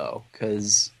sad though,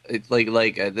 because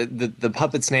the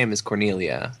puppet's name is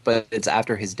Cornelia, but it's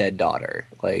after his dead daughter.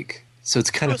 So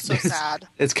it's kind It of was so sad.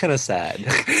 It's kind of sad.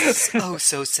 Oh,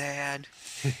 so sad.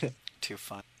 Too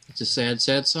fun. It's a sad,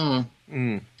 sad song.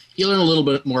 Mm. You learn a little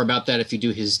bit more about that if you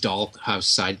do his Dollhouse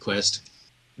side quest.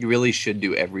 You really should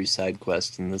do every side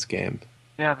quest in this game.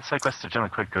 Yeah, the side quests are generally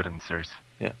quite good in the series.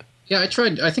 Yeah. Yeah, I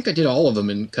tried. I think I did all of them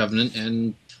in Covenant,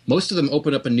 and most of them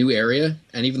open up a new area,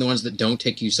 and even the ones that don't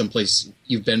take you someplace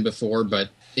you've been before, but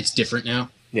it's different now.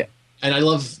 Yeah. And I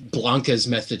love Blanca's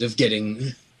method of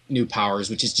getting new powers,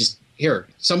 which is just, here,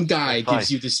 some guy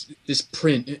gives you this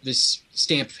print, this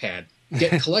stamp pad.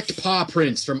 Collect paw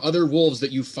prints from other wolves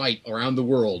that you fight around the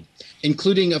world,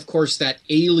 including, of course, that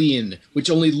alien, which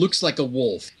only looks like a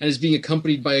wolf, and is being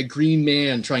accompanied by a green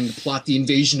man trying to plot the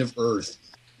invasion of Earth.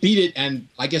 Beat it, and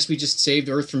I guess we just saved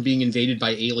Earth from being invaded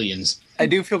by aliens. I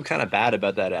do feel kind of bad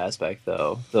about that aspect,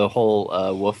 though. The whole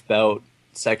wolf bout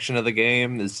section of the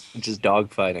game is just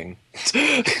dogfighting.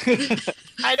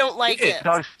 I don't like it.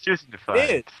 Dogs choosing to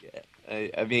fight. Yeah.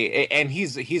 I mean, and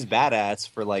he's badass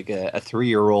for like a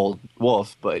 3-year-old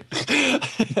wolf, but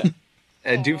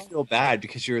I do feel bad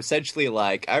because you're essentially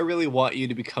like, I really want you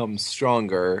to become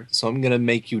stronger, so I'm gonna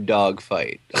make you dog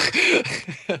fight.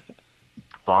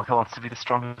 Blanca wants to be the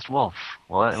strongest wolf.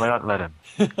 Well, why not let him?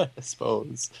 I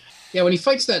suppose. Yeah, when he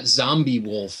fights that zombie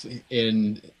wolf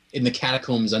in the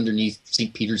catacombs underneath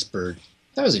St. Petersburg,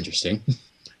 that was interesting.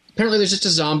 Apparently there's just a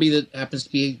zombie that happens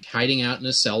to be hiding out in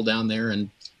a cell down there and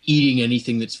eating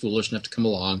anything that's foolish enough to come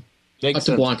along. Up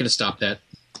to Blanca to stop that.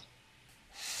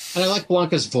 And I like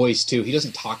Blanca's voice, too. He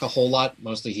doesn't talk a whole lot.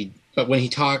 Mostly but when he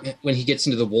gets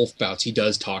into the wolf bouts, he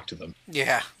does talk to them.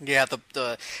 Yeah, and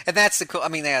that's the cool. I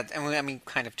mean,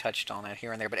 kind of touched on that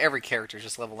here and there, but every character is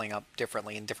just leveling up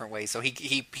differently in different ways. So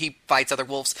he fights other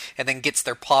wolves and then gets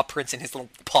their paw prints in his little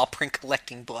paw print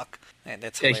collecting book. And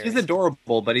that's hilarious. He's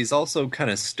adorable, but he's also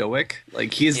kind of stoic.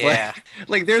 Like he's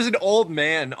like there's an old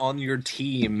man on your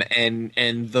team, and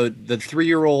the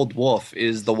 3-year-old wolf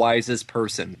is the wisest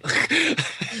person.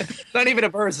 Not even a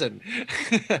person.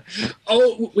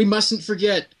 Oh, we mustn't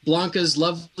forget Blanca's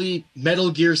lovely Metal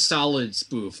Gear Solid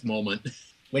spoof moment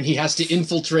when he has to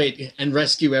infiltrate and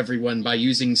rescue everyone by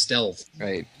using stealth.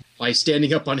 Right. By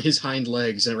standing up on his hind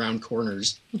legs and around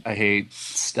corners. I hate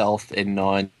stealth in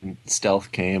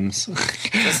non-stealth games.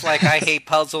 Just like I hate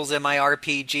puzzles in my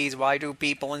RPGs. Why do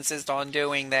people insist on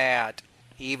doing that?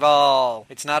 Evil.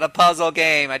 It's not a puzzle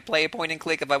game. I'd play a point and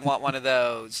click if I want one of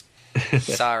those.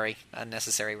 Sorry.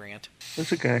 Unnecessary rant.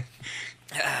 That's okay.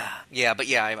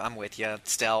 I'm with you.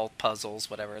 Stealth, puzzles,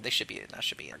 whatever. That should be in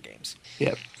our games.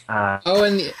 Yep.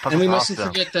 And we mustn't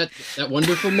forget that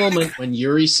wonderful moment when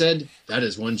Yuri said, "That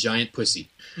is one giant pussy."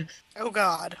 Oh,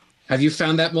 God. Have you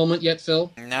found that moment yet,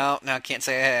 Phil? No, can't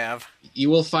say I have. You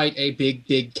will fight a big,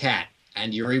 big cat,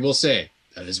 and Yuri will say,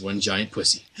 "That is one giant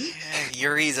pussy."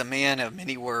 Yuri's a man of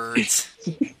many words.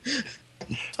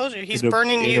 Told you, he's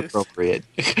burning youth. Inappropriate.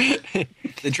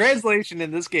 The translation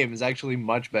in this game is actually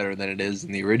much better than it is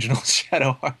in the original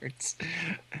Shadow Hearts.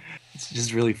 It's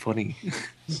just really funny.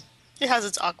 It has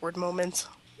its awkward moments.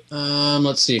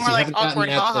 Let's see. If More you like haven't gotten awkward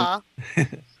that, haha.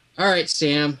 All right,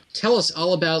 Sam, tell us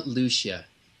all about Lucia.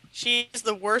 She's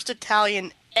the worst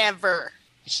Italian ever.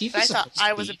 I thought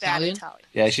I was a bad Italian.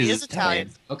 Yeah, she is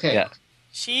Italian. Okay. Yeah.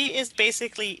 She is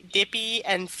basically dippy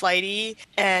and flighty,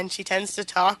 and she tends to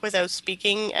talk without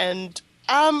speaking, and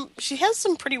she has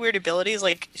some pretty weird abilities,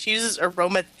 like she uses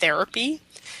aromatherapy,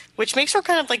 which makes her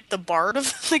kind of like the bard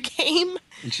of the game.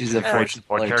 And she's a fortune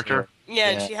character.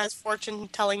 Yeah, and she has fortune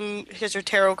telling, she has her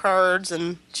tarot cards,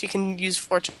 and she can use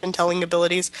fortune telling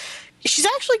abilities.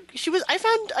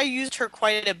 I used her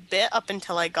quite a bit up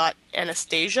until I got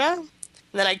Anastasia.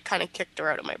 And then I kind of kicked her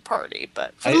out of my party,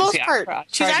 but for the most part,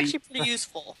 she's actually pretty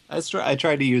useful. I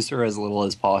tried to use her as little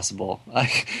as possible.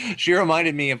 She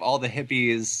reminded me of all the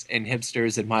hippies and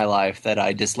hipsters in my life that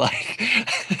I dislike.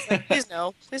 Please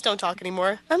no. Please don't talk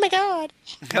anymore. Oh my god.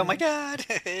 Oh my god.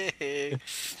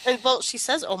 And well, she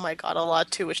says oh my god a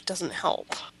lot too, which doesn't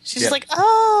help. She's like,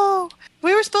 oh,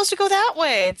 we were supposed to go that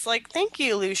way. It's like, thank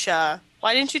you, Lucia.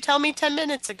 Why didn't you tell me 10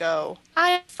 minutes ago?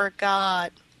 I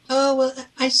forgot. Oh, well,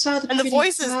 I saw the And the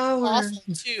voice is awful,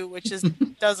 too, which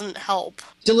doesn't help.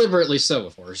 Deliberately so,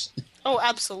 of course. Oh,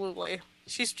 absolutely.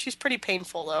 She's pretty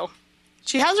painful, though.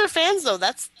 She has her fans, though.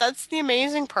 That's the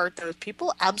amazing part, though.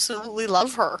 People absolutely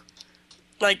love her.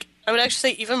 Like, I would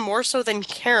actually say even more so than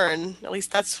Karen. At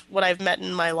least that's what I've met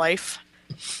in my life.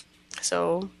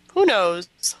 So, who knows?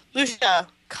 Lucia,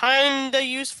 kinda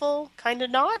useful, kinda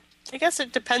not? I guess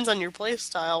it depends on your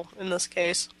playstyle in this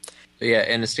case. But yeah,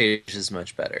 Anastasia is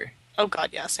much better. Oh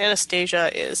god, yes. Anastasia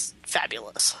is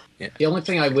fabulous. Yeah. The only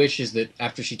thing I wish is that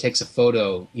after she takes a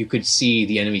photo, you could see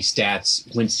the enemy stats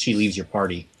once she leaves your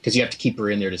party. Because you have to keep her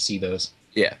in there to see those.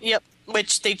 Yeah. Yep.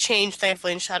 Which they changed,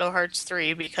 thankfully, in Shadow Hearts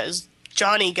 3, because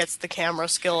Johnny gets the camera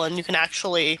skill and you can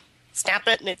actually snap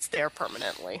it and it's there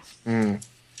permanently. Mm.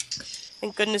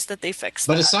 Thank goodness that they fixed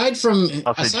that. But aside from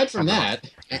that,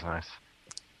 nice.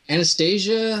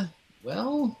 Anastasia,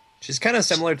 well... She's kind of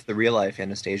similar to the real life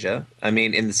Anastasia. I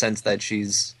mean, in the sense that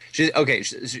she's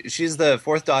the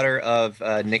fourth daughter of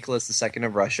Nicholas II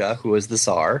of Russia, who was the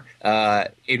Tsar.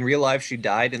 In real life, she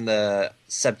died in the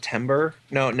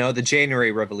the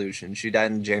January Revolution. She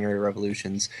died in the January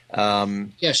Revolutions.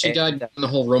 She died when the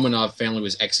whole Romanov family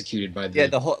was executed by the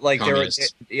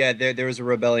communists. There was a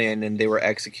rebellion and they were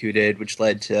executed, which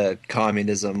led to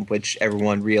communism, which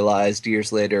everyone realized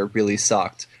years later really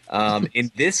sucked.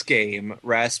 In this game,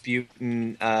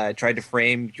 Rasputin tried to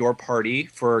frame your party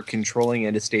for controlling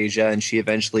Anastasia, and she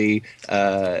eventually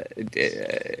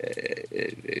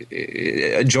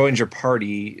joined your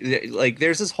party. Like,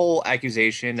 there's this whole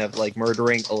accusation of like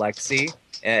murdering Alexei,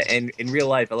 and in real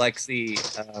life, Alexei.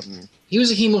 He was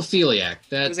a hemophiliac.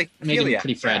 That made him hemophiliac,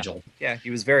 pretty fragile. Yeah,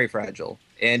 he was very fragile.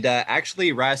 And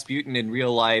actually, Rasputin in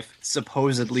real life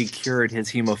supposedly cured his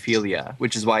hemophilia,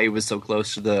 which is why he was so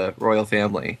close to the royal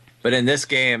family. But in this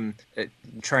game,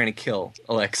 trying to kill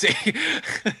Alexei.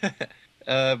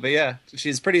 But yeah,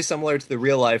 she's pretty similar to the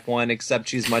real life one, except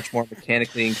she's much more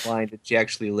mechanically inclined and she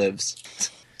actually lives.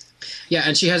 Yeah,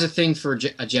 and she has a thing for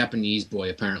a Japanese boy,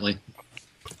 apparently.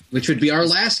 Which would be our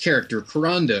last character,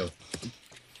 Kurando.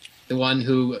 The one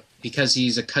who, because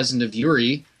he's a cousin of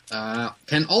Yuri,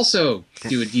 can also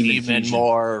do a demon fusion.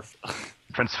 More.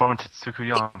 Transform into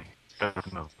Tsukuyomi.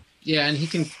 Yeah, and he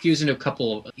can fuse into a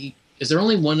couple. Is there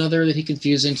only one other that he can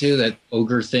fuse into? That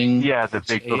ogre thing? Yeah, the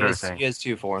big ogre thing. He has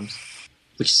two forms.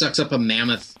 Which sucks up a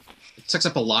mammoth. It sucks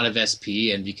up a lot of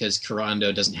SP, and because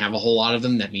Kurando doesn't have a whole lot of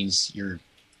them, that means you're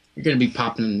going to be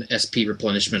popping SP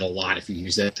replenishment a lot if you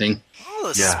use that thing. All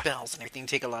the spells and everything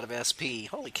take a lot of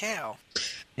SP. Holy cow.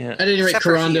 Yeah. At any rate, Except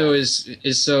for Kurando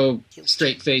is so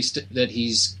straight-faced that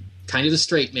he's kind of the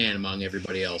straight man among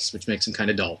everybody else, which makes him kind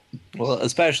of dull. Well,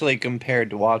 especially compared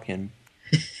to Walken.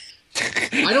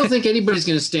 I don't think anybody's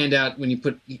going to stand out when you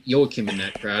put Joachim in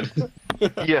that crowd.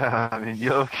 Yeah, I mean,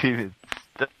 Joachim is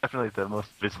definitely the most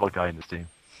visible guy in this team.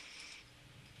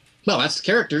 Well, that's the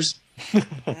characters.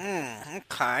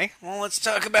 Okay. Well, let's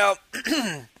talk about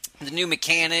the new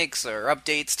mechanics or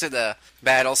updates to the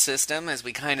battle system. As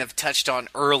we kind of touched on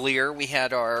earlier, we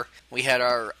had our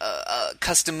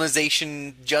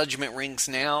customization judgment rings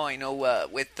now. I know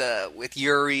with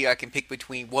Yuri, I can pick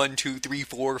between 1, 2, 3,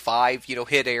 4, 5,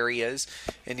 hit areas,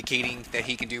 indicating that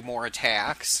he can do more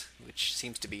attacks, which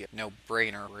seems to be a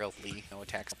no-brainer, really. No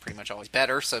attacks are pretty much always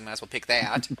better, so I might as well pick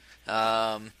that.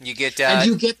 You get and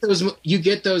you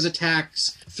get those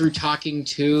attacks through talking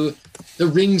to the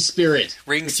Ring Spirit.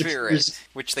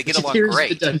 Which they get along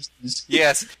great.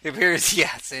 Yes, it appears.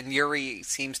 Yes, and Yuri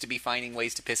seems to be finding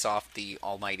ways to piss off the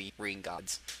almighty ring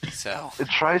gods. So it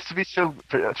tries to be so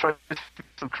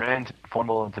grand,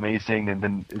 formal, and amazing, and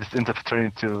then it just ends up turning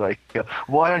into like,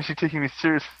 why aren't you taking me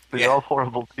seriously? They're all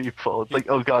horrible people. It's like,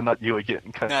 oh god, not you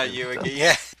again. Not you again.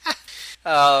 Yeah.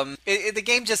 The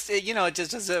game just, it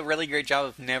just does a really great job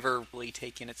of never really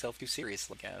taking itself too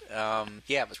seriously. Yeah,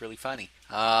 it was really funny.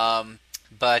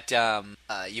 But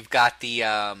you've got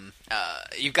area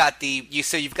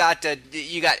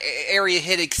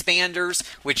hit expanders,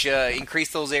 which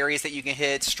increase those areas that you can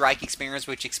hit. Strike expanders,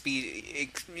 which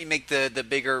make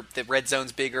the red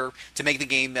zones bigger to make the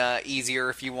game easier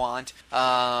if you want.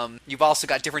 You've also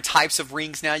got different types of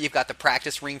rings now. You've got the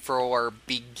practice ring for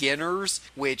beginners,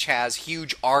 which has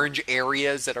huge orange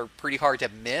areas that are pretty hard to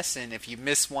miss, and if you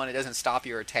miss one, it doesn't stop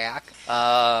your attack.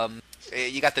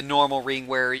 You got the normal ring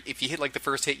where if you hit like the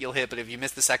first hit, you'll hit, but if you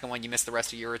miss the second one, you miss the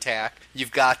rest of your attack.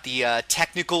 You've got the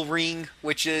technical ring,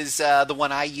 which is the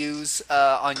one I use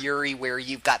on Yuri, where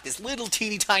you've got this little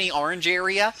teeny tiny orange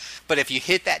area, but if you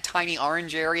hit that tiny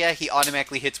orange area, he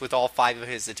automatically hits with all 5 of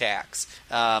his attacks.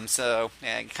 So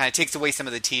it kind of takes away some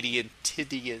of the tedious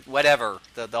whatever,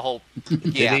 the whole,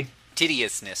 yeah.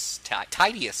 Tidiousness. No, I'm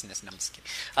just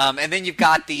kidding. And then you've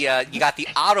got the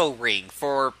auto ring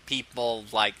for people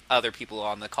like other people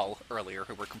on the call earlier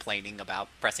who were complaining about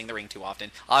pressing the ring too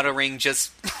often. Auto ring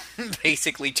just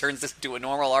basically turns this into a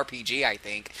normal RPG, I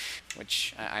think,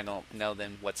 which I don't know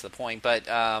then what's the point, but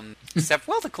except,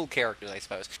 well, the cool characters, I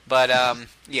suppose. But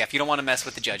yeah, if you don't want to mess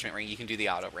with the judgment ring, you can do the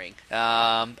auto ring.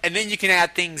 And then you can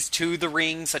add things to the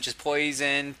ring, such as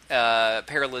poison,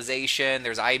 paralyzation.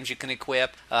 There's items you can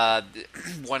equip.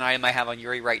 One item I have on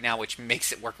Yuri right now, which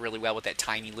makes it work really well with that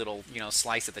tiny little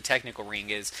slice of the technical ring,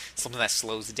 is something that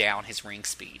slows down his ring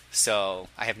speed. So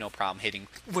I have no problem hitting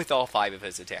with all 5 of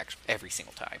his attacks every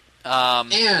single time.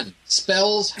 And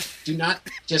spells do not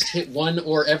just hit one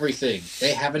or everything.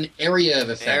 They have an area of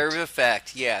effect. Area of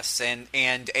effect, yes. And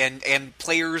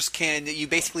players can... You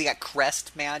basically got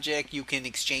crest magic. You can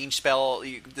exchange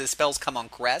the spells come on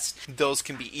crest. Those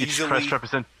can be easily...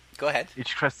 Go ahead.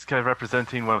 Each crest is kind of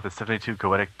representing one of the 72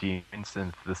 Goetic demons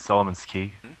and the Solomon's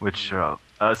Key, which are...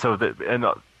 So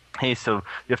you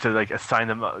have to assign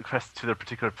them a crest to their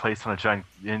particular place on a giant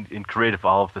and create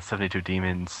all of the 72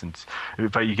 demons,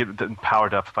 but you get them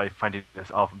powered up by finding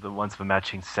all of the ones of a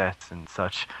matching set and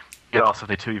such. You also,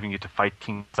 they too even get to fight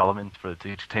King Solomon to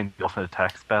obtain the ultimate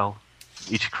attack spell.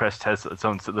 each crest has its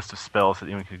own list of spells that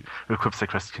anyone who equips that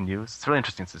crest can use. It's a really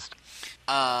interesting system.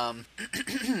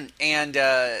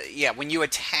 When you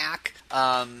attack,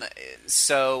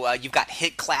 you've got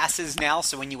hit classes now,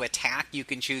 so when you attack, you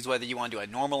can choose whether you want to do a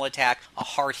normal attack, a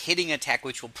hard-hitting attack,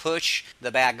 which will push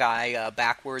the bad guy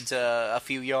backwards a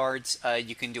few yards.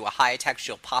 You can do a high attack, which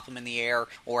will pop him in the air,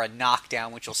 or a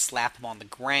knockdown, which will slap him on the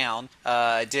ground,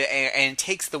 and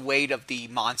takes the weight of the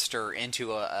monster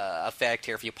into effect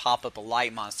here. If you pop up a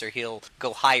light monster, he'll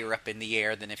go higher up in the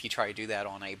air than if you try to do that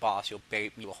on a boss. You'll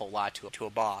bait you a whole lot to a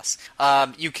boss.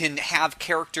 You can have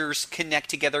characters connect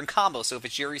together in combo. So if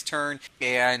it's Yuri's turn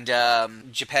and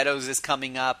Geppetto's is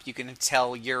coming up, you can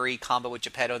tell Yuri combo with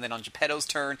Geppetto, and then on Geppetto's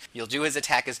turn, you'll do his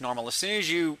attack as normal. As soon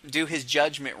as you do his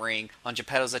Judgment Ring on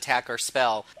Geppetto's attack or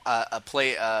spell, a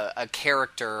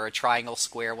character, a triangle,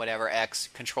 square, whatever, X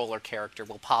controller character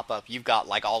will pop up. You've got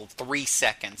like all 3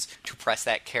 seconds to press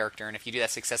that character, and if you do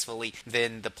that successfully,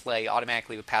 then the play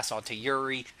automatically would pass on to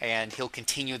Yuri, and he'll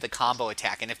continue the combo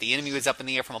attack. And if the enemy was up in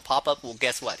the air from a pop-up, well,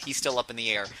 guess what? He's still up in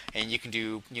the air, and you can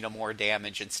do more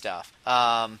damage and stuff.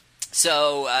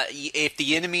 If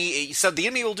the enemy, the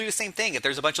enemy will do the same thing. If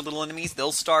there's a bunch of little enemies,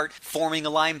 they'll start forming a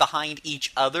line behind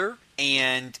each other,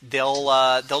 and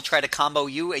they'll try to combo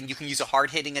you, and you can use a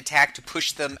hard-hitting attack to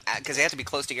push them, because they have to be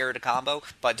close together to combo,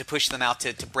 but to push them out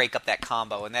to break up that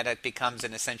combo, and that becomes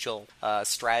an essential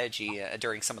strategy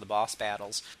during some of the boss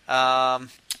battles. I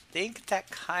think that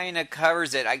kind of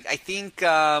covers it. I think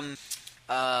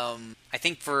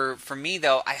for me,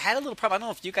 though, I had a little problem. I don't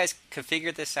know if you guys could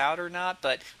figure this out or not,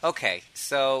 but okay.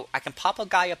 So I can pop a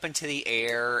guy up into the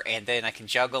air, and then I can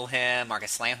juggle him, or I can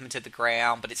slam him to the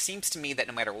ground, but it seems to me that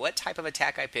no matter what type of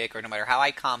attack I pick, or no matter how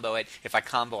I combo it, if I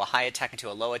combo a high attack into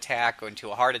a low attack, or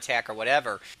into a hard attack, or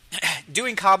whatever,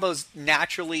 doing combos,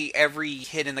 naturally, every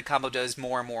hit in the combo does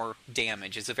more and more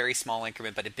damage. It's a very small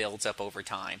increment, but it builds up over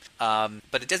time.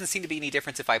 But it doesn't seem to be any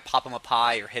difference if I pop him up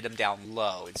high or hit him down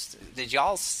low. Did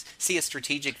y'all see a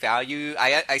strategic value?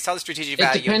 I saw the strategic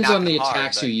value. It depends on the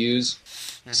attacks you use.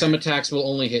 Mm-hmm. Some attacks will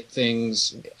only hit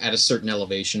things at a certain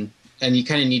elevation, and you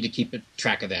kind of need to keep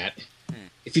track of that.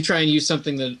 If you try and use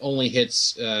something that only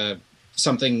hits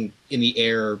something in the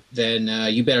air, then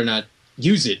you better not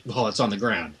use it while it's on the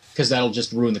ground, because that'll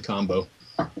just ruin the combo.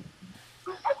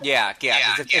 Yeah.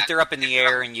 If they're up in the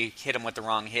air and you hit them with the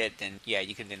wrong hit, then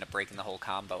you could end up breaking the whole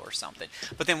combo or something.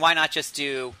 But then why not just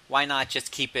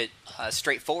keep it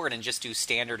straightforward and just do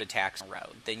standard attacks on the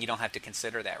road? Then you don't have to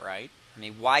consider that, right? I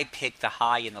mean, why pick the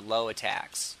high and the low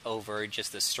attacks over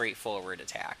just the straightforward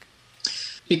attack?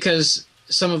 Because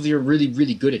some of your really,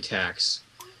 really good attacks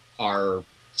are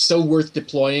so worth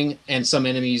deploying, and some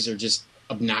enemies are just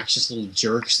obnoxious little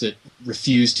jerks that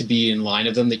refuse to be in line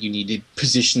of them, that you need to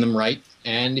position them right.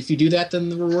 And if you do that, then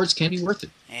the rewards can be worth it.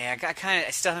 Yeah,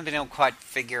 I still haven't been able to quite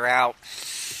figure out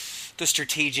the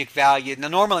strategic value. Now,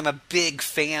 normally I'm a big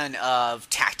fan of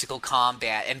tactical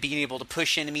combat and being able to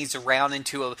push enemies around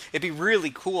it'd be really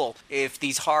cool if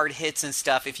these hard hits and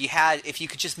stuff, if you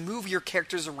could just move your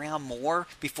characters around more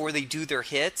before they do their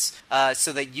hits,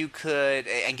 so that you could,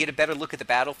 and get a better look at the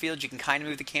battlefield. You can kind of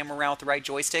move the camera around with the right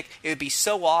joystick. It would be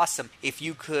so awesome if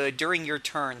you could, during your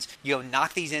turns,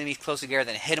 knock these enemies close together,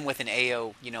 then hit them with an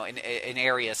AO, an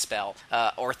area spell,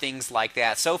 or things like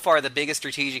that. So far, the biggest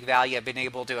strategic value I've been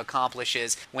able to accomplish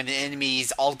is when the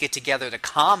enemies all get together to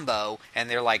combo, and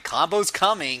they're like, combo's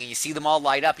coming, and you see them all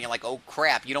light up, and you're like, oh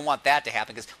crap, you don't want that to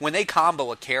happen, because when they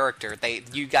combo a character,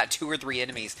 you got 2 or 3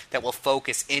 enemies that will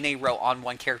focus in a row on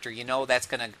one character. That's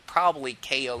going to probably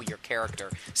KO your character.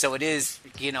 So it is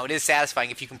satisfying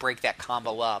if you can break that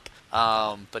combo up.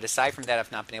 But aside from that,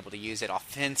 I've not been able to use it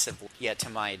offensively yet to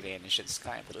my advantage. It's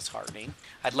kind of disheartening.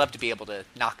 I'd love to be able to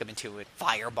knock them into a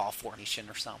fireball formation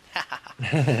or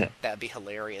something. That'd be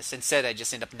hilarious. Instead, I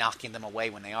just end up knocking them away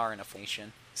when they are in a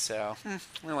formation. So,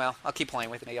 well, I'll keep playing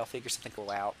with it. Maybe I'll figure something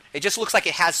cool out. It just looks like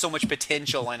it has so much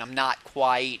potential, and I'm not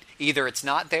quite, either it's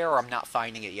not there or I'm not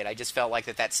finding it yet. I just felt like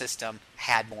that system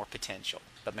had more potential.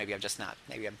 But maybe I'm just not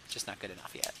good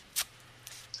enough yet.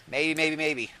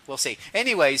 Maybe. We'll see.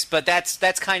 Anyways, but that's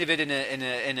kind of it in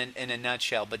a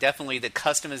nutshell. But definitely the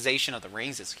customization of the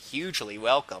rings is hugely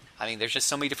welcome. I mean, there's just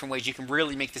so many different ways you can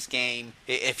really make this game.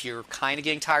 If you're kind of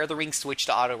getting tired of the ring, switch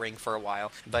to auto ring for a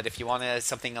while. But if you want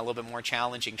something a little bit more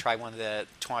challenging, try one of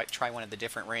the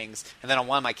different rings. And then on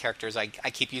one of my characters, I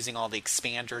keep using all the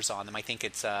expanders on them. I think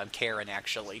it's Karen,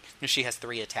 actually. She has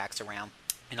 3 attacks around.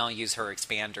 And I'll use her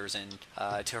expanders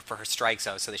for her strike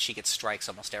zone so that she gets strikes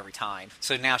almost every time.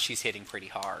 So now she's hitting pretty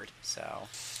hard. So,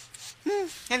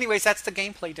 anyways, that's the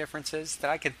gameplay differences that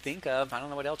I could think of. I don't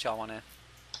know what else y'all want to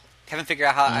Haven't figured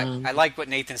out how. I like what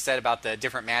Nathan said about the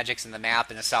different magics in the map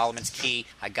and the Solomon's Key.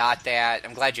 I got that.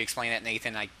 I'm glad you explained that,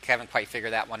 Nathan. I haven't quite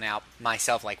figured that one out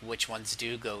myself, like which ones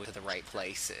do go to the right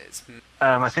places.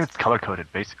 I think it's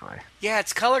color-coded, basically. Yeah,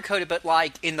 it's color-coded, but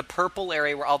like in the purple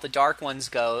area where all the dark ones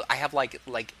go, I have like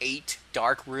 8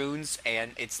 dark runes,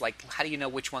 and it's like, how do you know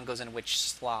which one goes in which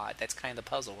slot? That's kind of the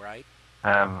puzzle, right?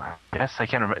 Yes, I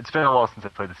can't remember. It's been a while since I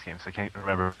played this game, so I can't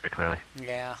remember very clearly.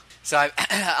 Yeah. So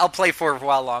I'll play for a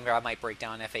while longer. I might break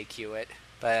down FAQ it.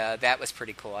 But that was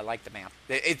pretty cool. I like the map.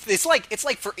 It's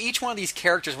like for each one of these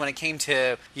characters, when it came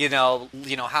to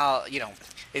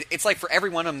it's like for every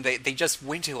one of them, they just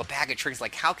went to a bag of tricks.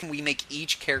 Like, how can we make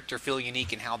each character feel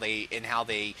unique in how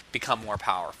they become more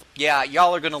powerful? Yeah,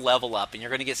 y'all are gonna level up, and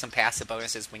you're gonna get some passive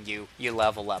bonuses when you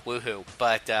level up. Woohoo!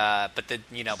 But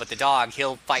the dog,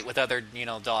 he'll fight with other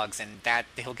dogs, and that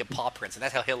he'll get paw prints, and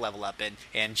that's how he'll level up.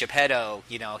 And Geppetto,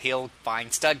 he'll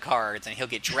find stud cards, and he'll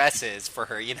get dresses for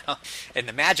her.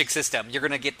 And the magic system, you're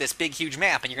gonna get this big huge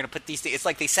map, and you're gonna put these. It's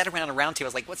like they sat around a round table.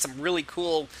 It's like, what's some really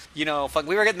cool, fun.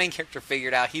 We were getting the main character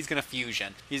figured out. He's gonna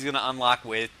fusion. He's gonna unlock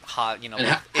with hot. And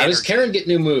how does Karen get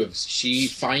new moves? She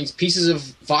finds pieces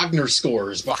of Wagner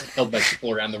scores held by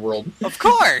people around the world. Of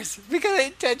course,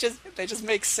 because that just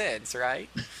makes sense, right?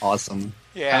 Awesome.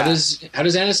 Yeah. How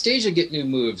does Anastasia get new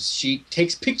moves? She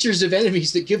takes pictures of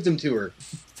enemies that give them to her.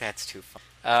 That's too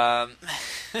fun.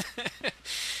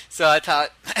 So I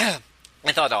thought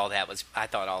all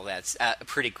that's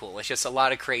pretty cool. It's just a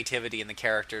lot of creativity in the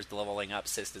characters, the leveling up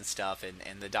system stuff,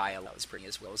 and the dialogue was pretty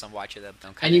as well as I'm watching them.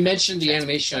 And you mentioned the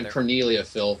animation on Cornelia,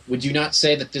 Phil. Would you not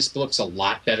say that this looks a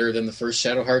lot better than the first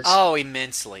Shadow Hearts? Oh,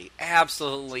 immensely.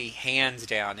 Absolutely, hands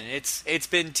down. And it's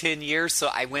been 10 years, so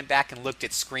I went back and looked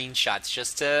at screenshots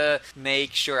just to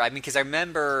make sure. I mean, because I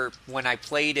remember when I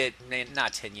played it,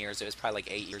 not 10 years, it was probably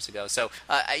like 8 years ago. So,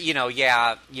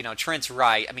 Trent's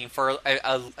right. I mean, for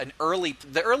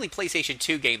the early PlayStation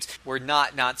 2 games were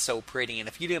not so pretty, and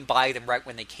if you didn't buy them right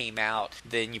when they came out,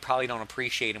 then you probably don't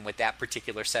appreciate them with that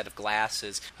particular set of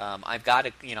glasses. I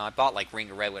bought like Ring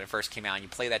of Red when it first came out, and you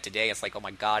play that today, it's like, oh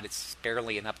my god, it's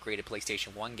barely an upgraded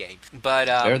PlayStation 1 game. But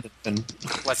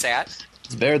what's that?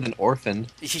 It's better than Orphan.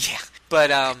 Yeah,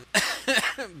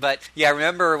 but yeah, I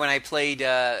remember when I played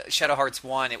Shadow Hearts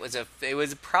 1, it was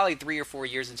probably 3 or 4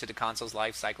 years into the console's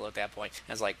life cycle at that point.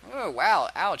 I was like, oh wow,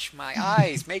 ouch, my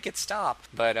eyes, make it stop.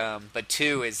 But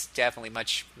 2 is definitely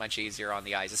much easier on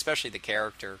the eyes, especially the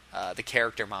character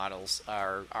models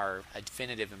are a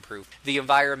definitive improvement. The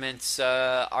environments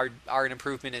are an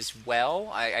improvement as well.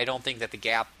 I don't think that the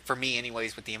gap, for me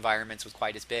anyways, with the environments was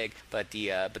quite as big, but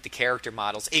the character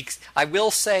models. I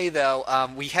will say though,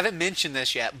 we haven't mentioned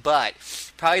this yet, but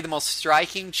probably the most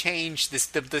striking change, the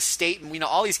state,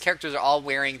 all these characters are all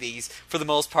wearing these, for the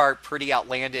most part, pretty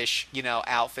outlandish,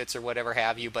 outfits or whatever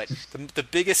have you, but the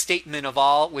biggest statement of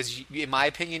all was, in my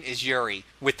opinion, is Yuri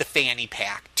with the fanny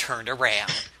pack turned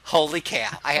around. Holy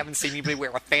cow, I haven't seen anybody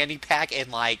wear a fanny pack in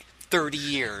like 30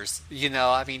 years.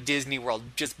 I mean, Disney World,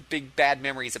 just big bad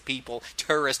memories of people,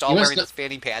 tourists, all wearing those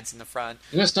fanny pads in the front.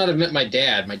 You must not have met my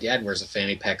dad. My dad wears a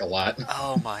fanny pack a lot.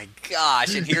 Oh my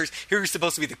gosh, and here's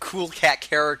supposed to be the cool cat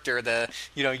character,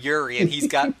 Yuri, and he's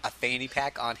got a fanny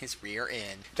pack on his rear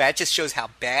end. That just shows how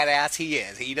badass he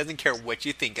is. He doesn't care what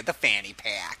you think of the fanny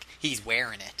pack. He's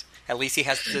wearing it. At least he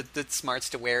has the smarts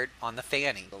to wear it on the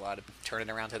fanny. A lot of turning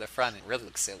around to the front, and it really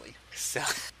looks silly. So,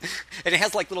 and it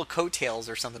has like little coattails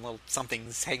or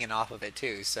something's hanging off of it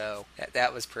too. So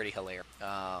that was pretty hilarious.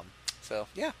 So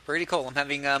yeah, pretty cool. I'm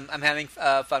having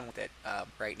fun with it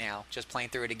right now, just playing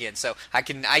through it again. So I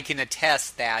can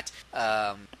attest that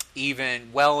even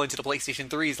well into the PlayStation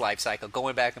 3's life cycle,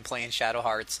 going back and playing Shadow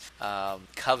Hearts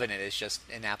Covenant is just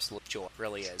an absolute joy. It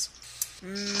really is.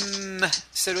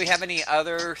 So do we have any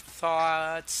other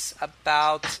thoughts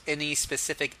about any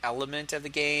specific element of the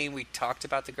game? We talked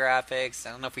about the graphics. I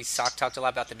don't know if we talked a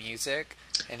lot about the music.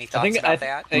 Any thoughts about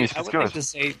that? I would like to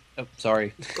say... Oh,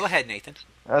 sorry. Go ahead, Nathan.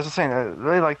 I was just saying, I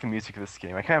really like the music of this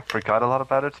game. I kind of forgot a lot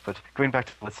about it, but going back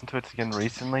to listen to it again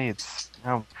recently, it's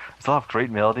there's a lot of great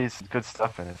melodies and good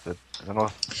stuff in it that I don't know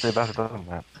what to say about it other than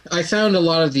that. I found a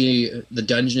lot of the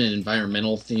dungeon and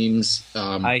environmental themes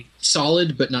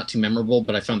solid, but not too memorable,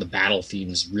 but I found the battle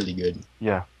themes really good.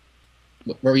 Yeah.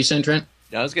 What were you saying, Trent?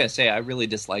 I was going to say, I really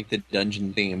dislike the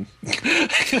dungeon theme.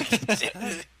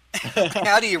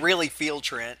 How do you really feel,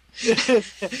 Trent?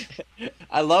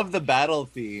 I love the battle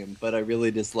theme, but I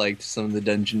really disliked some of the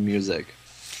dungeon music.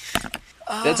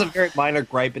 That's a very minor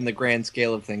gripe in the grand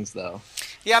scale of things, though.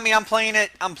 Yeah, I mean, I'm playing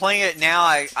it now.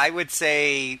 I would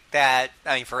say that,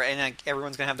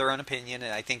 everyone's going to have their own opinion,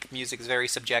 and I think music is very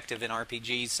subjective in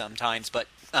RPGs sometimes, but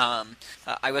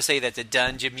I would say that the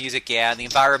dungeon music, the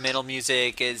environmental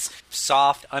music is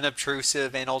soft,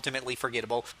 unobtrusive, and ultimately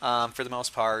forgettable for the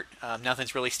most part.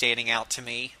 Nothing's really standing out to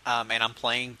me, and I'm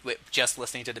playing with just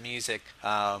listening to the music.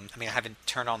 I haven't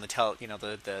turned on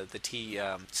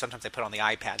sometimes I put on the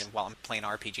iPad while I'm playing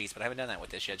RPGs, but I haven't done that with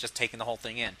this yet. Just taking the whole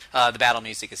thing in. The battle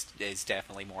music is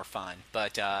definitely more fun,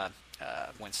 but I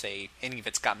wouldn't say any of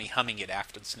it's got me humming it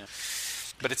after the snow.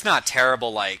 But it's not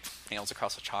terrible like Nails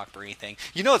Across the Chalk or anything.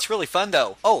 You know it's really fun,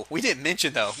 though? Oh, we didn't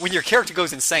mention, though, when your character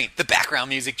goes insane, the background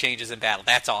music changes in battle.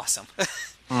 That's awesome.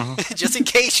 Mm-hmm. Just in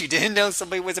case you didn't know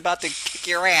somebody was about to kick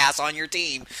your ass on your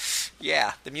team.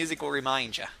 Yeah, the music will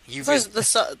remind you.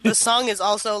 The song is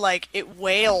also like, it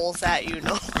wails at you.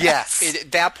 No yeah,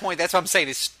 at that point, that's what I'm saying.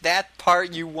 It's that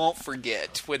part you won't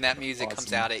forget when that music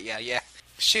comes out. Yeah.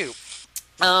 Shoot.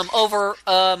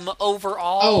 Overall...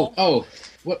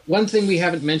 One thing we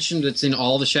haven't mentioned that's in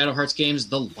all the Shadow Hearts games,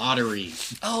 the lottery.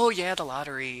 Oh, yeah, the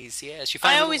lotteries. Yes,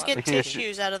 I always get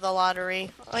tissues out of the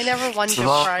lottery. I never won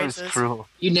prizes.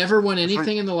 You never won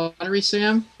anything in the lottery,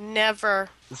 Sam? Never.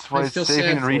 That's why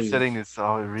saving and resetting is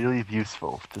really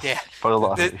useful. For the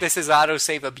lottery. This is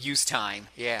autosave abuse time.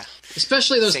 Yeah.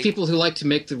 Especially those people who like to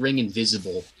make the ring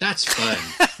invisible. That's fun.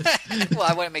 Well,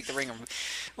 I want to make the ring...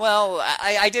 Well,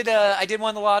 I did one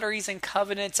of the lotteries in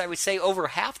Covenants. I would say over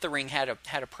half the ring had a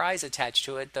prize attached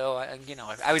to it, though.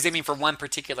 I was aiming for one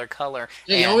particular color.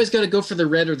 Yeah, you always got to go for the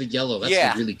red or the yellow.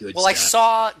 That's a really good. Well, that's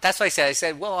what I said. I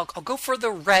said, well, I'll go for the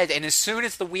red, and as soon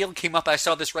as the wheel came up, I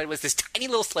saw this red was this tiny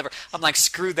little sliver. I'm like,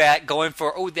 screw that. Going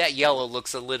for that yellow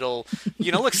looks a little,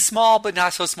 looks small, but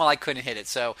not so small I couldn't hit it.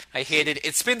 So I hit it.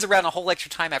 It spins around a whole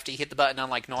extra time after you hit the button,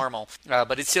 unlike normal,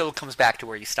 but it still comes back to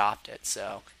where you stopped it.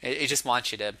 So it just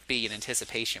wants you to be in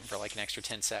anticipation for like an extra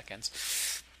 10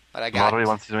 seconds. But I got lottery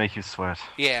wants to make you sweat.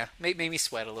 Yeah, made me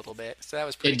sweat a little bit. So that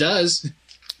was pretty. It does.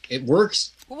 It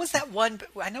works. What was that one?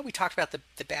 I know we talked about the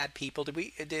bad people. Did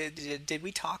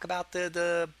we talk about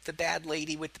the bad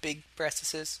lady with the big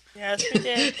breastises? Yes, we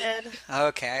did.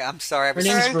 Okay, I'm sorry. Her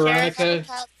name's Veronica.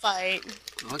 Okay,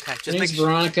 her name's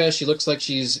Veronica. She looks like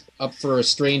she's up for a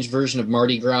strange version of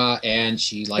Mardi Gras, and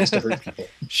she likes to hurt people.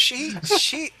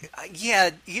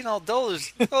 Yeah,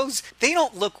 those they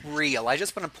don't look real. I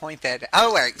just want to point that out.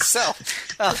 Oh, right, so.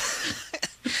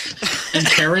 And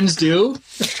Karens do?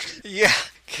 Yeah.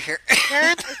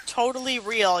 Karen is totally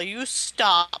real. You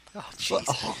stop. Oh,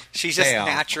 jeez. She's just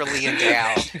naturally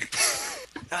endowed.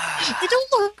 You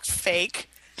don't look fake.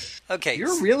 Okay.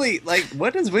 You're really,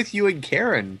 what is with you and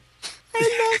Karen?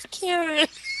 I love Karen.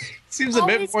 Seems a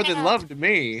bit more than love to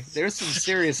me. There's some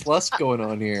serious lust going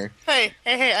on here. Hey,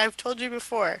 I've told you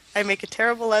before. I make a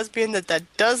terrible lesbian. That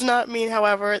does not mean,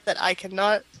 however, that I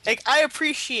cannot... I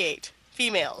appreciate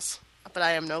females, but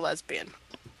I am no lesbian.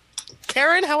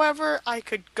 Karen, however, I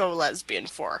could go lesbian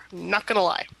for. Not gonna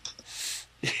lie.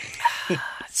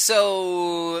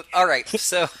 So, all right.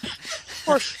 So, you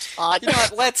know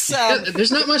what, let's.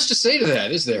 There's not much to say to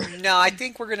that, is there? No, I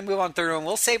think we're going to move on to the third one.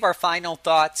 We'll save our final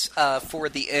thoughts for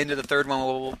the end of the third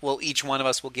one. We'll each one of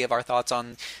us will give our thoughts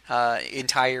on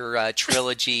entire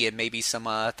trilogy and maybe some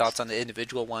thoughts on the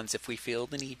individual ones if we feel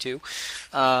the need to.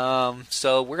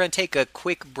 So we're going to take a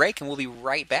quick break and we'll be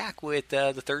right back with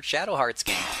the third Shadow Hearts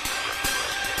game.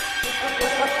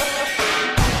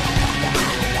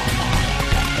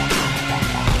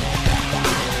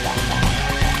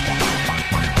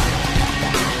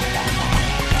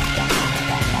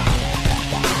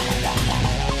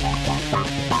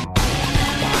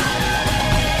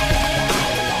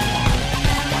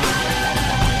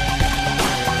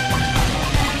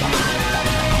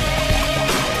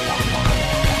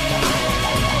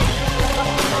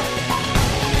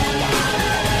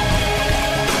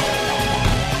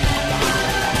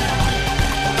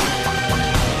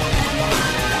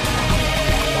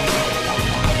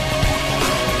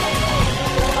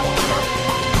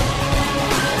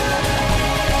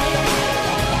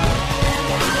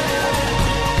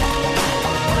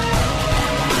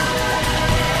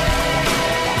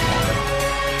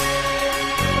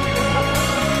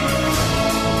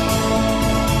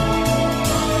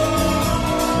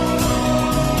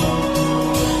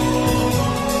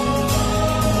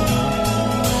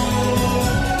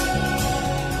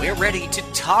 Ready to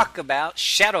talk about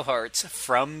Shadow Hearts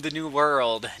from the New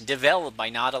World, developed by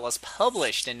Nautilus,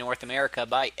 published in North America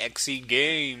by XE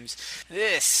Games.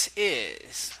 This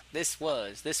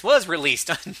was released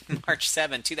on March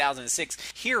 7,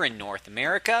 2006 here in North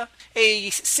America. A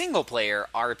single-player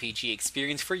RPG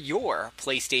experience for your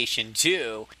PlayStation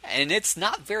 2. And it's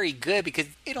not very good because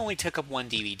it only took up one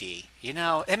DVD.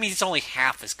 It's only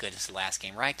half as good as the last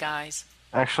game, right, guys?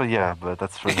 Actually, yeah, but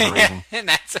that's for the reason. And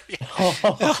that's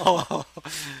oh.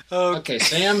 Okay,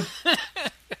 Sam.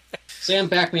 Sam,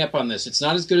 back me up on this. It's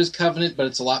not as good as Covenant, but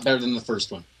it's a lot better than the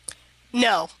first one.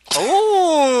 No.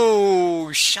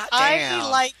 Oh, shut down. I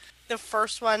like the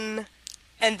first one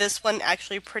and this one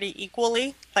actually pretty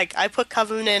equally. Like, I put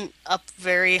Covenant up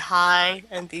very high,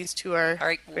 and these two are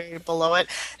very below it.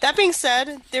 that being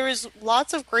said, there is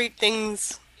lots of great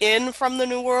things in From the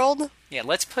New World. Yeah,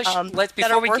 let's push.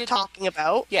 That are worth talking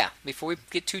about. Yeah, before we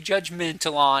get too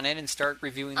judgmental on it and start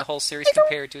reviewing the whole series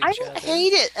compared to each other. I don't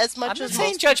hate it as much I'm as not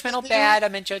saying most judgmental people bad. I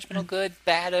meant judgmental good,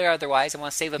 bad, or otherwise. I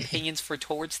want to save opinions for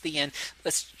towards the end.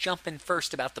 Let's jump in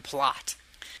first about the plot.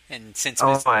 And since you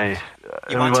want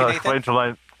to,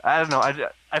 Nathan? I don't know.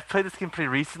 I've played this game pretty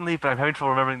recently, but I'm having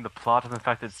trouble remembering the plot and the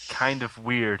fact that it's kind of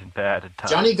weird and bad at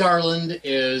times. Johnny Garland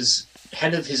is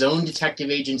head of his own detective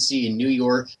agency in New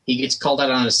York. He gets called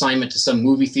out on an assignment to some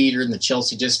movie theater in the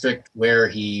Chelsea district where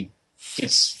he's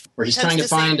trying to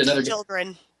find another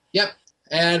children. Yep.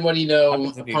 And what do you know?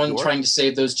 Upon trying to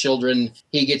save those children,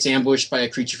 he gets ambushed by a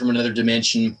creature from another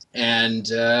dimension, and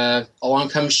along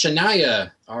comes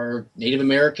Shania, our Native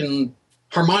American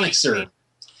harmonixer.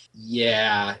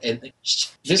 Yeah, and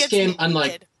this game,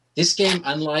 unlike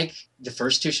the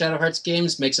first two Shadow Hearts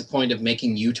games, makes a point of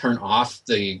making you turn off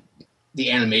the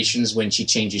animations when she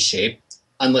changes shape,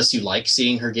 unless you like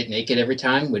seeing her get naked every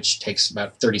time, which takes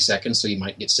about 30 seconds, so you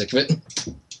might get sick of it.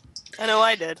 I know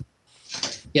I did.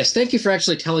 Yes, thank you for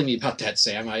actually telling me about that,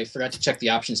 Sam. I forgot to check the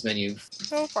options menu.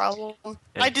 No problem.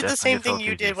 I did the same thing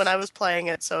you did when I was playing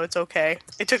it, so it's okay.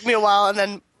 It took me a while, and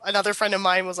then another friend of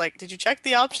mine was like, "Did you check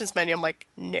the options menu?" I'm like,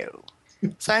 "No."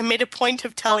 So I made a point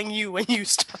of telling you when you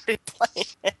started playing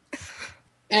it.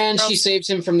 And she saves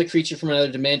him from the creature from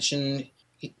another dimension.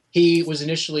 He was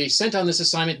initially sent on this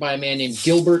assignment by a man named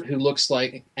Gilbert, who looks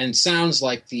like and sounds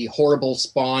like the horrible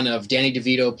spawn of Danny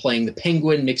DeVito playing the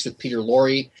Penguin mixed with Peter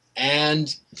Lorre.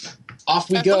 And off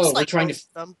we go. We're trying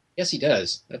to. Yes, he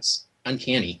does. That's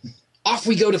uncanny. Off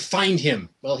we go to find him.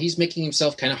 Well, he's making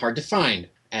himself kind of hard to find.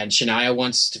 And Shania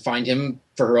wants to find him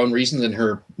for her own reasons, and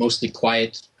her mostly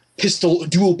quiet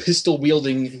dual pistol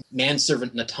wielding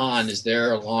manservant Natan is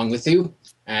there along with you.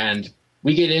 And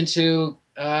we get into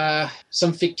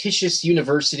some fictitious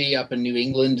university up in New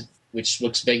England, which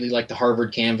looks vaguely like the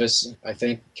Harvard campus.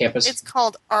 It's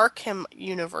called Arkham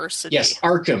University. Yes,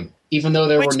 Arkham. Even though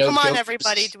there were no. Come on,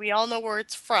 everybody! Do we all know where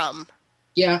it's from?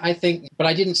 Yeah, I think, but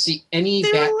I didn't see any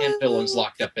Batman villains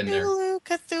locked up in there.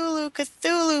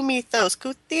 Cthulhu mythos,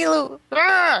 Cthulhu.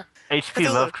 H.P.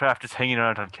 Lovecraft is hanging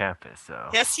around on campus,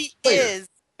 so. Yes, he is,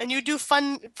 and you do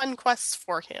fun quests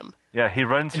for him. Yeah, he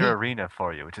runs your arena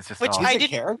for you, which is just awesome. I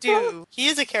didn't do. He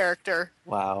is a character.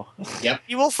 Wow. Yep.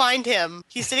 You will find him.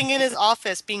 He's sitting in his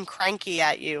office being cranky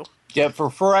at you. Yeah,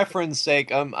 for reference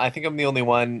sake, I think I'm the only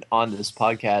one on this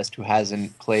podcast who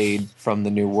hasn't played From the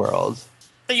New World.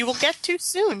 But you will get to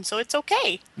soon, so it's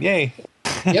okay. Yay.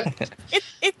 Yep.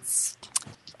 It's.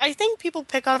 I think people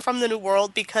pick on From the New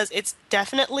World because it's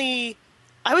definitely,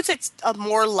 I would say it's a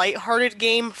more lighthearted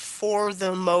game for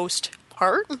the most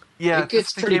part. Yeah, it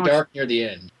gets pretty dark near the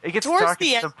end. It gets towards dark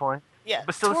the at some point. Yeah,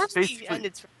 but still towards the end,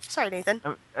 it's... Sorry, Nathan.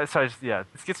 It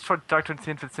gets dark towards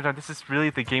the end, but at the same time, this is really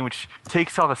the game which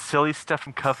takes all the silly stuff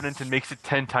from Covenant and makes it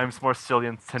 10 times more silly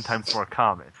and 10 times more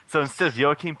common. So instead of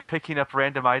Joachim picking up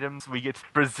random items, we get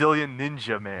Brazilian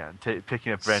Ninja Man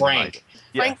picking up random items.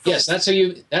 Yes,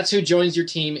 that's who joins your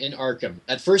team in Arkham.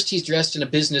 At first, he's dressed in a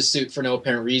business suit for no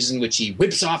apparent reason, which he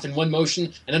whips off in one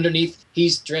motion, and underneath,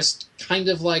 he's dressed kind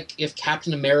of like if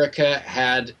Captain America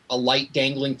had a light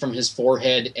dangling from his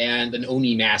forehead and an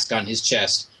Oni mask on his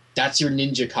chest. That's your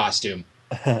ninja costume.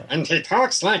 And he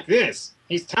talks like this.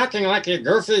 He's talking like a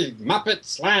goofy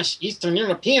Muppet / Eastern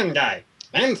European guy.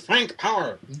 I'm Frank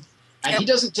Power. And he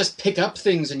doesn't just pick up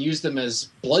things and use them as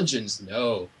bludgeons.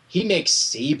 No. He makes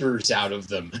sabers out of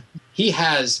them. He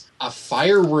has a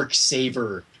fireworks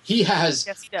saber. He has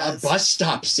a bus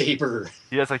stop saber.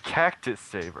 He has a cactus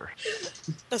saber.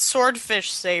 The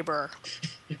swordfish saber.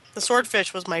 The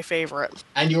swordfish was my favorite.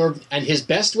 And his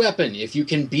best weapon, if you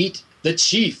can beat the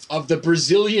chief of the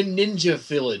Brazilian ninja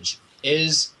village,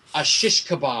 is a shish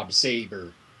kebab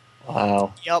saber.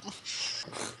 Wow. Yep.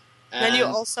 Then you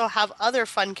also have other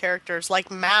fun characters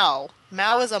like Mao.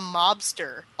 Mao is a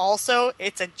mobster. Also,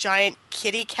 it's a giant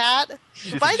kitty cat.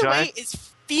 Who, by the way, is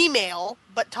female,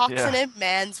 but talks in a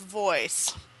man's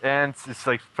voice. And it's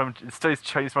like it studies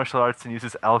Chinese martial arts and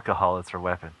uses alcohol as her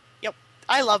weapon. Yep.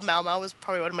 I love Mao. Mao was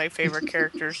probably one of my favorite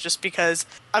characters just because,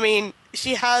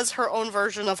 she has her own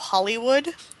version of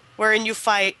Hollywood, wherein you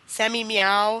fight Sammy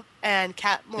Meow and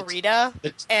Cat Morita,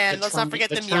 and let's not forget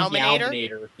the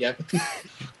Meowminator. Yep.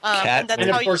 Cat and that's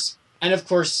And how of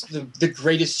course, the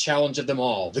greatest challenge of them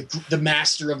all, the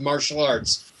master of martial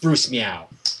arts, Bruce Meow.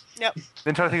 Yep. The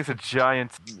entire thing is a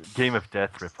giant Game of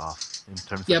Death ripoff in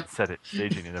terms Yep. of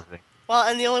staging and everything. Well,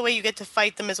 and the only way you get to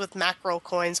fight them is with macro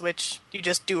coins, which you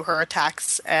just do her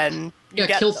attacks and you Yeah,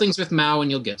 get kill them. things with Mao and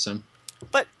you'll get some.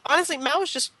 But honestly, Mao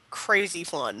is just crazy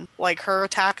fun. Like, her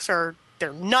attacks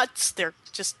they're nuts, they're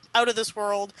just out of this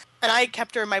world, and I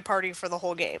kept her in my party for the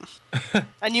whole game.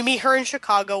 And you meet her in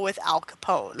Chicago with Al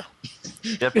Capone.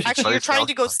 Yep, Actually, you're trying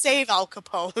to go save Al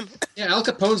Capone. Yeah, Al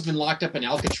Capone's been locked up in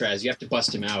Alcatraz. You have to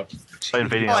bust him out. by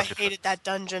invading Oh, I Alcatraz. hated that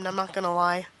dungeon, I'm not gonna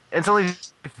lie. It's only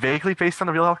vaguely based on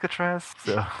the real Alcatraz,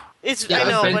 so It's, Yeah, I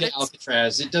know, I've been but to it's...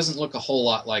 Alcatraz. It doesn't look a whole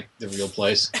lot like the real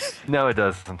place. no, it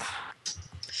doesn't.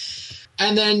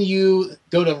 And then you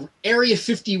go to Area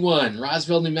 51,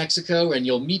 Roswell, New Mexico, and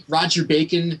you'll meet Roger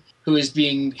Bacon, who is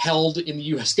being held in the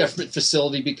U.S. government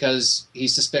facility because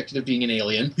he's suspected of being an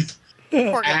alien.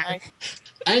 Poor guy.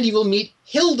 And you will meet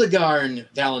Hildegard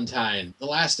Valentine, the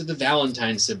last of the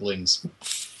Valentine siblings.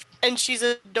 And she's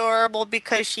adorable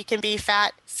because she can be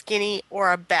fat, skinny,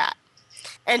 or a bat.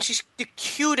 And she's the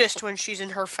cutest when she's in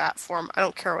her fat form. I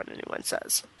don't care what anyone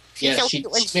says. She's Yeah, so she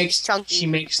cute when she's makes chunky. she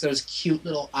makes those cute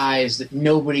little eyes that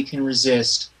nobody can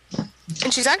resist.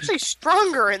 And she's actually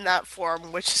stronger in that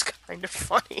form, which is kind of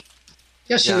funny.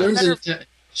 Yeah, she Yeah. learns Better-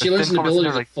 an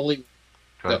ability to fully.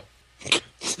 Go ahead.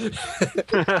 You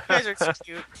guys are so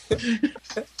cute.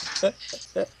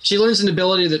 She learns an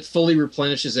ability that fully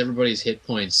replenishes everybody's hit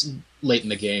points late in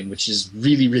the game, which is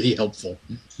really, really helpful.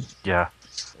 Yeah.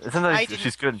 Isn't I that didn't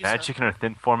she's good in use her. magic in her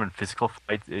thin form and physical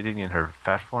fighting in her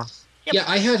fat form? Yep. Yeah,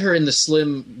 I had her in the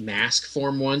slim mask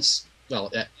form once.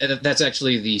 Well, that's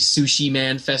actually the Sushi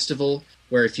Man Festival,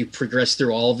 where if you progress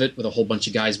through all of it with a whole bunch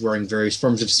of guys wearing various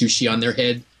forms of sushi on their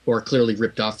head, who are clearly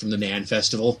ripped off from the Man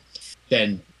Festival,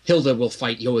 then Hilda will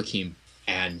fight Joachim,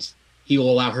 and he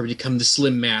will allow her to become the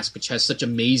Slim Mask, which has such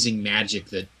amazing magic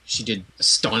that she did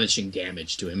astonishing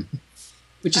damage to him.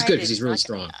 Which is I good, because did he's really not get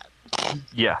strong. that.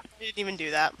 Yeah. I didn't even do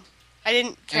that. I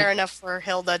didn't care enough for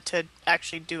Hilda to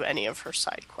actually do any of her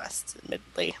side quests,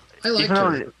 admittedly. I liked Even though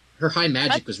her. Her high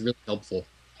magic was really helpful.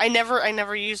 I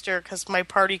never used her because my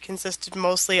party consisted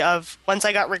mostly of, once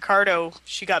I got Ricardo,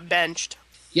 she got benched.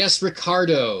 Yes,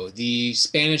 Ricardo, the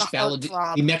Spanish The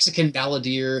heartthrob. the Mexican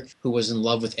balladeer who was in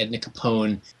love with Edna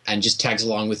Capone and just tags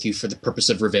along with you for the purpose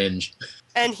of revenge.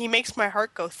 And he makes my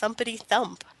heart go thumpity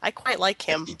thump. I quite like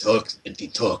him. He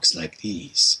talks like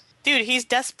these. Dude, he's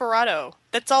Desperado.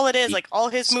 That's all it is. Like, all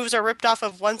his moves are ripped off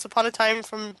of Once Upon a Time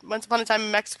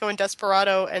in Mexico and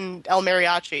Desperado and El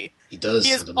Mariachi. He does. He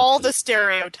has all the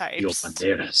stereotypes.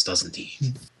 Banderas, doesn't he?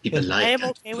 People I like am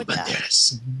okay with that.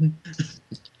 Banderas.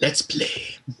 Let's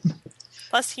play.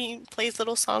 Plus, he plays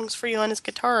little songs for you on his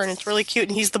guitar, and it's really cute,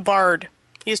 and he's the bard.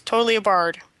 He is totally a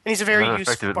bard. And he's a very Effective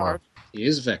useful at more. bard. He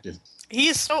is effective. He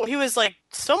was like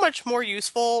so much more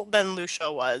useful than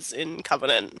Lucio was in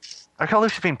Covenant. I recall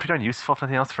Lucia being pretty unuseful if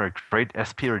nothing else for great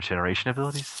SP regeneration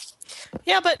abilities.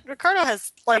 Yeah, but Ricardo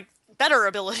has like better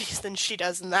abilities than she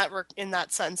does in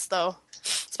that sense, though.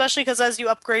 Especially because as you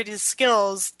upgrade his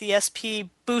skills, the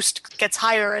SP boost gets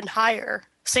higher and higher.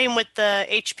 Same with the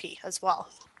HP as well.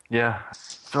 Yeah.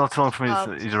 It's not too long for me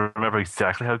to remember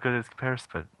exactly how good it compares,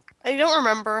 but I don't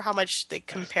remember how much it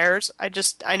compares.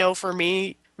 I know for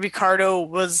me, Ricardo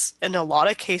was, in a lot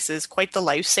of cases, quite the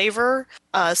lifesaver.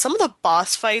 Some of the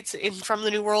boss fights from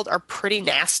the New World are pretty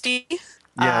nasty.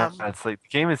 yeah, it's like the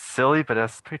game is silly, but it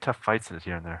has pretty tough fights in it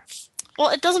here and there. Well,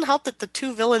 it doesn't help that the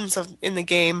two villains in the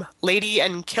game, Lady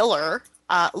and Killer,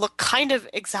 look kind of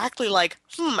exactly like,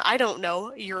 I don't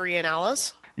know, Yuri and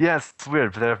Alice. Yes, it's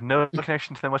weird, but they have no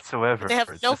connection to them whatsoever. They have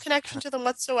It's no just- connection to them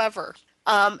whatsoever.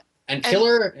 And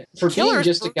Killer, for being Killer's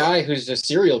just a brutal. guy who's a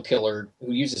serial killer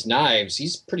who uses knives,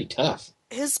 he's pretty tough.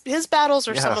 His battles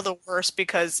are some Yeah. of the worst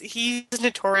because he's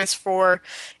notorious for.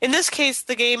 In this case,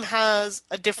 the game has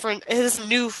a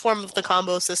new form of the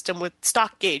combo system with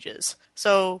stock gauges.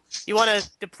 So you want to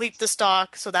deplete the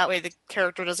stock so that way the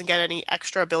character doesn't get any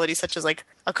extra abilities, such as like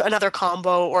another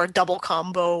combo or a double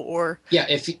combo or Yeah,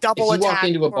 if you double walk attack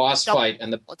into a or boss double fight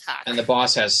and attack. the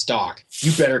boss has stock,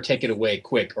 you better take it away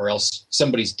quick or else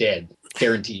somebody's dead.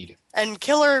 Guaranteed. And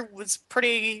Killer was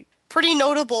pretty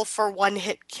notable for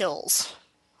one-hit kills.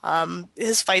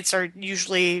 His fights are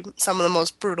usually some of the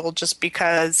most brutal just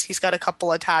because he's got a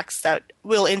couple attacks that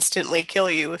will instantly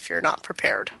kill you if you're not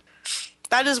prepared.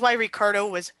 That is why Ricardo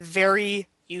was very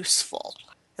useful.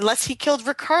 Unless he killed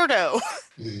Ricardo,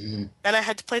 then I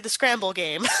had to play the scramble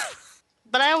game.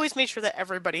 But I always made sure that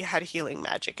everybody had healing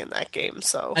magic in that game,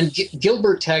 so... And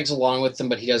Gilbert tags along with them,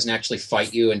 but he doesn't actually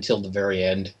fight you until the very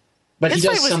end. But he His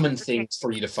fight does was summon interesting. things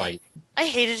for you to fight. I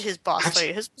hated his boss Actually-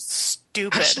 fight. His was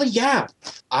stupid. Actually, yeah.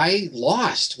 I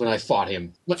lost when I fought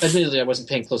him. Well, admittedly, I wasn't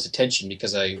paying close attention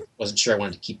because I wasn't sure I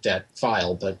wanted to keep that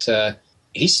file, but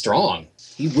he's strong.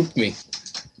 He whooped me.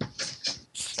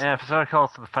 Yeah, if I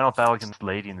recall, the final battle against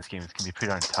Lady in this game can be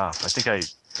pretty darn tough. I think I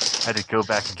had to go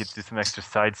back and do some extra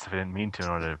side stuff I didn't mean to in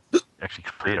order to actually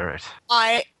clear it.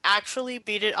 I actually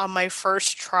beat it on my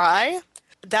first try.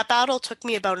 That battle took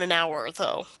me about an hour,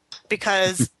 though,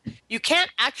 because you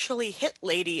can't actually hit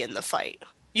Lady in the fight.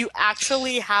 You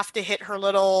actually have to hit her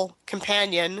little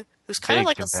companion, who's kind of Big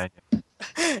like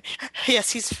companion.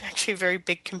 Yes, he's actually a very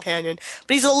big companion,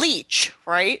 but he's a leech,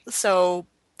 right? So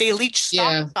they leech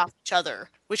stocks off each other,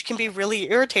 which can be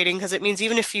really irritating because it means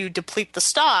even if you deplete the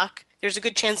stock, there's a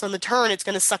good chance on the turn it's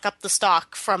going to suck up the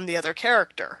stock from the other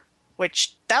character,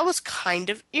 which that was kind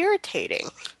of irritating.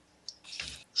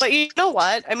 But you know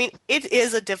what? I mean, it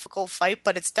is a difficult fight,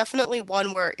 but it's definitely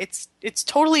one where it's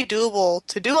totally doable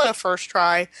to do on a first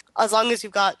try, as long as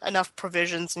you've got enough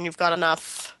provisions and you've got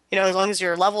enough, as long as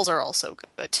your levels are also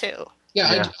good too.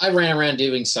 Yeah. I ran around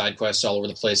doing side quests all over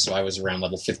the place, so I was around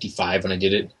level 55 when I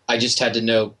did it. I just had to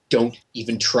know, don't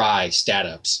even try stat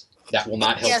ups. That will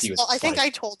not help Yes, you. well, I think I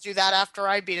told you that after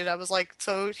I beat it. I was like,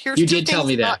 so here's You two did tell things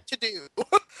me that. not to do.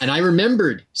 And I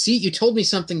remembered. See, you told me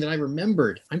something that I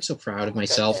remembered. I'm so proud of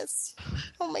myself. Goodness.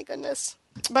 Oh my goodness.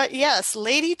 But yes,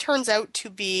 Lady turns out to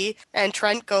be, and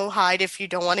Trent, go hide if you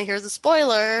don't want to hear the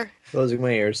spoiler. Closing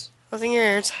my ears. Closing your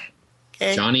ears.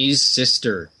 Okay. Johnny's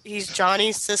sister. He's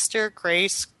Johnny's sister,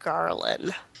 Grace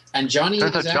Garland. And Johnny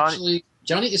Turns is out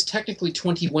Johnny is technically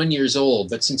 21 years old,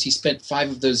 but since he spent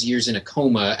 5 of those years in a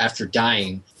coma after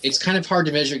dying, it's kind of hard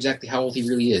to measure exactly how old he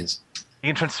really is. He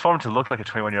can transform to look like a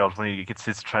 21-year-old when he gets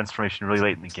his transformation really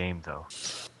late in the game, though.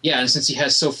 Yeah, and since he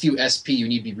has so few SP, you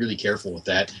need to be really careful with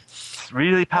that. It's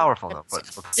really powerful, though. But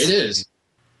It is.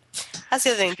 That's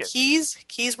the other thing.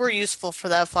 Keys were useful for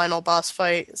that final boss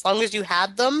fight. As long as you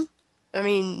had them, I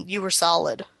mean, you were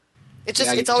solid. It's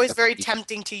just, Yeah, it's always very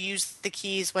tempting to use the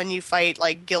keys when you fight,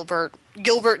 like, Gilbert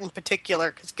in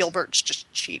particular, because Gilbert's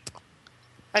just cheap.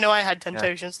 I know I had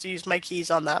temptations to use my keys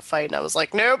on that fight, and I was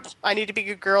like, nope, I need to be a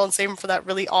good girl and save them for that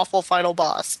really awful final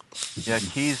boss. Yeah,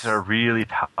 keys are really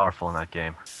powerful in that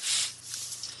game.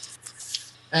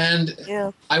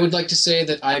 And I would like to say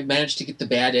that I managed to get the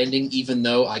bad ending, even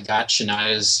though I got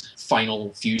Shania's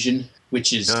final fusion, which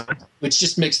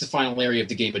just makes the final area of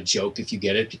the game a joke if you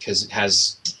get it, because it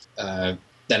has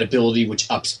that ability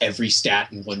which ups every stat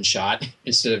in one shot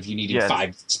instead of you needing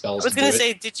 5 spells. I was going to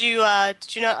say, did you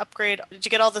not upgrade? Did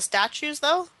you get all the statues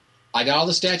though? I got all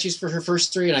the statues for her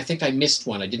first 3, and I think I missed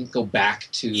one. I didn't go back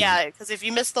to. Yeah, because if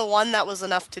you missed the one, that was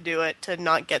enough to do it to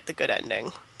not get the good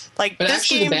ending. Like, but this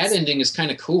actually, the bad ending is kind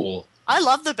of cool. I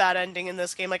love the bad ending in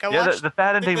this game. Like, I watched the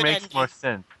bad ending good makes ending. more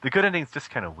sense. The good ending's just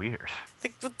kind of weird.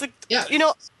 Yeah,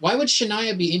 why would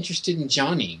Shania be interested in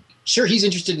Johnny? Sure, he's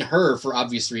interested in her for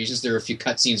obvious reasons. There are a few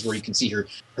cutscenes where you can see her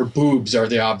boobs are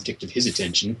the object of his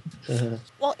attention.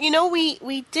 Well,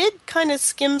 we did kind of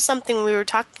skim something when we were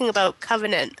talking about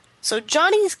Covenant. So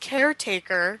Johnny's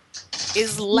caretaker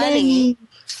is Lenny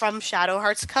from Shadow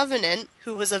Hearts Covenant,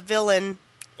 who was a villain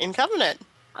in Covenant.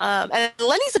 And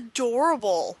Lenny's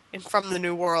adorable from the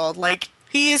New World. Like,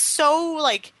 he is so,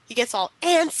 like, he gets all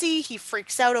antsy, he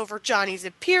freaks out over Johnny's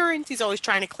appearance, he's always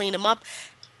trying to clean him up.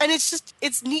 And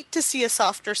it's neat to see a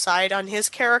softer side on his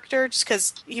character, just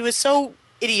because he was so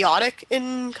idiotic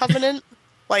in Covenant.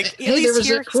 Like, hey, there was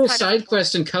a cool side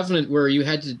quest in Covenant where you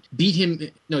had to beat him.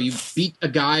 No, you beat a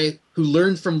guy who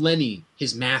learned from Lenny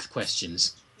his math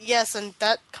questions. Yes, and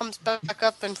that comes back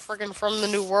up in friggin' From the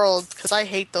New World, because I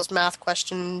hate those math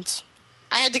questions.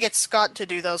 I had to get Scott to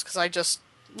do those, because I just,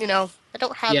 I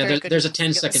don't have very good there's a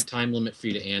skills. 10-second time limit for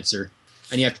you to answer,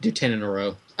 and you have to do 10 in a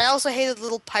row. I also hated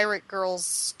little pirate girls'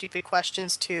 stupid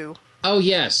questions, too. Oh,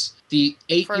 yes. The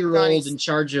 8-year-old in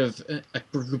charge of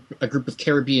a group of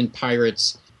Caribbean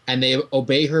pirates, and they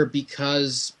obey her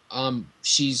because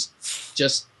she's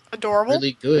just adorable,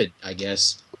 really good, I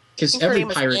guess. Because every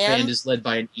pirate band is led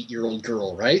by an 8-year-old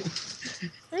girl, right?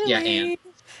 Really? Yeah, Anne.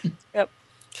 Yep.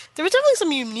 There was definitely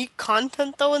some unique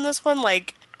content, though, in this one.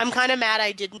 Like, I'm kind of mad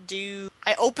I didn't do...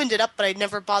 I opened it up, but I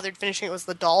never bothered finishing it. Was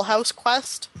the Dollhouse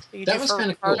quest. That was kind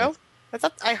of cool.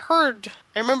 I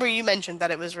remember you mentioned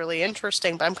that it was really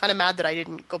interesting, but I'm kind of mad that I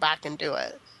didn't go back and do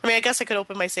it. I mean, I guess I could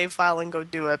open my save file and go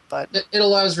do it, but... It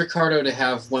allows Ricardo to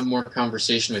have one more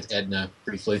conversation with Edna,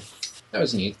 briefly. That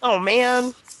was neat. Oh,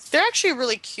 man. They're actually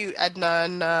really cute,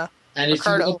 Edna and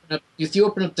Ricardo. If you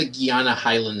open up the Guyana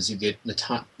Highlands, you get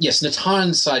Natan. Yes,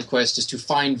 Natan's side quest is to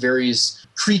find various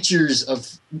creatures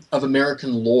of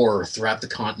American lore throughout the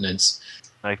continents.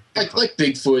 Like Like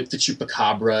Bigfoot, the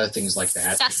Chupacabra, things like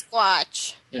that.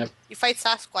 Sasquatch. Yep. You fight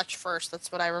Sasquatch first.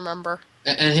 That's what I remember.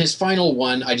 And his final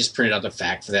one, I just printed out the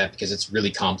fact for that because it's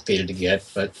really complicated to get.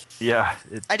 But yeah,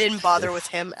 I didn't bother with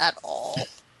him at all.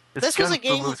 This was a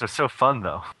game. Moves are so fun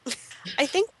though. I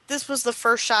think this was the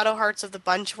first Shadow Hearts of the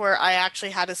bunch where I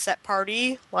actually had a set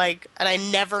party, and I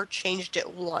never changed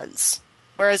it once.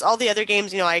 Whereas all the other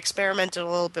games, I experimented a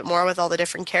little bit more with all the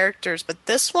different characters, but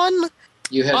this one,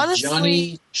 you had honestly,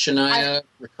 Johnny, Shania,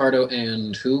 Ricardo,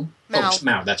 and who? Mao. Oh,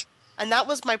 Mao, that's right. And that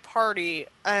was my party,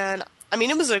 and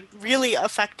it was a really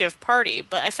effective party,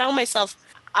 but I found myself,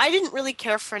 I didn't really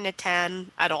care for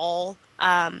Natan at all.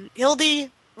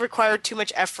 Hildy required too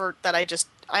much effort that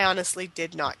I honestly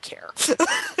did not care.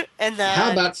 And then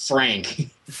How about Frank?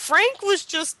 Frank was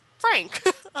just Frank.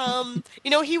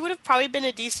 He would have probably been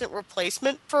a decent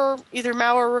replacement for either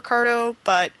Mao or Ricardo,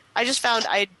 but I just found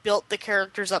I had built the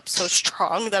characters up so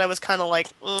strong that I was kind of like,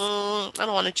 I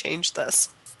don't want to change this.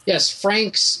 Yes,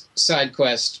 Frank's side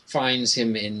quest finds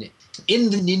him in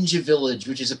the Ninja Village,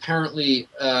 which is apparently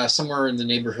somewhere in the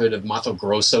neighborhood of Mato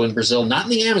Grosso in Brazil. Not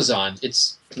in the Amazon.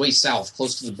 It's way south,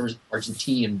 close to the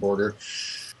Argentinian border.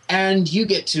 And you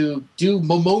get to do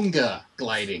Momonga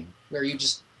gliding, where you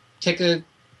just take a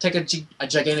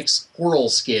gigantic squirrel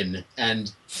skin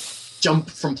and jump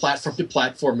from platform to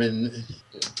platform in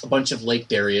a bunch of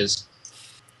lake areas.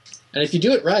 And if you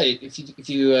do it right, if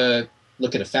you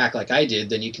look at a fact like I did,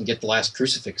 then you can get the last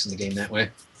crucifix in the game that way.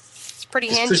 It's pretty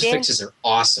handy. Crucifixes are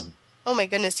awesome. Oh my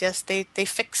goodness, yes, they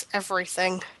fix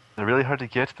everything. They're really hard to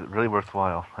get, but really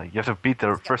worthwhile. Like, you have to beat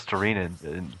the first arena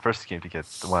in the first game to get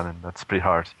the one, and that's pretty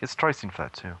hard. It's Triton for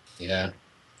that too. Yeah.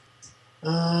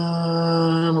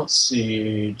 Let's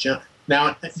see.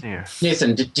 Now,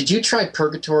 Nathan, did you try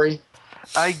Purgatory?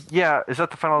 Yeah. Is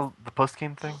that the post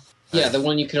game thing? Yeah, the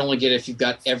one you can only get if you've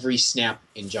got every snap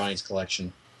in Johnny's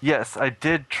collection. Yes, I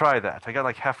did try that. I got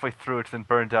like halfway through it, then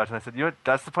burned out, and I said, you know what?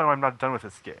 That's the point where I'm not done with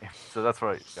this game. So that's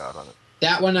where I got on it.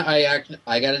 That one, I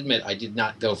gotta admit, I did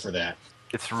not go for that.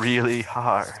 It's really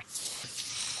hard.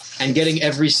 And getting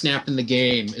every snap in the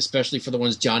game, especially for the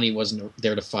ones Johnny wasn't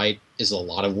there to fight, is a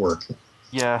lot of work.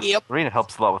 Yeah, yep. Arena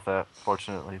helps a lot with that,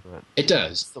 fortunately, but it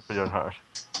does. It's still pretty darn hard.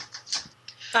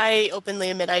 I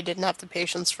openly admit I didn't have the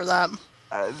patience for that.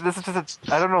 This is just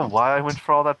I don't know why I went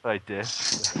for all that, but I did.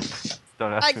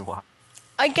 Don't ask me why.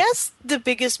 I guess the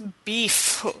biggest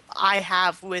beef I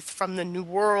have with From the New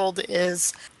World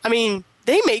is,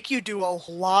 they make you do a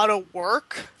lot of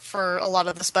work for a lot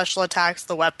of the special attacks,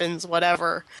 the weapons,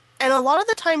 whatever. And a lot of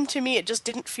the time, to me, it just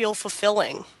didn't feel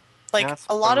fulfilling. A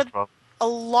lot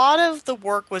of the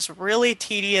work was really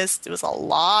tedious. There was a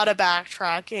lot of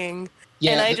backtracking.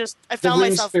 Yeah, and I found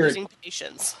myself losing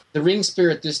patience. The ring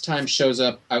spirit this time shows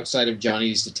up outside of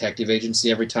Johnny's detective agency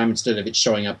every time instead of it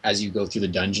showing up as you go through the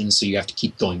dungeon, so you have to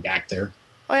keep going back there.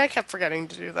 Oh, yeah, I kept forgetting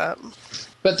to do that.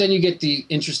 But then you get the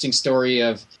interesting story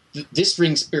of this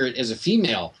ring spirit is a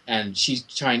female, and she's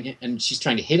trying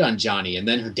to hit on Johnny, and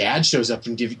then her dad shows up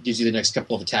and gives you the next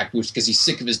couple of attack boosts because he's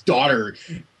sick of his daughter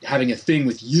having a thing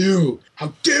with you.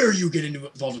 How dare you get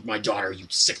involved with my daughter, you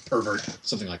sick pervert?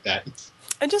 Something like that.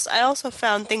 I also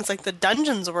found things like the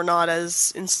dungeons were not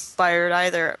as inspired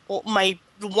either. Well,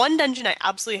 the one dungeon I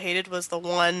absolutely hated was the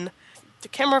one, I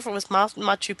can't remember if it was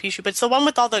Machu Picchu, but it's the one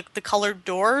with all the colored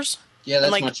doors. Yeah,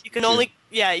 that's Machu Picchu.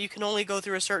 You can only go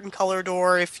through a certain color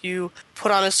door if you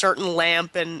put on a certain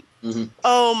lamp, and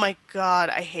oh my god,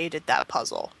 I hated that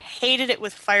puzzle. Hated it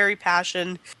with fiery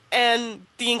passion. And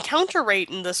the encounter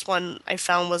rate in this one I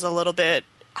found was a little bit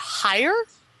higher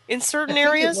in certain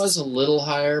areas. It was a little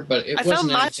higher, but it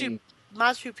wasn't anything.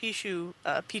 Machu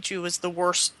Picchu was the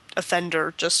worst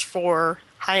offender just for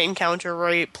high encounter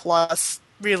rate plus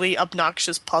really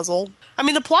obnoxious puzzle.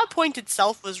 The plot point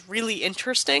itself was really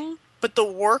interesting, but the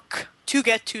work to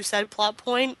get to said plot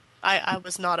point, I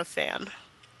was not a fan.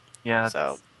 Yeah.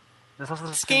 So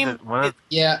this game.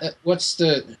 What's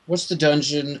the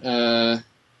dungeon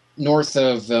north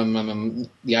of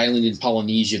the island in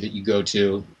Polynesia that you go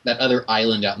to? That other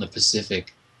island out in the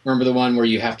Pacific. Remember the one where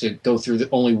you have to go through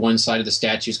only one side of the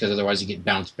statues because otherwise you get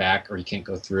bounced back or you can't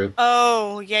go through?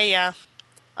 Oh, yeah.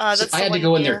 I had to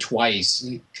go in there twice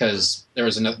because there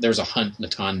was a hunt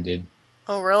Natan did.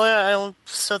 Oh, really? I'm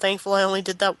so thankful I only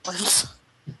did that once.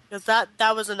 Because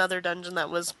that was another dungeon that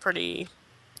was pretty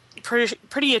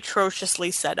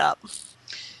atrociously set up.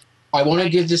 I want to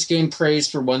give this game praise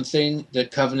for one thing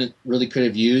that Covenant really could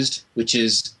have used, which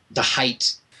is the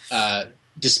height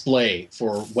display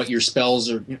for what your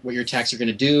spells or what your attacks are going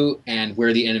to do and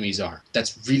where the enemies are.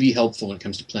 That's really helpful when it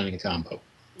comes to planning a combo.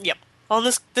 Yep. Well,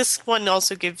 this one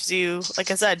also gives you,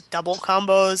 like I said, double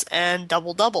combos and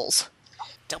double doubles.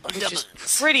 which is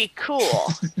pretty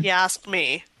cool, if you ask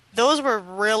me. Those were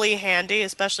really handy,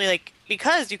 especially like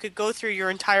because you could go through your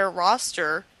entire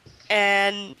roster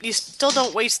and you still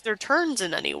don't waste their turns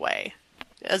in any way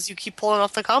as you keep pulling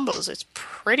off the combos. It's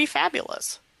pretty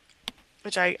fabulous,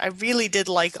 which I really did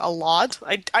like a lot.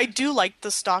 I do like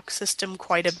the stock system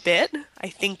quite a bit. I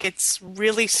think it's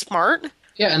really smart.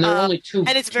 Yeah, and there are only two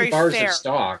and it's very bars fair. of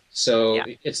stock, so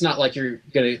it's not like you're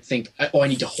going to think, oh, I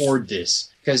need to hoard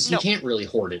this, because you can't really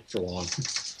hoard it for long.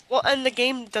 Well, and the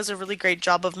game does a really great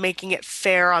job of making it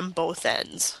fair on both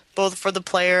ends, both for the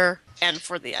player and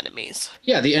for the enemies.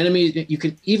 Yeah, the enemy, you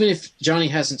can, even if Johnny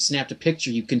hasn't snapped a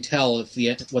picture, you can tell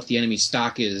if what the enemy's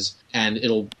stock is, and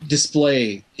it'll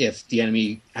display if the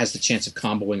enemy has the chance of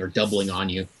comboing or doubling on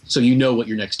you, so you know what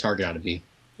your next target ought to be.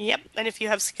 Yep, and if you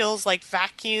have skills like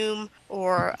Vacuum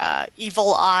or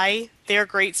Evil Eye, they're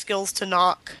great skills to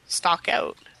knock stock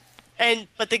out.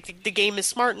 But the game is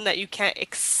smart in that you can't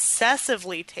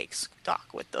excessively take stock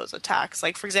with those attacks.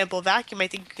 Like, for example, Vacuum, I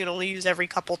think you can only use every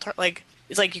couple turns. Like,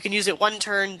 it's like you can use it one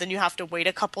turn, then you have to wait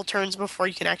a couple turns before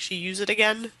you can actually use it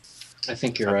again. I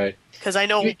think you're right. Because I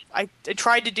know I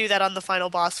tried to do that on the final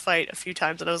boss fight a few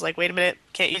times, and I was like, wait a minute,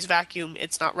 can't use Vacuum,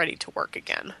 it's not ready to work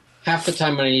again. Half the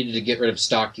time when I needed to get rid of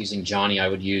stock using Johnny, I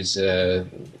would use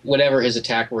whatever his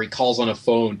attack where he calls on a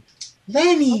phone,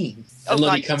 Lenny! And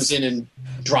Lenny comes in and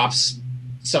drops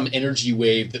some energy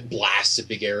wave that blasts a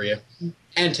big area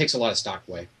and takes a lot of stock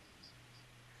away.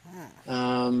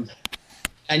 And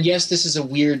yes, this is a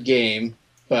weird game,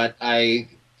 but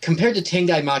compared to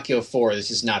Tengai Makio 4,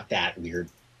 this is not that weird.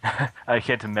 I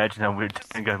can't imagine how weird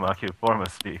Tengai Makio 4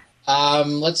 must be.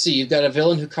 Let's see. You've got a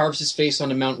villain who carves his face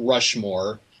onto Mount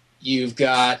Rushmore. You've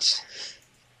got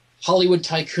Hollywood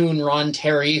tycoon Ron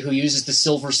Terry, who uses the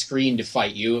silver screen to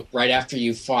fight you right after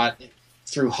you fought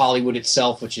through Hollywood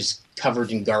itself, which is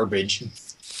covered in garbage.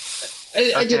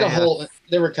 I did a whole...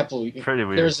 There were a couple... Pretty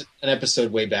weird. There was an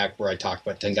episode way back where I talked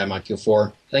about Tengai Makio 4.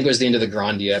 I think it was the end of the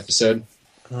Grandia epised.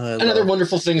 Another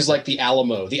wonderful thing is like the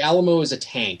Alamo. The Alamo is a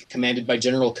tank commanded by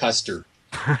General Custer.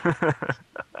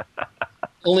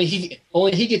 Only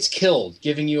he gets killed,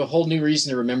 giving you a whole new reason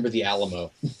to remember the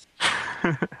Alamo.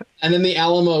 And then the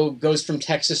Alamo goes from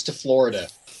Texas to Florida,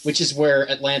 which is where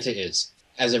Atlanta is,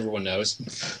 as everyone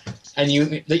knows. And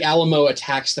the Alamo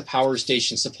attacks the power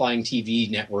station supplying TV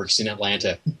networks in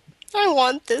Atlanta. I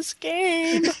want this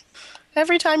game.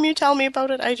 Every time you tell me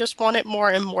about it, I just want it more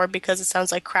and more because it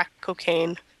sounds like crack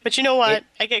cocaine. But you know what?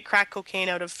 I get crack cocaine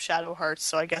out of Shadow Hearts,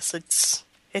 so I guess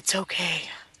it's okay.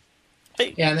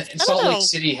 But, yeah, and Salt Lake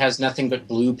City has nothing but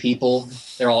blue people.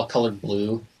 They're all colored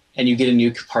blue. And you get a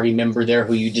new party member there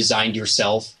who you designed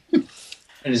yourself.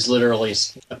 And is literally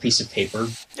a piece of paper.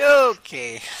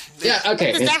 Okay. Yeah,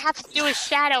 okay. What does that have to do with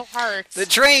Shadow Hearts? The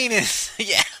train is...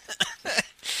 Yeah.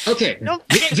 Okay. Don't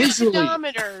forget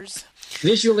speedometers.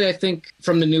 Visually, I think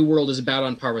From the New World is about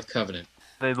on par with Covenant.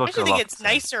 They look I think it's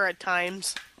nicer at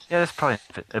times. Yeah, it's probably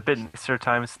a bit nicer at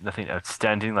times. Nothing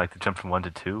outstanding like the jump from 1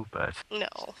 to 2, but... No.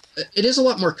 It is a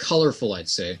lot more colorful, I'd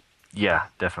say. Yeah,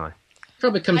 definitely.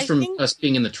 Probably comes from us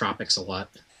being in the tropics a lot.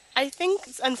 I think,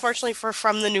 unfortunately, for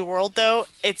From the New World, though,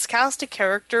 its cast of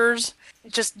characters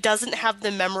just doesn't have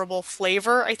the memorable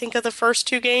flavor, I think, of the first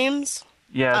two games.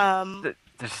 Yeah,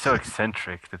 they're so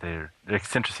eccentric that their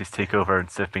eccentricities take over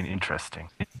instead of being interesting.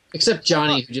 Except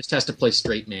Johnny, who just has to play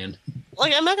straight man.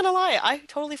 Like, I'm not gonna lie, I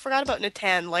totally forgot about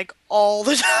Natan, like, all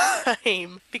the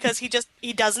time. Because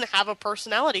he doesn't have a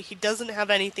personality. He doesn't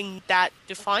have anything that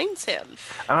defines him.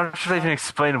 I'm not sure they even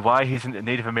explain why he's a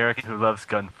Native American who loves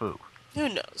gun fu. Who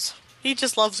knows? He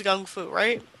just loves gung fu,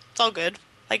 right? It's all good.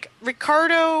 Like,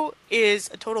 Ricardo is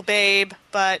a total babe,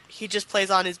 but he just plays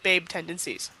on his babe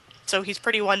tendencies. So he's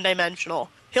pretty one-dimensional.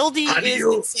 Hildy is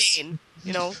insane.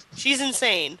 You know, she's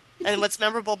insane. And what's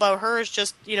memorable about her is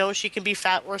just, you know, she can be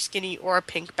fat or skinny or a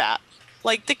pink bat.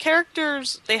 Like, the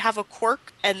characters, they have a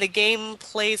quirk, and the game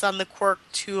plays on the quirk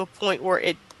to a point where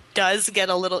it does get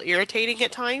a little irritating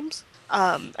at times.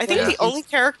 I think the only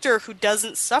character who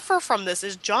doesn't suffer from this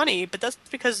is Johnny, but that's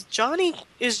because Johnny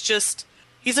is just...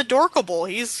 He's adorkable.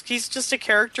 He's just a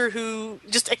character who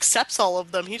just accepts all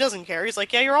of them. He doesn't care. He's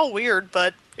like, yeah, you're all weird,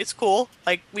 but it's cool.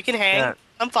 Like, we can hang. Yeah.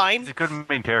 I'm fine. He's a good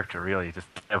main character, really. Just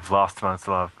I've lost amongst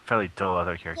a lot of fairly dull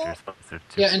other characters.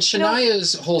 Yeah, and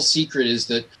Shania's whole secret is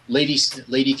that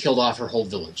Lady killed off her whole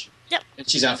village. Yep. And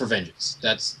she's out for vengeance.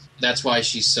 That's why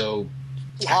she's so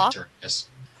taciturn, I guess.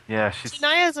 Yeah,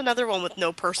 Shania is another one with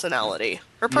no personality.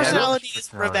 Her personality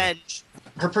is revenge.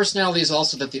 Her personality is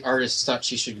also that the artist thought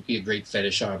she should be a great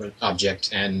fetish object,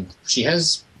 and she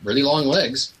has really long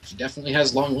legs. She definitely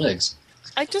has long legs.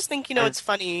 I just think, it's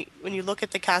funny when you look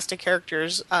at the cast of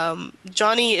characters.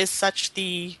 Johnny is such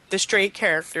the straight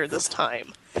character this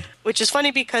time, which is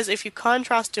funny because if you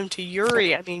contrast him to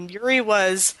Yuri, I mean, Yuri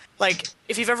was, like,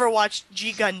 if you've ever watched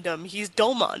G Gundam, he's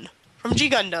Domon from G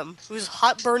Gundam, who's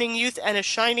hot burning youth and a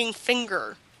shining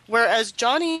finger. Whereas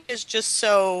Johnny is just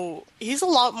he's a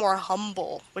lot more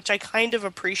humble, which I kind of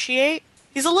appreciate.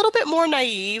 He's a little bit more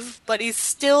naive, but he's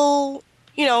still...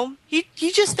 he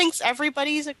just thinks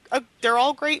everybody's they're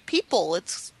all great people.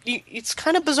 It's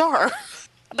kind of bizarre.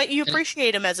 But you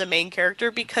appreciate him as a main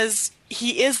character because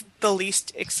he is the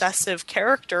least excessive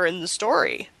character in the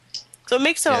story. So it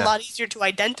makes it a lot easier to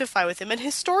identify with him. And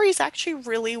his story is actually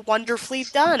really wonderfully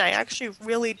done. I actually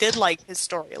really did like his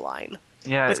storyline.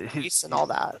 Yeah, with peace and all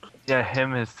that. Yeah,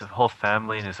 him, his whole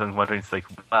family, and his own wondering, it's like,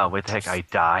 wow, wait the heck, I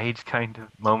died kind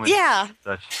of moment. Yeah.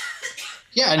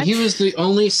 Yeah, and he was the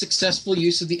only successful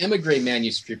use of the Emigre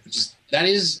manuscript, that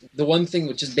is the one thing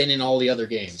which has been in all the other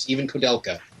games, even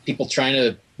Kodelka. People trying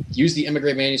to use the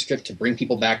Emigre manuscript to bring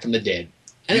people back from the dead.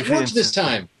 And it worked this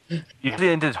time. Usually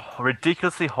ended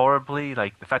ridiculously horribly,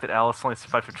 like the fact that Alice only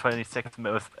survived for 20 seconds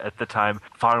was, at the time,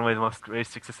 far and away the most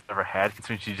greatest success I've ever had,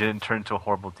 considering she didn't turn into a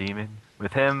horrible demon.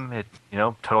 With him,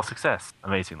 total success,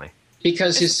 amazingly.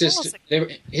 Because his sister,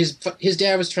 his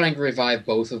dad was trying to revive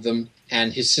both of them,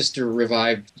 and his sister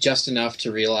revived just enough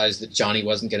to realize that Johnny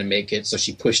wasn't going to make it, so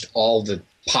she pushed all the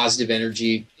positive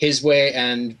energy his way,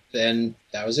 and then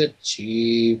that was it.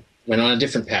 She went on a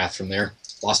different path from there.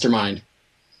 Lost her mind.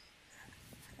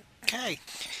 Okay.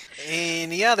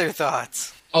 Any other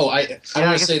thoughts? Oh, I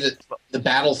want to say that the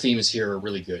battle themes here are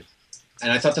really good.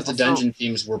 And I thought that the dungeon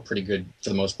themes were pretty good for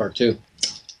the most part, too.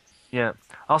 Yeah.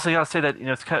 Also, you gotta say that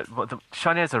it's kind of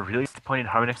Shani has a really disappointing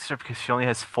harmony next to her because she only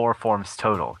has 4 forms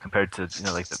total compared to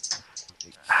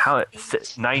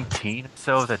 19 or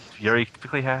so that Yuri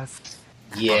typically has.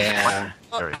 Yeah.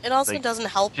 Well, it also doesn't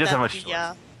help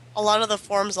that a lot of the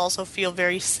forms also feel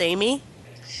very samey.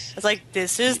 It's like,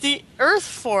 this is the earth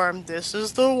form, this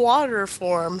is the water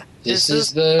form, this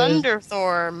is the thunder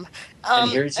form. And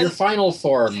here's your final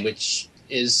form, which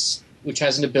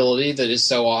has an ability that is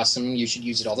so awesome, you should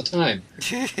use it all the time.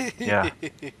 Yeah.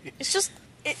 It's just,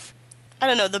 I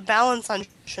don't know, the balance on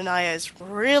Shania is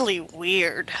really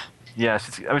weird. Yeah,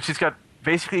 she's got,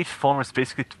 basically each form is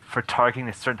basically for targeting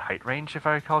a certain height range, if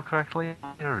I recall correctly.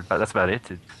 That's about it.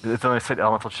 It's only a slight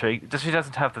elemental trait. She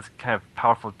doesn't have this kind of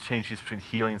powerful changes between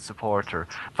healing support or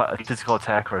physical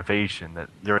attack or evasion that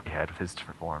Yuri had with his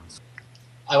different forms.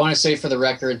 I want to say for the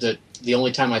record that the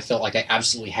only time I felt like I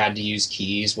absolutely had to use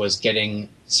keys was getting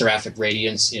Seraphic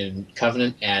Radiance in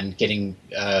Covenant and getting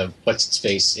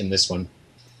What's-Its-Face in this one.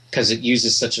 Because it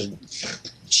uses such a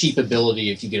cheap ability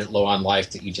if you get it low on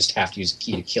life that you just have to use a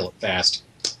key to kill it fast.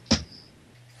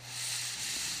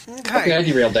 Okay, I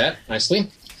derailed that nicely.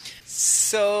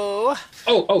 So...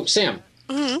 Oh, Sam.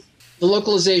 Mm-hmm. The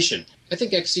localization. I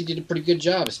think XC did a pretty good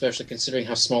job, especially considering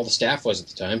how small the staff was at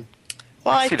the time.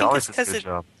 Well, I think it's because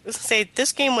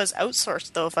this game was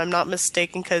outsourced, though, if I'm not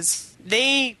mistaken, because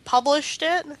they published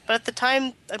it, but at the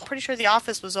time, I'm pretty sure the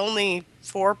office was only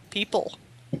 4 people.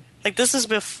 Like, this is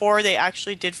before they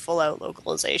actually did full-out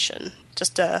localization.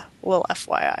 Just a little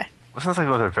FYI. Wasn't this like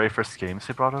one of their very first games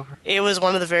they brought over? It was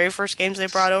one of the very first games they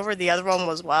brought over. The other one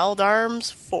was Wild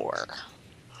Arms 4.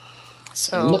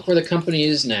 So and look where the company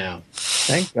is now.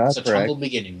 Thank God Such for humble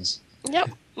beginnings.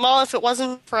 Yep. Well, if it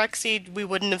wasn't for Xseed, we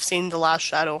wouldn't have seen the last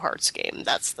Shadow Hearts game.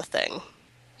 That's the thing.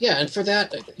 Yeah, and for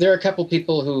that, there are a couple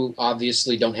people who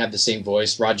obviously don't have the same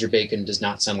voice. Roger Bacon does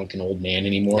not sound like an old man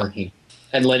anymore. Yep.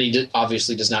 And Lenny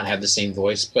obviously does not have the same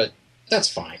voice, but that's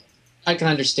fine. I can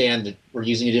understand that we're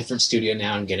using a different studio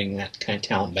now and getting that kind of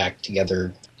talent back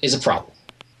together is a problem.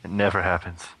 It never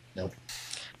happens. Nope.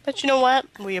 But you know what?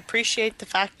 We appreciate the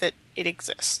fact that it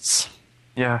exists.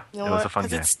 Yeah, you know it was a fun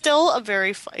game. It's still a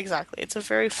very it's a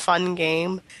very fun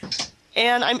game,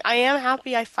 and I am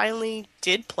happy I finally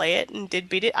did play it and did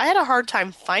beat it. I had a hard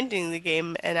time finding the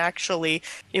game, and actually,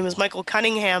 it was Michael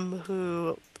Cunningham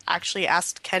who actually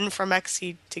asked Ken from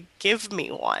Xseed to give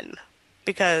me one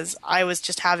because I was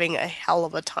just having a hell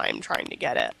of a time trying to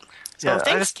get it. So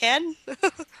thanks, Ken.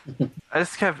 I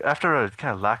just after a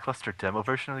kind of lackluster demo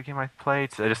version of the game I played,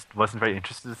 I just wasn't very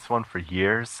interested in this one for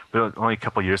years. But only a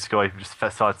couple of years ago, I just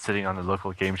saw it sitting on the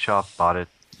local game shop, bought it,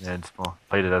 and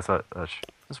played it as it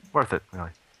was worth it,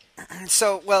 really.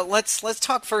 So, well, let's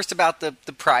talk first about the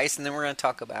price, and then we're going to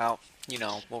talk about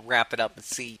we'll wrap it up and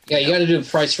see. Yeah, you got to do a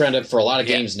price roundup for a lot of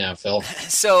games now, Phil.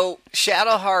 So,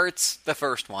 Shadow Hearts, the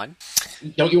first one.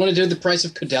 Don't you want to do the price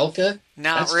of Kudelka?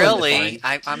 Not That's really.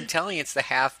 I'm telling you, it's the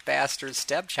half-bastard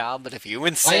stepchild. But if you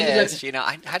insist,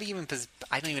 how do you even?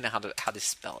 I don't even know how to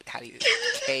spell it. How do you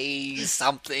K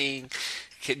something?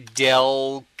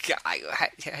 Del. How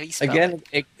do you spell again?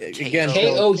 it? Again,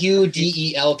 Koudelka. Okay,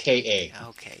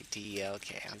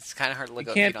 D-E-L-K. It's kind of hard to look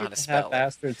you up if you can't don't know how be to the spell it.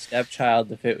 half-bastard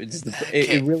stepchild if it was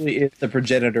it really is the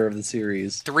progenitor of the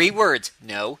series. 3 words.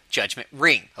 No judgment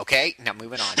ring. Okay, now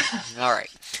moving on. All right.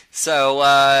 So,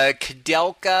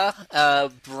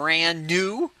 Kudelka, brand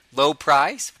new, low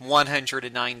price,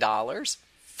 $109.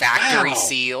 Factory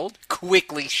sealed,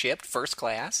 quickly shipped, first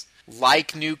class.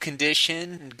 Like new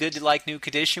condition, good to like new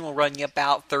condition will run you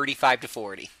about $35 to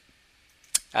 $40.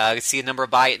 You see a number of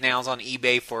buy it nows on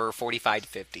eBay for $45 to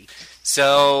 $50.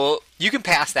 So you can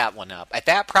pass that one up. At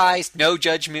that price, no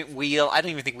judgment wheel. I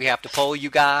don't even think we have to poll you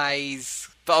guys.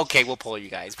 But okay, we'll poll you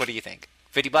guys. What do you think?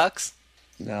 $50?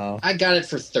 No. I got it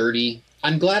for 30.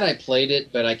 I'm glad I played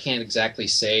it, but I can't exactly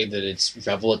say that it's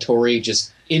revelatory.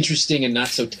 Just interesting and not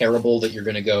so terrible that you're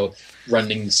going to go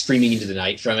screaming into the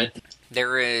night from it.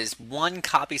 There is one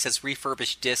copy that says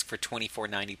refurbished disc for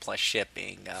 $24.90 plus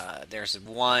shipping. There's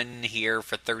one here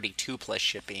for $32 plus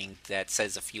shipping that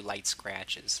says a few light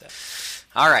scratches.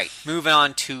 All right, moving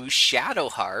on to Shadow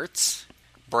Hearts.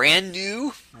 Brand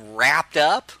new, wrapped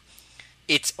up.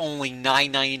 It's only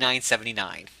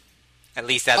 $9.99.79. At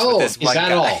least that's what this one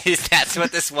guy. That's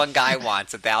what this one guy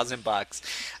wants.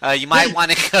 $1,000. You might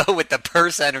want to go with the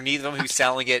person underneath them who's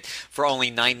selling it for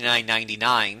only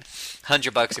 $99.99.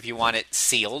 $100 if you want it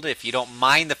sealed. If you don't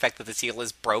mind the fact that the seal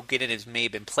is broken and it may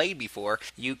have been played before,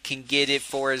 you can get it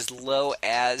for as low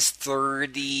as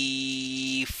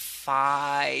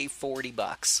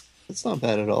 $40. That's not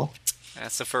bad at all.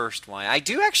 That's the first one. I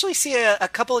do actually see a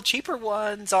couple of cheaper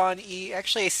ones on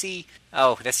Actually, I see.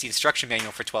 Oh, that's the instruction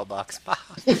manual for $12.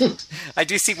 I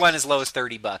do see one as low as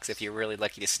 $30 if you're really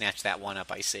lucky to snatch that one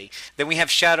up. I see. Then we have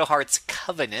Shadow Hearts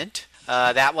Covenant.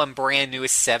 That one brand new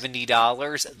is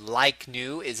 $70. Like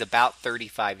new is about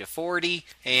 $35 to $40.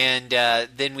 And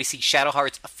then we see Shadow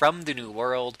Hearts from the New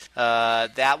World.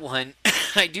 That one,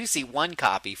 I do see one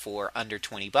copy for under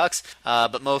 $20,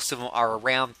 but most of them are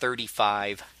around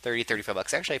 $35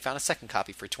 $35. Actually, I found a second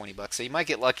copy for $20, so you might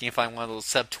get lucky and find one of those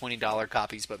sub $20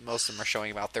 copies, but most of them are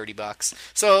showing about $30.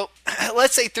 So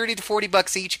let's say $30 to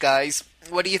 $40 each, guys.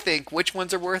 What do you think? Which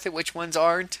ones are worth it? Which ones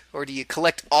aren't? Or do you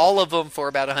collect all of them for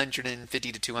about $150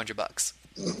 to $200?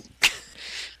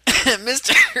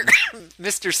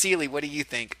 Mr. Seeley, what do you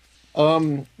think?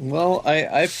 Well,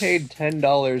 I paid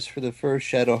 $10 for the first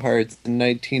Shadow Hearts and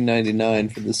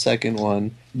 $19.99 for the second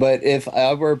one. But if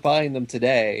I were buying them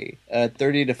today at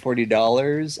 $30 to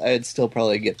 $40, I'd still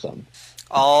probably get them.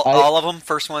 All of them,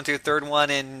 first one through third one,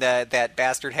 and that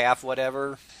bastard half,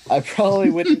 whatever. I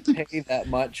probably wouldn't pay that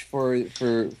much for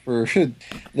the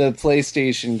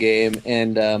PlayStation game,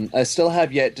 and I still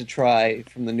have yet to try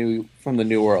from the New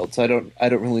World. So I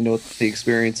don't really know what the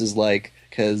experience is like,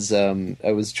 because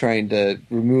I was trying to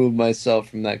remove myself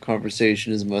from that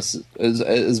conversation as much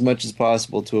as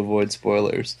possible to avoid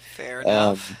spoilers. Fair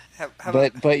enough.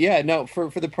 But yeah, no, for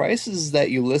the prices that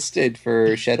you listed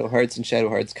for Shadow Hearts and Shadow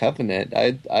Hearts Covenant,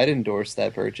 I'd endorse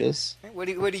that purchase. What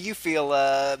do you feel,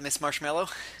 Miss Marshmallow?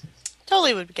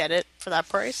 Totally would get it for that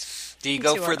price. Do you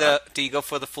go for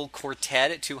the full quartet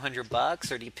at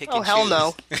 $200, or do you pick? Oh, hell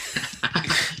no.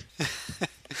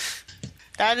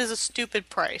 That is a stupid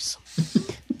price.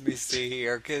 Let me see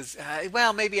here, because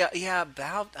maybe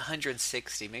about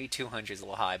 160, maybe 200 is a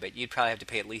little high, but you'd probably have to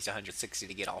pay at least 160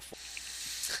 to get all four.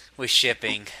 With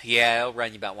shipping, yeah, it'll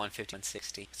run you about 150,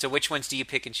 160. So which ones do you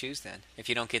pick and choose then, if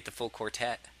you don't get the full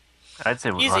quartet? I'd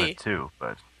say we'll run it too,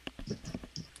 but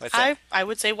what's that? I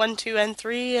would say 1, 2, and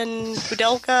 3, and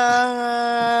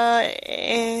Kudelka.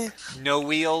 No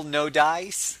wheel, no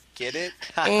dice. Get it?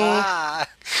 I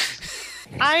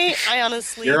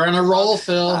honestly... You're on a roll,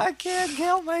 Phil. I can't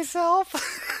help myself.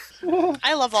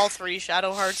 I love all 3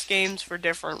 Shadow Hearts games for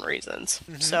different reasons.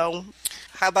 Mm-hmm. So,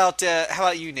 how about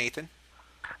you, Nathan?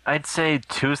 I'd say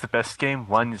 2 is the best game.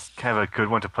 1 is kind of a good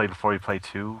one to play before you play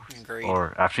 2. Agreed.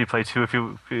 Or after you play 2 if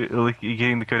you're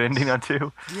getting the good ending on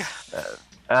 2. Yeah.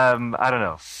 I don't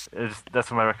know.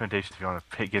 That's my recommendation if you want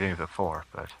to get into 4.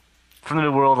 But from the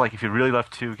New World, like if you really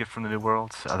love 2, get from the New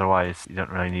World. Otherwise, you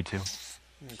don't really need to.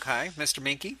 Okay, Mr.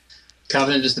 Minky?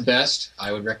 Covenant is the best.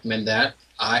 I would recommend that.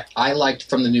 I liked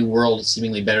From the New World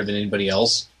seemingly better than anybody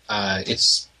else.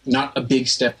 It's not a big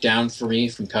step down for me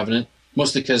from Covenant,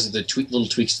 mostly because of the little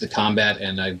tweaks to the combat,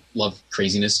 and I love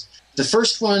craziness. The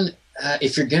first one,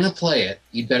 if you're going to play it,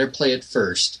 you'd better play it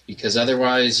first, because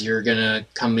otherwise you're going to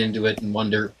come into it and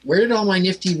wonder, where did all my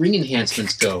nifty ring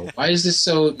enhancements go? Why is this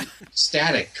so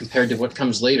static compared to what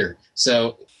comes later?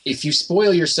 So if you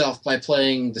spoil yourself by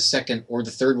playing the second or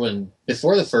the third one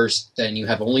before the first, then you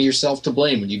have only yourself to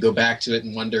blame when you go back to it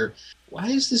and wonder, why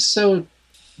is this so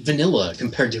vanilla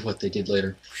compared to what they did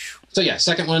later? So yeah,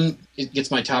 second one, it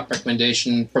gets my top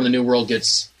recommendation. From the New World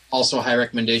gets also a high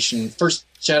recommendation. First,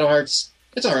 Shadow Hearts,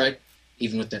 it's all right,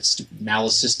 even with that stupid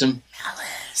Malice system.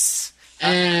 Malice.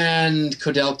 And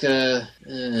Kodelka,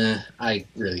 I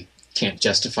really can't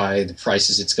justify the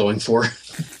prices it's going for.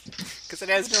 Because it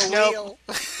has no wheel.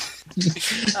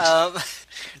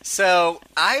 So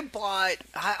I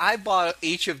bought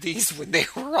each of these when they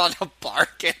were on a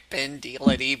bargain bin deal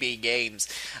at EB Games.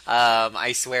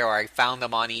 I swear, or I found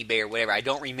them on eBay or whatever. I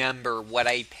don't remember what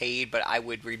I paid, but I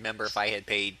would remember if I had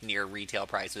paid near retail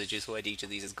price, which is what each of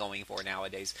these is going for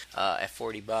nowadays. At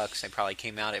 $40, I probably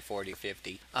came out at 40 or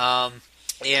 50.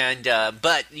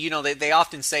 But you know, they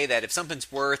often say that if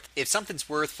something's worth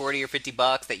 $40 or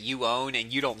 $50 that you own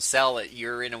and you don't sell it,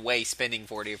 you're in a way spending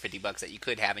 $40 or $50 that you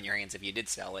could have in your hands if you did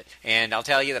sell it. And I'll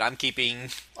tell you that I'm keeping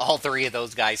all three of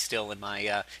those guys still in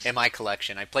my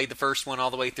collection. I played the first one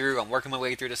all the way through. I'm working my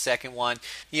way through the second one.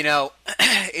 You know,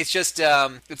 it's just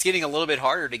it's getting a little bit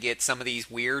harder to get some of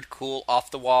these weird, cool, off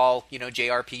the wall, you know,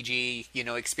 JRPG, you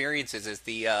know, experiences as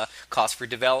the cost for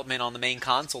development on the main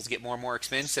consoles get more and more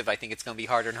expensive. I think it's going to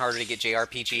be harder and harder to get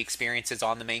JRPG experiences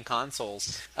on the main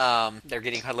consoles. They're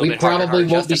getting a little bit harder and harder to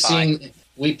justify.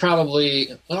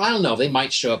 Well, I don't know, they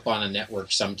might show up on a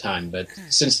network sometime, but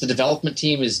since the development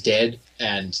team is dead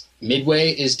and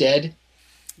Midway is dead,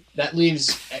 that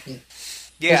leaves...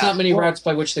 There's not many routes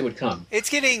by which they would come.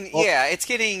 It's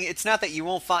not that you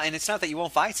won't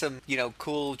find some, you know,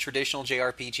 cool traditional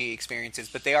JRPG experiences,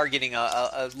 but they are getting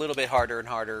a little bit harder and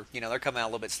harder. You know, they're coming out a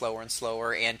little bit slower and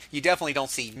slower, and you definitely don't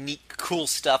see neat, cool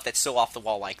stuff that's so off the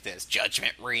wall like this.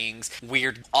 Judgment Rings,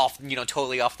 weird,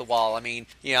 totally off the wall. I mean,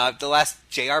 you know, the last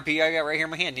JRPG I got right here in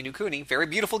my hand, Ni no Kuni, very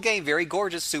beautiful game, very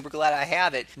gorgeous, super glad I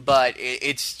have it, but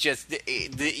it's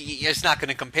not going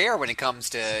to compare when it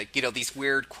comes to, you know, these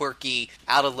weird, quirky,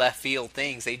 out of left field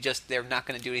things. They're not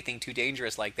going to do anything too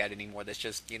dangerous like that anymore. That's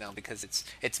just, you know, because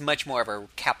it's much more of a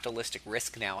capitalistic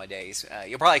risk nowadays.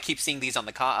 You'll probably keep seeing these on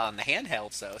the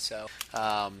handhelds though. So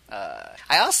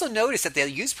I also noticed that the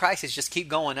used prices just keep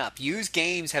going up. Used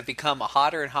games have become a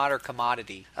hotter and hotter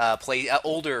commodity.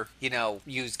 Older, you know,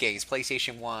 used games,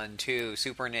 PlayStation 1, 2,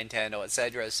 Super Nintendo,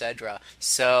 etc., etc.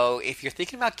 So if you're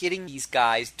thinking about getting these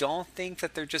guys, don't think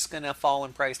that they're just going to fall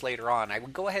in price later on. I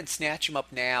would go ahead and snatch them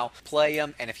up now, play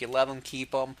them, and if you love them,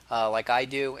 keep them, like I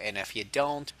do. And if you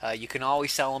don't, you can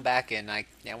always sell them back. And I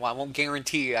won't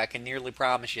guarantee you, I can nearly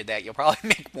promise you that you'll probably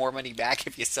make more money back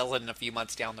if you sell it in a few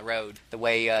months down the road. The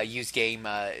way used game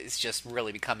is just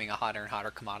really becoming a hotter and hotter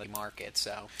commodity market.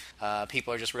 So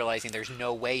people are just realizing there's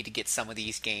no way to get some of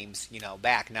these games, you know,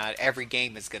 back. Not every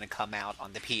game is going to come out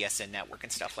on the PSN network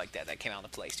and stuff like that. That came out on the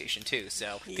PlayStation 2.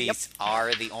 So these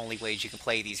are the only ways you can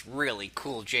play these really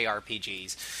cool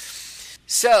JRPGs.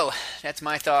 So, that's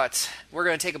my thoughts. We're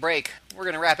going to take a break. We're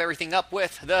going to wrap everything up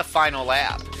with the final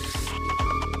lap.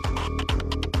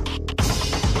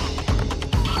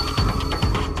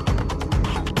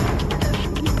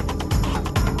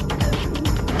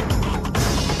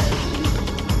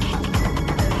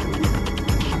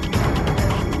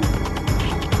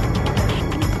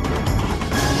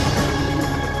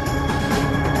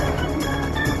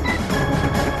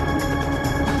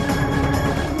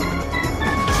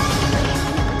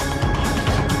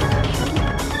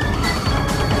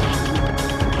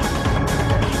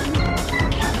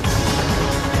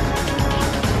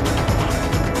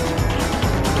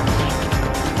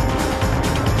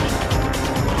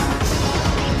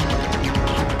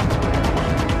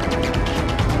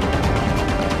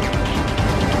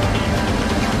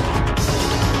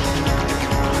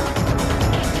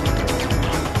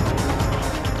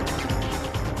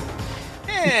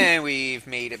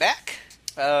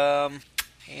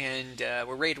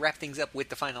 We're ready to wrap things up with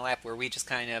the final lap, where we just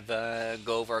kind of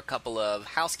go over a couple of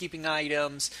housekeeping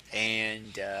items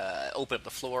and open up the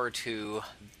floor to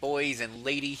boys and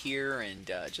lady here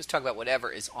and just talk about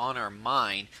whatever is on our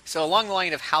mind. So along the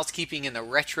line of housekeeping in the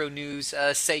retro news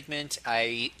segment,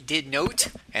 I did note,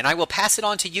 and I will pass it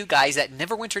on to you guys, that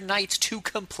Neverwinter Nights 2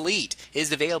 Complete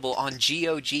is available on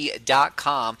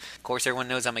GOG.com. Of course, everyone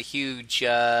knows I'm a huge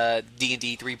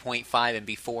D&D 3.5 and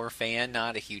before fan,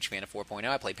 not a huge fan of 4.0.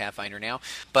 I play Pathfinder now.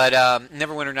 But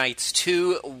Neverwinter Nights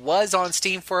 2 was on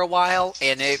Steam for a while,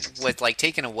 and it was like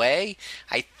taken away.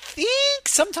 I think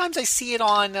sometimes I see it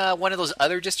on one of those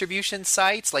other distribution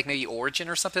sites, like maybe Origin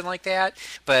or something like that.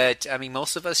 But I mean,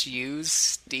 most of us use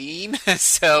Steam,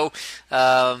 so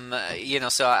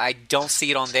so I don't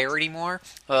see it on there anymore.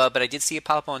 But I did see it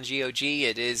pop up on GOG.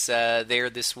 It is there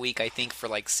this week, I think, for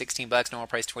like $16, normal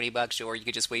price $20, or you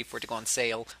could just wait for it to go on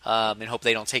sale and hope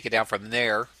they don't take it down from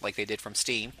there like they did from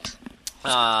Steam.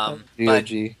 GOG.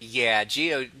 But yeah,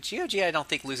 GOG I don't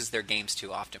think loses their games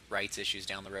too often. Rights issues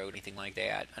down the road, anything like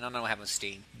that. I don't know what happened with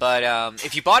Steam. But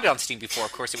if you bought it on Steam before,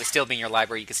 of course, it would still be in your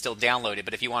library. You could still download it.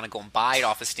 But if you want to go and buy it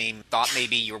off of Steam, thought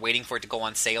maybe you were waiting for it to go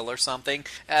on sale or something,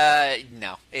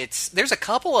 no. There's a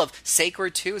couple of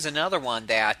Sacred 2 is another one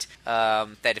that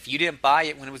if you didn't buy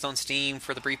it when it was on Steam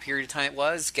for the brief period of time it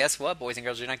was, guess what, boys and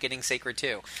girls, you're not getting Sacred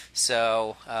 2.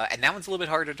 So, and that one's a little bit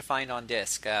harder to find on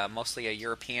disc, mostly a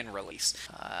European release.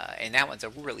 And that one's a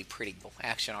really pretty cool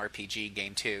action RPG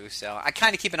game too. So I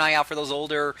kind of keep an eye out for those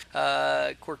older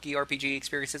quirky RPG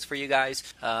experiences for you guys.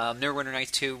 Neverwinter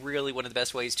Nights 2, really one of the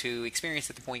best ways to experience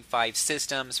the 3.5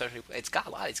 system. Especially, it's got a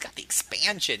lot. It's got the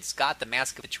expansion. It's got the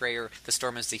Mask of Betrayer, the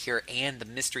Storm of Zahir, and the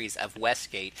Mysteries of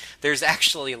Westgate. There's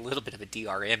actually a little bit of a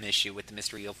DRM issue with the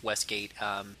Mystery of Westgate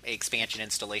expansion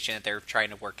installation that they're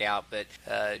trying to work out, but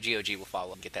GOG will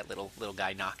follow and get that little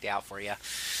guy knocked out for you.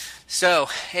 So,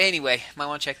 anyway, might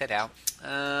want to check that out.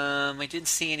 I didn't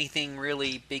see anything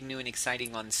really big, new, and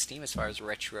exciting on Steam as far as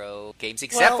retro games,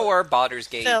 except for Baldur's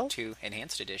Gate 2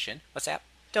 Enhanced Edition. What's that?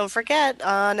 Don't forget,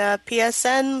 on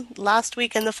PSN last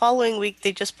week and the following week,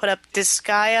 they just put up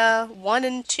Disgaea 1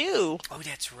 and 2. Oh,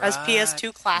 that's right. As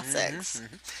PS2 classics.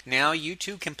 Mm-hmm. Now you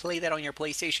too can play that on your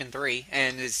PlayStation 3,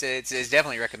 and it's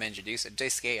definitely recommend you do so.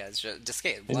 Disgaea is just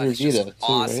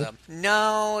awesome. Right?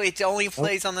 No, it only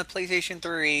plays on the PlayStation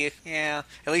 3. Yeah,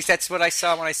 at least that's what I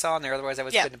saw when I saw on there. Otherwise, I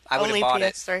would have bought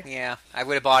PS3. it. Yeah, I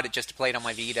would have bought it just to play it on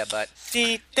my Vita, but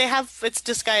they have it's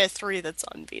Disgaea 3 that's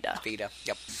on Vita.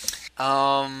 Yep.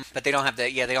 But they don't have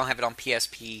that. Yeah, they don't have it on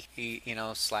PSP, /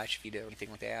 Vita or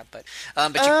anything like that. But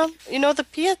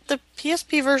the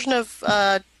PSP version of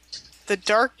the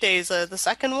Dark Days, the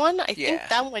second one, I think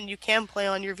that one you can play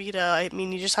on your Vita. I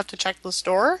mean, you just have to check the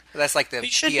store. That's like the. You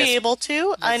should be able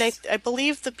to, and I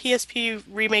believe the PSP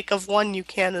remake of 1 you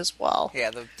can as well.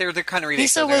 Yeah, they're kind of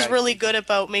remakes. Visa was really good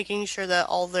about making sure that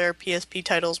all their PSP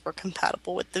titles were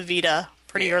compatible with the Vita.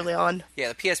 Pretty early on.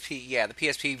 Yeah, the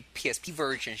PSP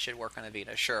version should work on the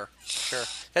Vita. Sure.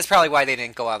 That's probably why they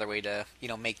didn't go out of their way to,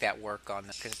 make that work on,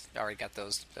 because they already got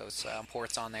those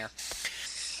ports on there.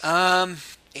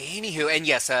 Anywho, and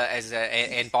yes,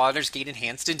 and Baldur's Gate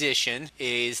Enhanced Edition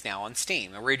is now on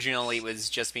Steam. Originally, it was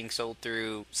just being sold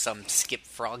through some Skip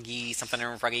Froggy, something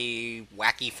Froggy,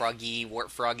 Wacky Froggy,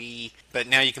 Wart Froggy, but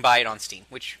now you can buy it on Steam,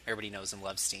 which everybody knows and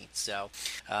loves Steam. So,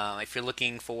 if you're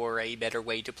looking for a better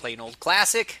way to play an old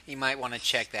classic, you might want to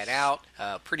check that out.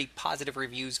 Pretty positive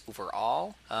reviews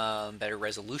overall, better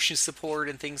resolution support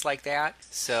and things like that.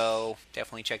 So,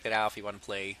 definitely check that out if you want to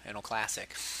play an old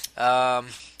classic.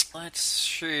 Let's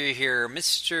see here,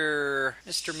 Mr.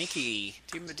 Mickey.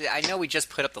 I know we just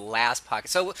put up the last podcast.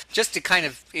 So just to kind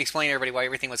of explain to everybody why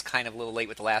everything was kind of a little late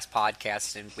with the last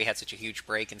podcast and we had such a huge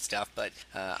break and stuff, but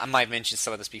I might have mentioned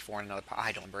some of this before in another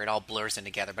I don't remember. It all blurs in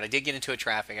together, but I did get into a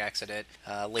traffic accident.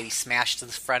 A lady smashed to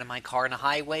the front of my car on a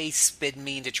highway, sped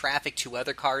me into traffic. 2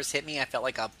 other cars hit me. I felt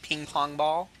like a ping pong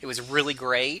ball. It was really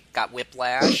great. Got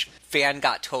whiplash. Fan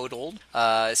got totaled.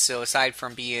 So aside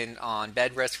from being on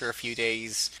bed rest for a few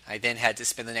days, I then had to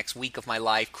spend the next week of my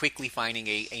life quickly finding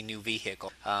a new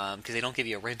vehicle because they don't give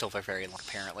you a rental for very long,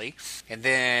 apparently. And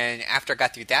then after I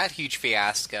got through that huge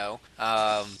fiasco,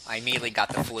 I immediately got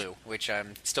the flu, which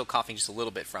I'm still coughing just a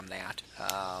little bit from that.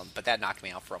 But that knocked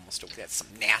me out for almost a week. That's some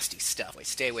nasty stuff. Like,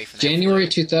 stay away from that. January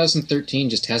 2013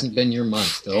 just hasn't been your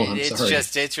month, though. I'm sorry.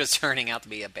 It's just turning out to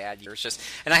be a bad year.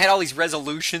 And I had all these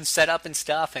resolutions set up and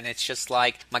stuff, and it's just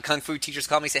like my kung fu teachers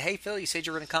called me and said, "Hey Phil, you said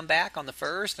you were going to come back on the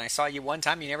 1st, and I saw you one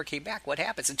time, you never came back. What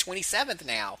happened? It's the 27th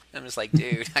now." And I'm just like,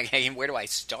 dude, where do I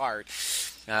start?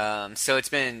 So it's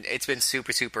been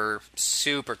super, super,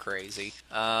 super crazy.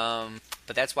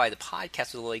 But that's why the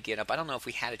podcast was late getting up. I don't know if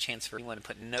we had a chance for anyone to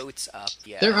put notes up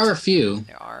yet. There are a few.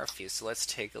 So let's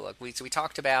take a look. We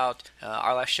talked about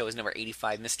our last show was number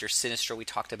 85, Mr. Sinistro. We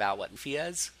talked about what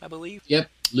Lufia's, I believe. Yep.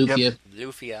 Lufia.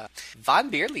 Lufia. Von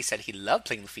Beardley said he loved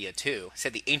playing Lufia too.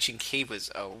 Said the Ancient Cave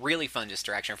was a really fun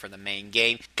distraction from the main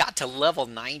game. Got to level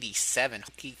 97.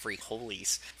 Free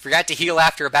holies. Forgot to heal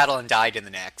after a battle and died in the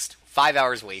next. 5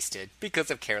 hours wasted because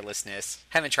of carelessness.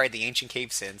 Haven't tried the Ancient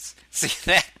Cave since.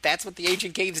 See, that's what the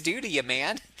Ancient Caves do to you,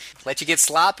 man. Let you get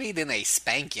sloppy, then they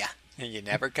spank you. And you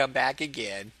never come back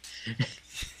again.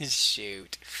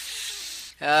 Shoot.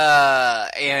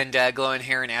 And Glowing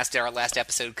Heron asked, our last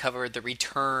episode covered the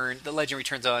Legend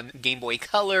Returns on Game Boy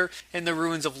Color and the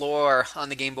Ruins of Lore on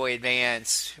the Game Boy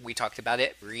Advance. We talked about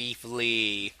it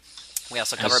briefly. We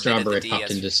also covered a bit of the DS.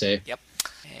 Popped in to say. Yep.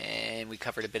 And we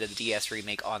covered a bit of the DS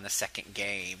remake on the second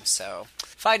game. So,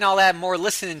 find all that and more,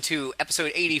 listen to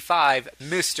episode 85,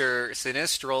 Mr.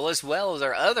 Sinistral, as well as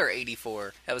our other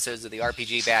 84 episodes of the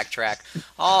RPG Backtrack,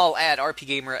 all at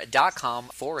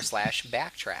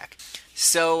rpgamer.com/backtrack.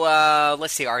 So,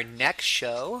 let's see, our next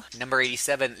show, number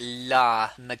 87,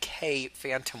 La McKay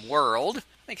Phantom World.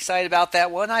 I'm excited about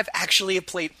that one. I've actually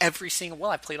played I've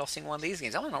played all single one of these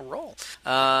games. I'm on a roll.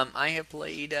 I have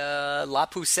played La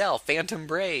Pucelle, Phantom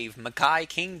Brave, Makai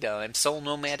Kingdom, and Soul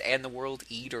Nomad and the World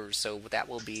Eaters, so that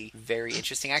will be very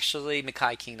interesting. Actually,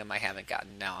 Makai Kingdom I haven't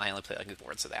gotten. No, I only played like good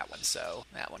words of that one, so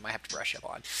that one might have to brush up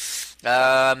on.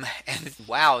 And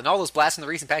wow, and all those blasts in the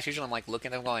recent patch, usually I'm like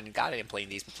looking at them going, God, I didn't play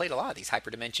these. But played a lot of these.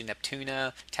 Hyperdimension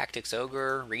Neptuna, Tactics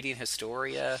Ogre, Radiant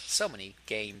Historia, so many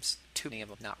games. Too many of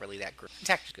them not really that great.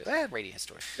 Tactics good. Radiant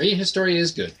Historia. Radiant Historia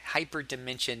is good.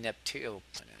 Hyperdimension Neptuna.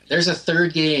 There's a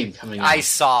third game coming out. I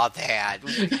saw that.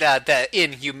 The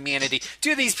inhumanity.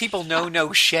 Do these people know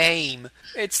no shame?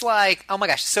 It's like, oh my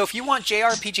gosh. So if you want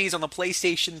JRPGs on the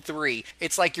PlayStation 3,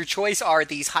 it's like your choice are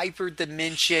these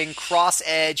Hyperdimension,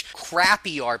 Cross-Edge,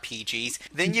 crappy RPGs.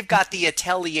 Then you've got the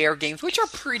Atelier games, which are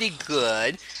pretty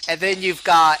good. And then you've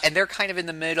got, and they're kind of in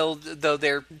the middle, though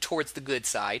they're towards the good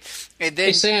side. And then,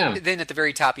 hey, Sam. Then at the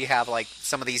very top you have like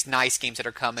some of these nice games that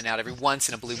are coming out every once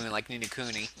in a blue moon, like Ni no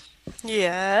Kuni.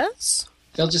 Yes?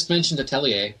 Phil just mentioned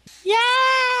Atelier. Yay!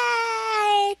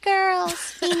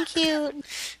 Girls being cute.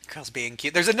 Girls being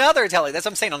cute. There's another Atelier. That's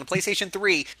what I'm saying. On the PlayStation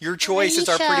 3, your choices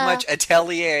are pretty Alicia. much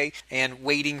Atelier and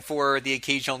waiting for the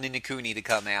occasional Ni no Kuni to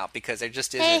come out because there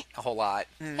just isn't a whole lot.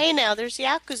 Hey, now, there's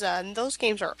Yakuza, and those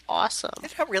games are awesome. They're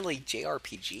not really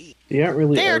JRPG. They aren't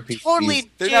really They're RPGs. totally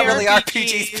They're not really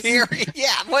JRPGs. RPGs, period.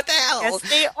 Yeah, what the hell? Yes,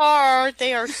 they are.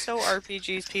 They are so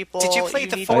RPGs, people. Did you play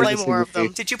the need to fourth- play more of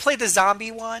them. Did you play the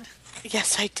zombie one?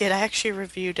 Yes, I did. I actually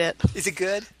reviewed it. Is it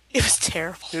good? It was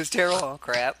terrible. It was terrible. Oh,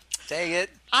 crap. Dang it.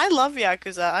 I love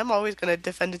Yakuza. I'm always going to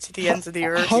defend it to the ends of the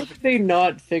earth. How did they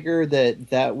not figure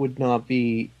that would not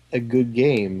be a good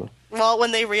game? Well,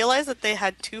 when they realized that they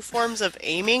had two forms of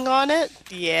aiming on it,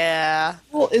 yeah.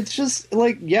 Well, it's just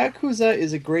like Yakuza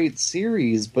is a great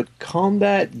series, but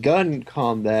gun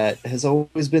combat has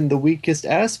always been the weakest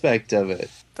aspect of it.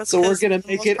 That's So we're 'cause gonna for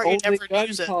the make most it part, you only never gun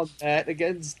use it. combat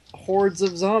against hordes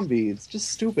of zombies. It's just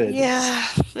stupid. Yeah,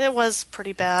 it was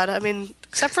pretty bad. I mean,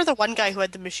 except for the one guy who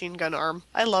had the machine gun arm.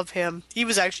 I love him. He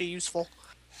was actually useful.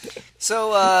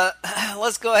 So,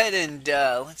 let's go ahead and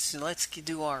let's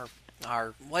do our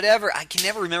whatever. I can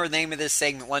never remember the name of this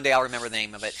segment. One day I'll remember the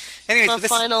name of it. Anyway, The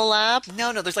final lap.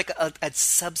 No, there's like a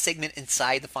sub-segment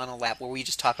inside the final lap where we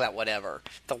just talk about whatever.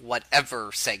 The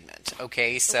whatever segment,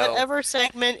 okay? So Whatever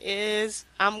segment is,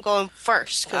 I'm going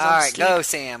first. 'cause all I'm right, sleepy. go,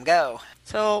 Sam, go.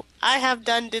 So, I have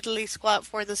done diddly squat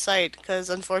for the site, because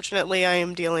unfortunately I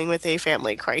am dealing with a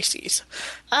family crisis.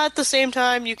 At the same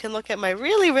time, you can look at my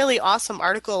really, really awesome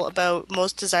article about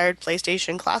most desired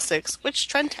PlayStation classics, which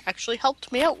Trent actually helped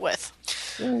me out with.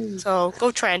 So,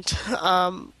 go Trent.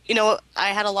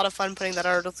 I had a lot of fun putting that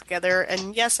article together,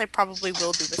 and yes, I probably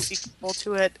will do the sequel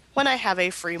to it when I have a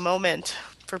free moment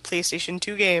for PlayStation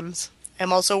 2 games.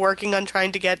 I'm also working on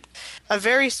trying to get a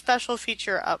very special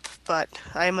feature up, but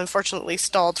I'm unfortunately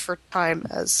stalled for time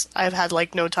as I've had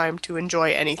no time to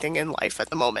enjoy anything in life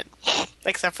at the moment,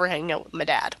 except for hanging out with my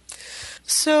dad.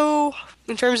 So,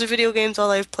 in terms of video games, all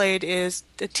I've played is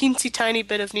the teensy tiny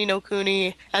bit of Ni no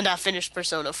Kuni, and I finished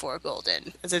Persona 4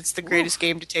 Golden, as it's the greatest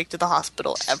game to take to the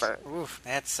hospital ever. Oof,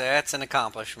 that's an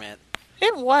accomplishment.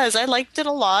 It was. I liked it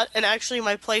a lot, and actually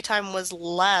my playtime was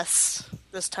less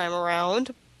this time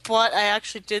around. But I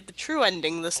actually did the true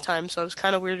ending this time, so I was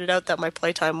kind of weirded out that my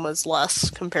playtime was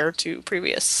less compared to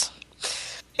previous.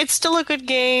 It's still a good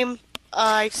game.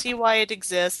 I see why it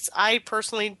exists. I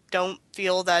personally don't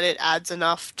feel that it adds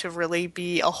enough to really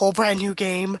be a whole brand new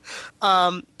game.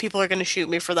 People are going to shoot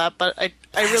me for that, but I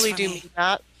really do mean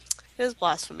that. It is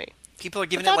blasphemy. People are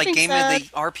giving But it that being Game said- of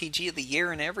the RPG of the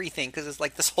Year and everything because it's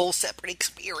like this whole separate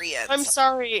experience. I'm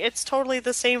sorry, it's totally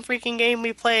the same freaking game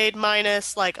we played,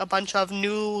 minus a bunch of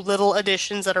new little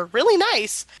additions that are really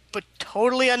nice, but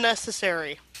totally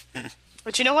unnecessary.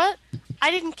 But you know what? I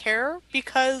didn't care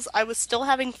because I was still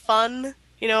having fun.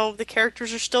 The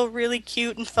characters are still really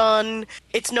cute and fun.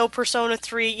 It's no Persona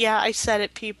 3. Yeah, I said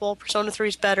it, people. Persona 3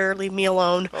 is better. Leave me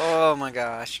alone. Oh my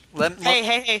gosh.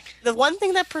 Hey. The one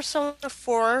thing that Persona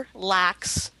 4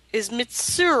 lacks is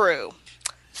Mitsuru.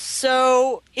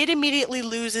 So it immediately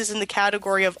loses in the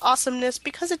category of awesomeness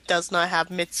because it does not have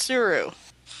Mitsuru.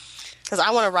 Because I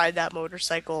want to ride that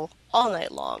motorcycle all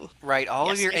night long. Write all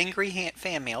Yes, of your thank angry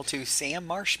fan mail to Sam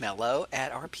Marshmallow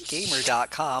at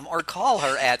rpgamer.com or call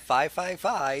her at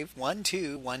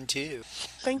 555-1212.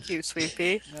 Thank you, Sweet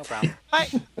Pea. No problem.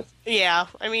 I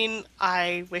mean,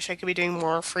 I wish I could be doing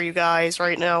more for you guys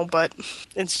right now, but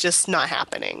it's just not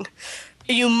happening.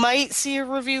 You might see a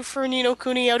review for Ni no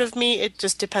Kuni out of me. It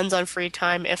just depends on free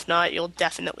time. If not, you'll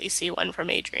definitely see one from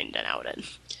Adrian Denouden.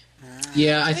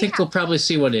 Yeah, I think we'll probably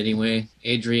see one anyway.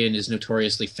 Adrian is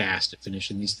notoriously fast at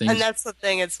finishing these things. And that's the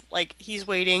thing. It's like he's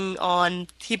waiting on...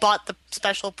 He bought the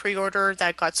special pre-order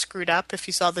that got screwed up, if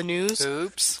you saw the news.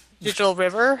 Oops. Digital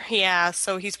River, yeah,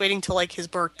 so he's waiting till like his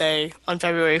birthday on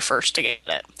February 1st to get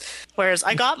it. Whereas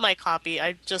I got my copy,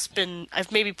 I've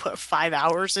maybe put 5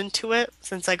 hours into it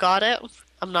since I got it.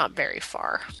 I'm not very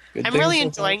far. Good I'm thing really so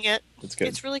enjoying far. it. That's good.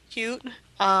 It's really cute.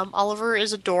 Oliver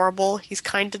is adorable. He's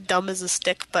kind of dumb as a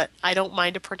stick, but I don't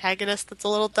mind a protagonist that's a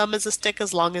little dumb as a stick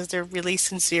as long as they're really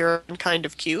sincere and kind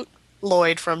of cute.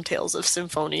 Lloyd from Tales of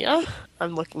Symphonia.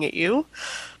 I'm looking at you.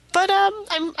 But I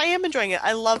am enjoying it.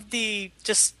 I love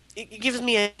it gives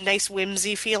me a nice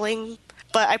whimsy feeling,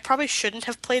 but I probably shouldn't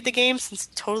have played the game since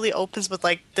it totally opens with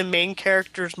like the main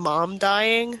character's mom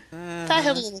dying. That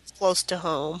hit a little close to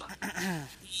home.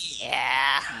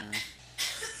 Yeah.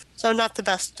 So not the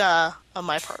best on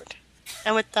my part.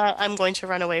 And with that, I'm going to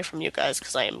run away from you guys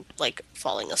because I am like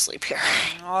falling asleep here.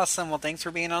 Awesome. Well, thanks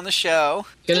for being on the show.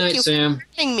 Good Thank night, you Sam. for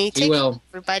having me. Be Take well. care,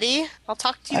 everybody. I'll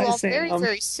talk to you Bye, all very, Sam.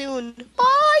 very soon.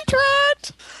 Bye,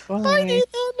 Trent. Bye,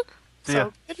 Nathan. See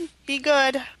ya. So be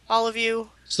good, all of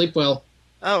you. Sleep well.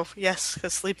 Oh, yes,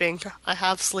 because sleeping. I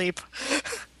have sleep.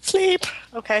 Sleep.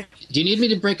 Okay. Do you need me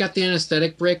to break out the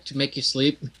anesthetic brick to make you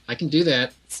sleep? I can do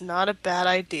that. It's not a bad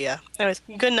idea. Anyways,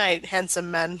 good night,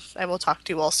 handsome men. I will talk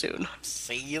to you all soon.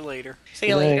 See you later. See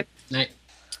you later. Night.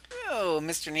 Oh,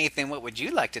 Mr. Nathan, what would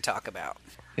you like to talk about?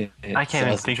 I can't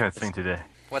even think of anything today.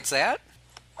 What's that?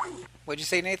 What'd you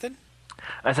say, Nathan?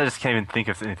 I just can't even think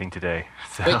of anything today.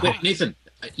 So. Wait, Nathan.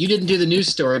 You didn't do the news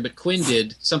story, but Quinn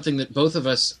did. Something that both of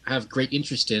us have great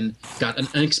interest in. Got an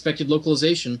unexpected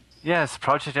localization. Yes,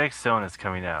 Project X Zone is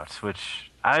coming out, which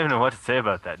I don't know what to say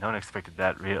about that. No one expected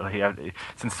that, really,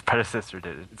 since the predecessor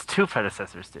did it. It's two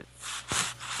predecessors did.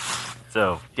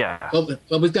 So, yeah. Well,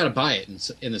 we've got to buy it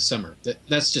in the summer.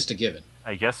 That's just a given.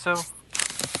 I guess so.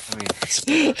 I mean...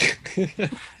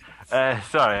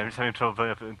 sorry, I'm just having trouble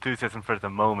building up enthusiasm for it at the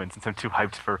moment, since I'm too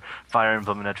hyped for Fire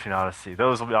Emblem and Etrian Odyssey.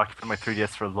 Those will be occupying my 3DS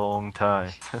for a long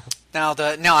time. I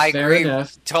Fair agree.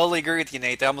 enough. Totally agree with you,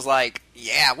 Nathan. I was like,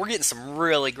 yeah, we're getting some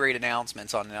really great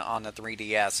announcements on the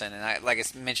 3DS, and like I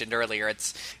mentioned earlier,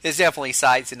 it's definitely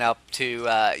sizing up to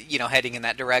heading in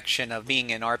that direction of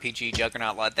being an RPG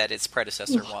juggernaut that its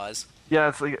predecessor was. Yeah,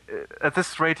 it's like, at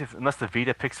this rate, unless the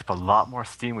Vita picks up a lot more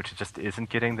steam, which it just isn't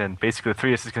getting, then basically the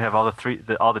 3DS is going to have all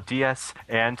the DS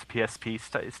and PSP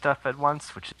stuff at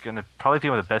once, which is going to probably be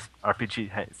one of the best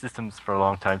RPG systems for a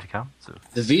long time to come. So.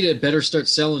 The Vita better start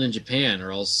selling in Japan,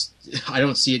 or else I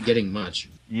don't see it getting much.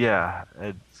 Yeah,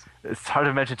 it's hard to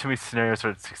imagine too many scenarios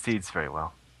where it succeeds very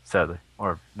well, sadly.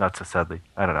 Or not so sadly.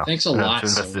 I don't know. Thanks a I don't lot,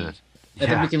 have to invest in Sony. it. I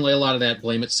think we can lay a lot of that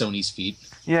blame at Sony's feet.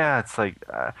 Yeah, it's like,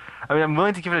 I'm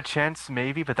willing to give it a chance,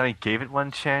 maybe, but then I gave it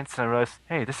one chance, and I realized,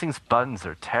 hey, this thing's buttons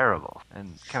are terrible,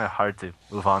 and it's kind of hard to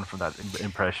move on from that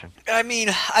impression. I mean,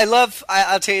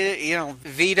 I'll tell you,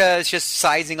 Vita is just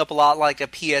sizing up a lot like a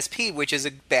PSP, which is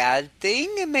a bad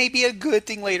thing and maybe a good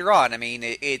thing later on. I mean,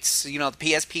 it's, the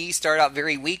PSP started out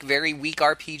very weak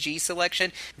RPG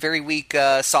selection, very weak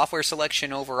software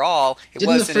selection overall.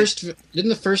 Didn't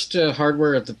the first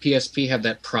hardware of the PSP have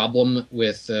that problem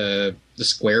with the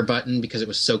square button because it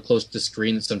was so close to the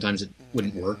screen that sometimes it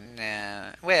wouldn't work? Nah.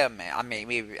 Well, I mean,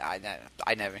 maybe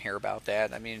I never hear about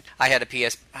that. I mean, I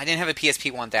didn't have a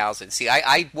PSP 1000. See,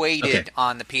 I waited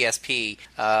on the PSP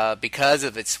because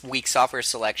of its weak software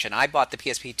selection. I bought the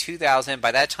PSP 2000.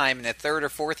 By that time, in the third or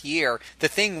fourth year, the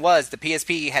thing was the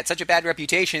PSP had such a bad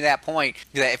reputation at that point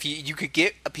that if you could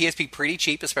get a PSP pretty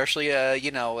cheap, especially a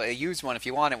used one if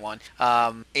you wanted one,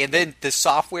 and then the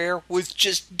software was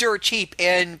just dirt cheap.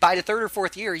 And by the third or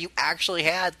fourth year, you actually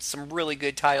had some really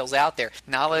good titles out there.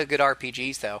 Not a lot of good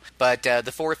RPGs though, but the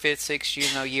 4th, 5th, 6th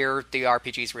year, the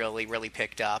RPGs really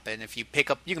picked up. And if you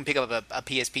can pick up a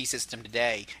PSP system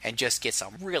today and just get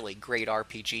some really great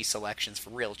RPG selections for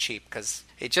real cheap because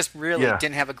it just really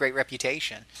didn't have a great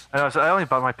reputation. I know, so I only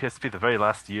bought my PSP the very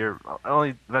last year,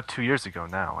 only about 2 years ago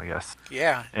now, I guess.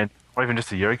 Yeah. Or even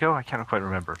just a year ago, I can't quite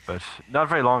remember, but not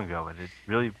very long ago, and it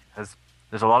really has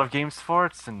There's a lot of games for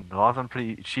it, and a lot of them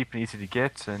pretty cheap and easy to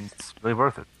get, and it's really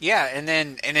worth it. Yeah,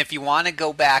 and if you want to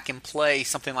go back and play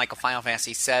something like a Final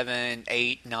Fantasy 7,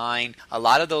 8, 9, a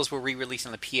lot of those were re-released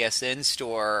on the PSN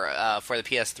store for the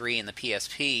PS3 and the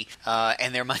PSP,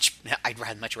 and they're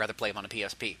I'd much rather play them on a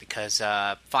PSP because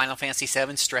Final Fantasy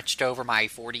 7 stretched over my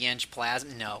 40-inch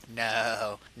plasma.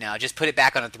 No, just put it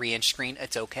back on a 3-inch screen.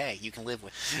 It's okay. You can live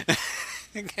with it.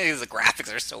 Because the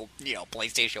graphics are so,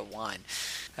 PlayStation 1.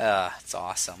 It's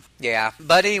awesome. Yeah,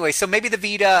 but anyway, so maybe the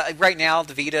Vita, right now,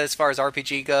 the Vita as far as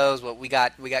RPG goes, what we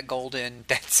got Golden,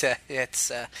 it's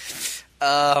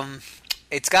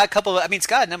got a couple of, it's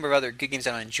got a number of other good games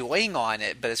that I'm enjoying on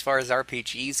it, but as far as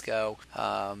RPGs go,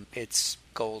 it's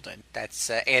Golden. That's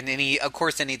and any of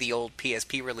the old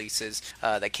PSP releases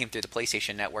that came through the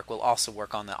PlayStation Network will also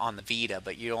work on the Vita,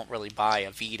 but you don't really buy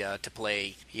a Vita to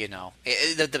play.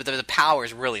 The power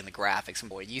is really in the graphics. And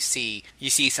boy, you see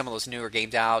some of those newer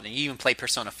games out, and you even play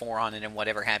Persona 4 on it and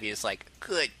whatever have you. It's like,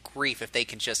 good grief, if they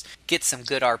can just get some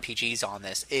good RPGs on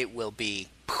this, it will be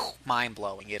mind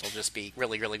blowing. It'll just be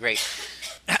really, really great.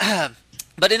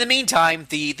 But in the meantime,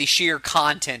 the sheer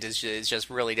content is just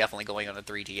really definitely going on a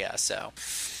 3DS. So,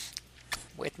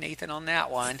 with Nathan on that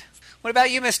one. What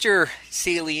about you, Mr.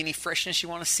 Sealy? Any freshness you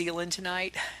want to seal in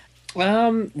tonight?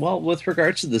 Well, with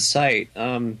regards to the site,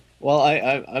 I'm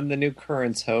the new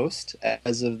Currents host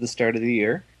as of the start of the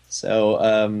year.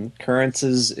 So Currents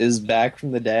is back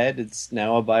from the dead. It's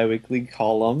now a bi-weekly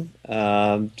column.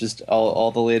 Just all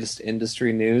the latest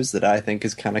industry news that I think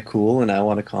is kind of cool and I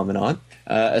want to comment on.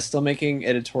 Still making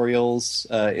editorials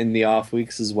in the off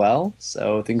weeks as well.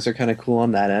 So things are kind of cool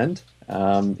on that end.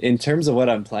 In terms of what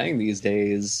I'm playing these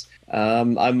days,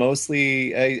 I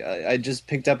just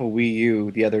picked up a Wii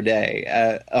U the other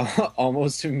day,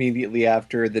 almost immediately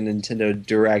after the Nintendo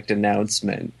Direct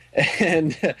announcement.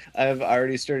 And I've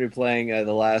already started playing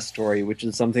The Last Story, which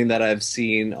is something that I've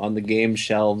seen on the game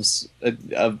shelves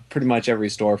of pretty much every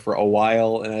store for a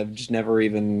while, and I've just never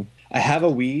even... I have a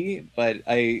Wii, but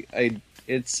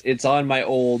it's on my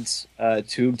old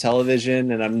tube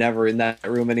television, and I'm never in that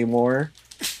room anymore.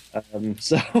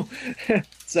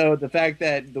 So the fact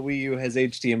that the Wii U has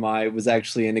HDMI was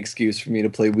actually an excuse for me to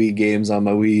play Wii games on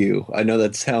my Wii U. I know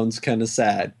that sounds kind of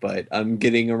sad, but I'm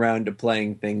getting around to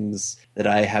playing things that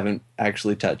I haven't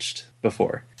actually touched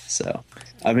before. So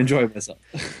I'm enjoying myself.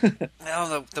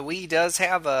 Well, the Wii does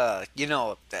have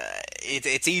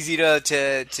it's easy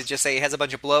to just say it has a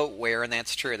bunch of bloatware, and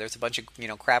that's true. There's a bunch of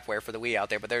crapware for the Wii out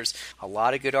there, but there's a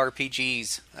lot of good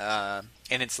RPGs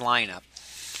in its lineup.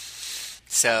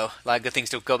 So, a lot of good things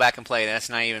to go back and play. That's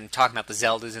not even talking about the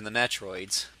Zeldas and the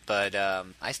Metroids. But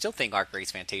I still think Arc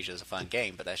Race Fantasia is a fun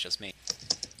game, but that's just me.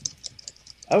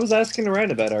 I was asking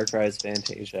around about Arc Race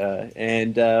Fantasia,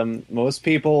 and most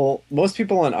people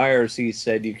on IRC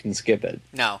said you can skip it.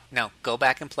 No, go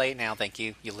back and play it now. Thank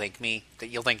you. You'll thank me.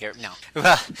 You'll think it. No,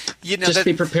 just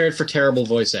be prepared for terrible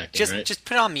voice acting. Just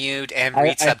put on mute and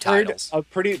read subtitles.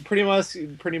 Heard,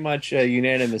 pretty much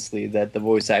unanimously that the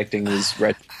voice acting was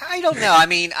wretched. I don't know.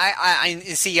 I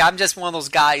see. I'm just one of those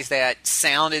guys that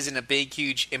sound isn't a big,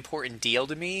 huge, important deal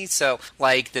to me. So,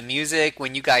 like the music,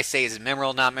 when you guys say is it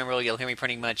memorable, not memorable, you'll hear me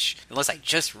pretty much. Unless I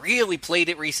just really played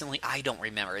it recently, I don't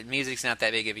remember. Music's not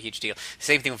that big of a huge deal.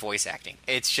 Same thing with voice acting.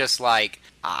 It's just like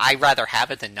I'd rather have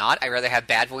it than not. I'd rather have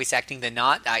bad voice acting than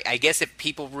not. I guess if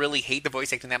people really hate the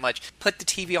voice acting that much, put the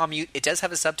TV on mute. It does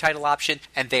have a subtitle option,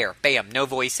 and there, bam, no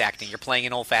voice acting. You're playing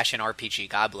an old-fashioned RPG.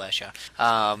 God bless you.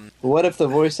 What if the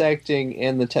voice acting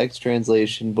and the text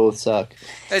translation both suck?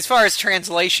 As far as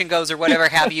translation goes or whatever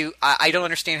have you, I don't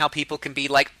understand how people can be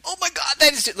like, oh my god,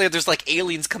 there's like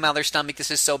aliens come out of their stomach, this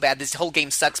is so bad, this whole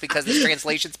game sucks because this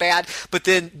translation's bad, but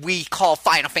then we call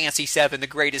Final Fantasy VII the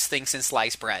greatest thing since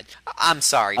sliced bread. I'm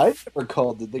sorry. I never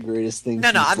called it the greatest thing.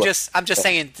 No, I'm just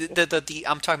saying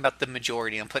I'm talking about the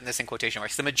majority. I'm putting this in quotation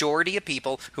marks. The majority of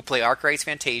people who play Arc Race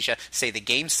Fantasia say the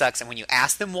game sucks, and when you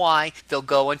ask them why, they'll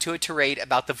go into a tirade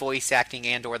about the voice acting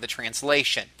and or the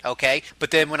translation. Okay,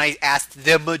 but then when I asked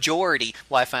the majority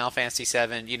why Final Fantasy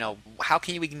VII, how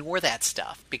can you ignore that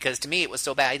stuff? Because to me it was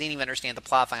so bad I didn't even understand the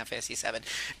plot of Final Fantasy VII.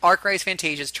 Arc Race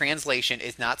Fantasia's translation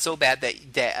is not so bad that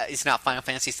it's not Final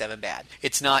Fantasy VII bad.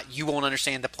 It's not you won't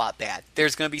understand the plot bad.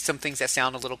 There's going to be some things that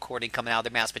sound a little corny coming out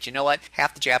of their mouths, but you know what?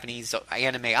 Half the Japanese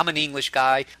anime, I'm an English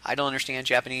guy, I don't understand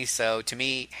Japanese, so to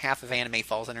me, half of anime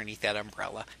falls underneath that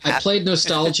umbrella. I played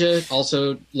Nostalgia,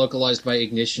 also localized by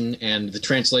Ignition, and the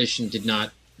translation did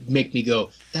not make me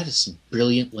go, that is some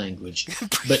brilliant language.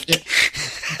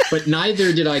 But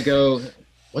neither did I go,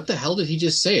 what the hell did he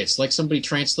just say? It's like somebody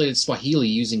translated Swahili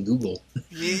using Google.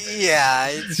 Yeah,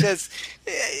 it's just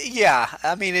Yeah,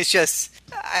 I mean, it's just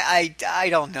I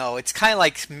don't know. It's kind of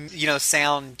like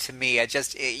sound to me. I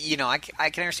just I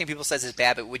can understand people says it's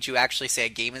bad, but would you actually say a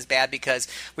game is bad? Because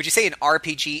would you say an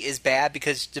RPG is bad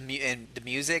because the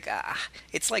music?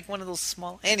 It's like one of those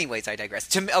small. Anyways, I digress.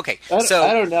 Okay, so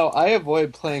I don't know. I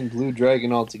avoid playing Blue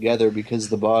Dragon altogether because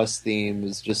the boss theme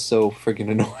is just so freaking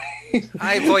annoying.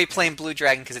 I avoid playing Blue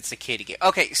Dragon because it's a kiddie game.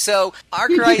 Okay, so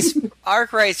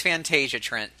Arc-Rise Fantasia,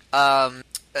 Trent.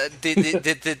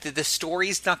 The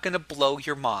story's not going to blow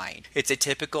your mind. It's a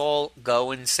typical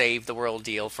go and save the world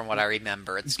deal, from what I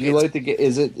remember. Is it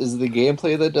the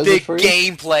gameplay that does it for you? The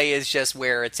gameplay is just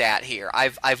where it's at here.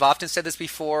 I've often said this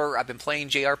before. I've been playing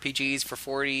JRPGs for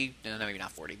 40, no, maybe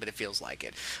not 40, but it feels like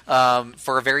it,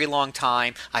 for a very long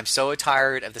time. I'm so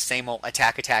tired of the same old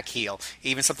attack, heal.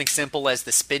 Even something simple as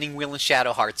the spinning wheel in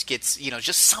Shadow Hearts gets,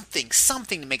 just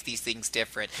something to make these things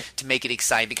different, to make it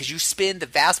exciting, because you spend the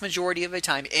vast majority of the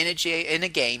time in a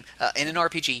game, in an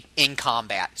RPG, in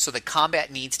combat. So the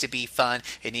combat needs to be fun.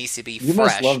 It needs to be fresh. You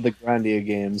must love the Grandia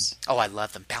games. Oh, I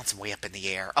love them. Bouncing way up in the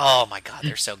air. Oh my god,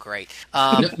 they're so great.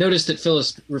 Notice that Phil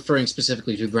is referring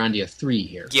specifically to Grandia 3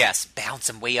 here. Yes,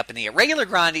 bouncing way up in the air. Regular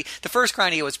Grandia, the first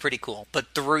Grandia was pretty cool, but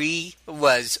 3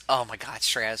 was, oh my god,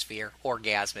 stratosphere,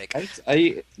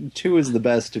 orgasmic. 2 is the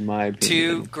best in my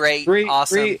opinion. 2, great,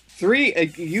 awesome.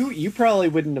 3, you probably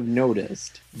wouldn't have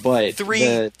noticed, but 3,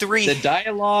 the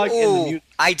dialogue and the music.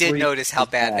 I did notice how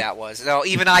bad that was. No,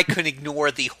 even I couldn't ignore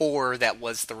the horror that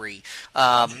was 3.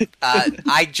 I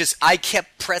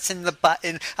kept pressing the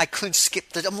button. I couldn't skip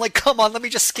I'm like, come on, let me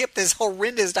just skip this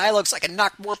horrendous dialogue so I can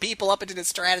knock more people up into the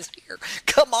stratosphere.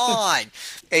 Come on.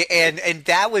 and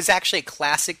that was actually a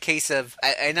classic case of,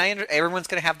 and everyone's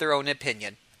going to have their own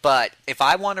opinion. But if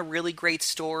I want a really great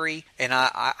story, and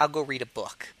I'll go read a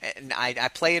book. And I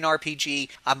play an RPG,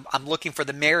 I'm looking for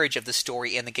the marriage of the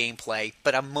story and the gameplay,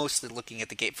 but I'm mostly looking at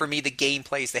the game. For me, the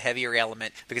gameplay is the heavier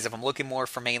element, because if I'm looking more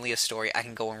for mainly a story, I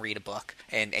can go and read a book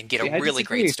and get a really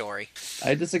great story.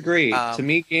 I disagree. To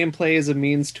me, gameplay is a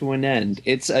means to an end.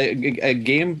 It's a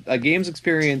game's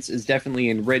experience is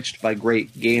definitely enriched by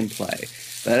great gameplay.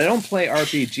 But I don't play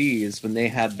RPGs when they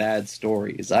have bad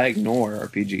stories. I ignore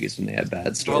RPGs when they have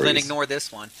bad stories. Well, then ignore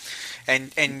this one.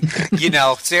 And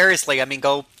seriously, I mean,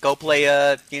 go play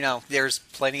there's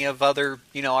plenty of other,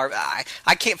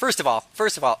 I can't, first of all,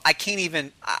 I can't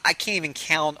even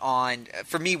count on,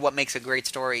 for me, what makes a great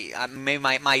story. Maybe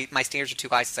my standards are too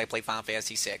high since I play Final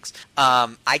Fantasy VI.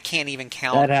 I can't even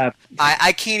count.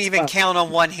 I can't even count on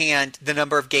one hand the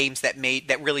number of games that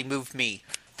really moved me.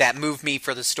 That moved me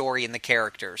for the story and the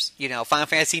characters. Final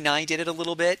Fantasy IX did it a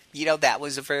little bit. That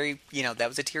was a very, that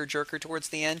was a tearjerker towards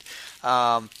the end.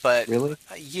 But really,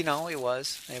 it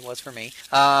was for me.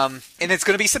 And it's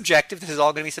going to be subjective. This is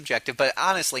all going to be subjective. But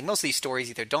honestly, most of these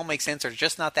stories either don't make sense or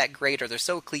just not that great, or they're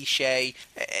so cliche.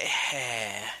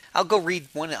 I'll go read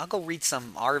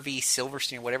some R.V.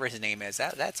 Silverstein, whatever his name is.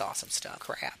 That's awesome stuff.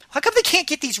 Crap. How come they can't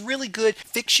get these really good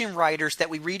fiction writers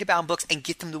that we read about in books and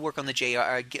get them to work on the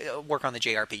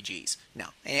JRPGs? No.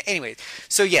 Anyways,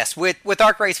 so yes, with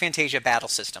Arc-Rise Fantasia battle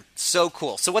system, so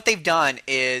cool. So what they've done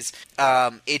is,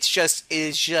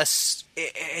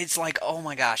 it's like, oh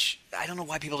my gosh, I don't know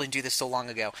why people didn't do this so long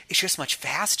ago. It's just much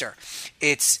faster.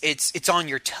 It's on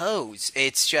your toes.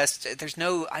 It's just, it's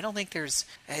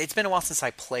been a while since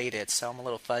I played it, so I'm a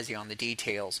little fuzzy on the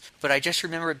details. But I just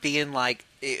remember it being like,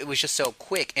 it was just so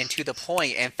quick and to the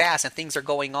point and fast, and things are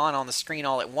going on the screen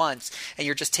all at once, and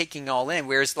you're just taking it all in.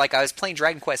 Whereas, like, I was playing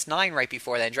Dragon Quest IX right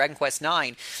before that. In Dragon Quest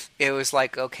IX, it was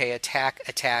like, okay,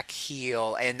 attack,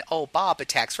 heal, and Bob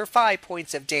attacks for 5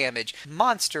 points of damage.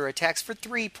 Monster attacks for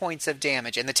 3 points of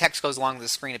damage, and the text goes along the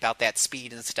screen about that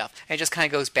speed and stuff. And it just kind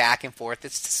of goes back and forth.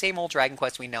 It's the same old Dragon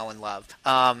Quest we know and love.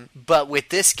 But with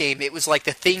this game, it was like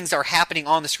the things are happening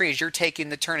on the screen as you're taking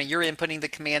the turn and you're inputting the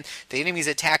command. The enemy's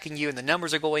attacking you, and the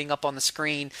numbers are going up on the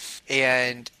screen,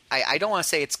 and I don't want to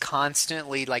say it's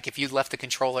constantly like if you left the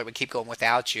controller it would keep going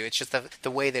without you. It's just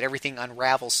the way that everything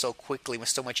unravels so quickly with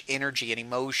so much energy and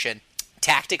emotion.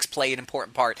 Tactics play an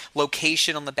important part.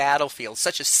 Location on the battlefield,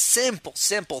 such a simple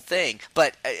thing.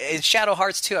 But in Shadow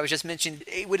Hearts 2, I was just mentioning,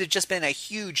 it would have just been a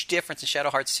huge difference in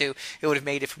Shadow Hearts 2. It would have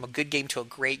made it from a good game to a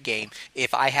great game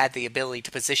if I had the ability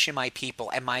to position my people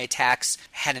and my attacks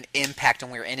had an impact on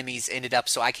where enemies ended up,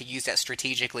 so I could use that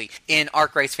strategically. In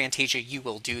Arc-Rise Fantasia, you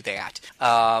will do that.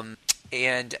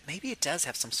 and maybe it does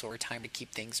have some sort of time to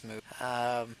keep things moving.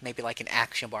 Maybe like an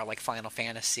action bar, like Final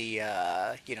Fantasy,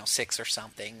 6 or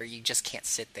something, where you just can't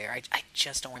sit there. I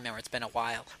just don't remember. It's been a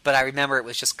while, but I remember it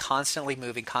was just constantly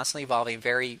moving, constantly evolving,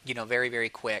 very, very, very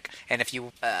quick. And if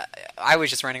you, I was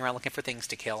just running around looking for things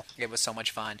to kill. It was so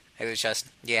much fun. It was just,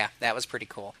 yeah, that was pretty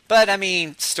cool. But I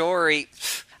mean, story,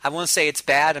 I won't say it's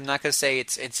bad. I'm not going to say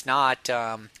it's not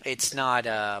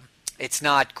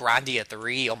Grandia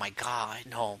 3. Oh my god.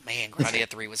 No, man, Grandia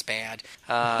 3 was bad.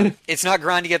 It's not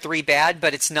Grandia 3 bad,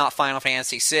 but it's not Final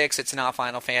Fantasy 6. It's not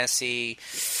Final Fantasy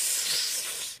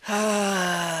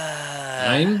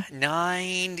 9?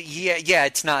 9. Yeah,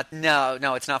 it's not. No,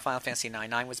 it's not Final Fantasy 9.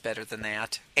 9 was better than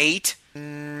that. 8?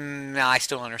 No, I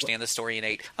still don't understand the story in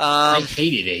 8. I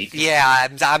hated 8. Yeah,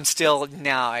 I'm still...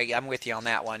 No, I'm with you on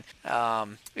that one.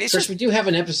 Of course, we do have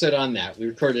an episode on that. We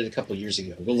recorded it a couple years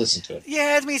ago. We'll listen to it.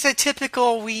 Yeah, I mean, it's a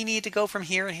typical, we need to go from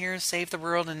here and here and save the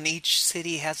world, and each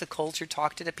city has a culture,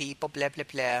 talk to the people, blah, blah,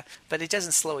 blah. But it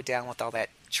doesn't slow it down with all that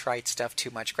trite stuff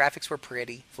too much. Graphics were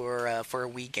pretty for a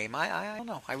Wii game. I don't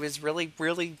know. I was really,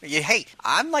 really... Hey,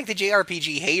 I'm like the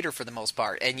JRPG hater for the most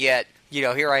part, and yet...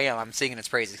 here I am. I'm singing its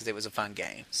praises because it was a fun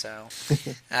game. So,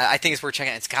 I think it's worth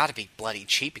checking out. It's got to be bloody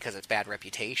cheap because it's bad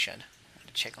reputation.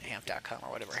 Check on Amp.com or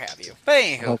whatever have you. But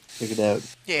anywho. I'll check it out.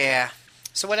 Yeah.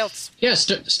 So what else? Yeah,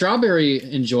 Strawberry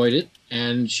enjoyed it,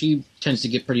 and she tends to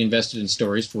get pretty invested in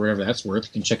stories for whatever that's worth.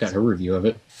 You can check out her review of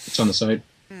it. It's on the site.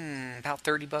 About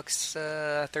 $30.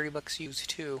 $30 used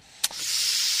too.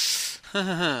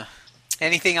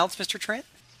 Anything else, Mr. Trent?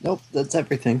 Nope, that's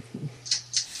everything.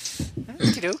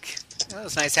 Okie doke. Well, it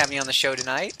was nice having you on the show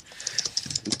tonight.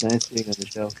 It's nice being on the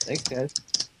show. Thanks, guys.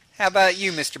 How about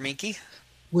you, Mr. Minky?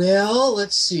 Well,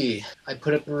 let's see. I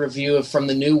put up a review of From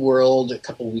the New World a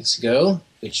couple weeks ago,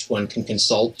 which one can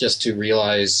consult just to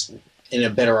realize in a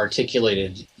better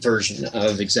articulated version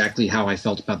of exactly how I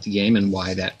felt about the game and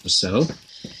why that was so.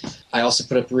 I also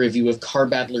put up a review of Car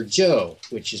Battler Joe,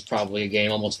 which is probably a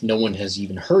game almost no one has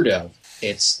even heard of.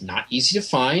 It's not easy to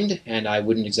find, and I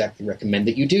wouldn't exactly recommend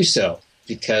that you do so,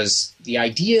 because the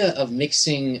idea of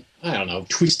mixing,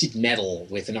 Twisted Metal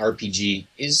with an RPG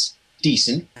is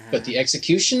decent, but the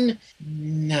execution,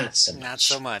 not so much. Not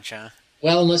so much, huh?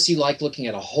 Well, unless you like looking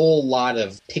at a whole lot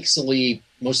of pixely,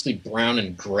 mostly brown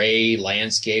and gray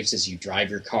landscapes as you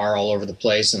drive your car all over the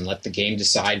place and let the game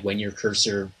decide when your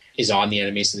cursor is on the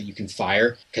enemy so that you can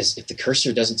fire. Because if the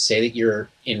cursor doesn't say that you're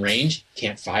in range, you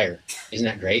can't fire. Isn't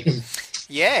that great?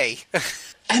 Yay!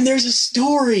 And there's a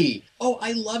story! Oh,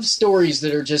 I love stories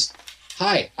that are just,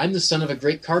 hi, I'm the son of a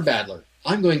great car battler.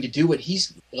 I'm going to do what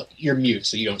he's... Well, you're mute,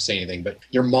 so you don't say anything, but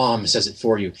your mom says it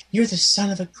for you. You're the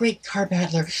son of a great car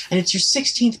battler, and it's your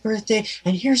 16th birthday,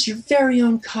 and here's your very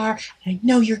own car, and I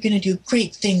know you're going to do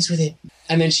great things with it.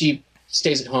 And then she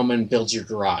stays at home and builds your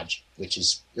garage, which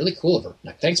is really cool of her.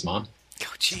 Like, thanks, Mom.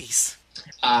 Oh, jeez.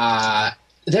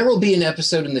 There will be an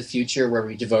episode in the future where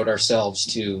we devote ourselves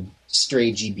to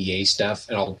stray GBA stuff,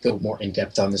 and I'll go more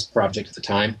in-depth on this project at the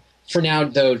time. For now,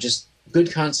 though, just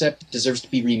good concept, deserves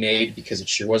to be remade because it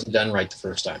sure wasn't done right the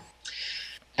first time.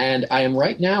 And I am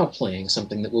right now playing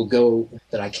something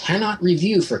that I cannot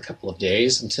review for a couple of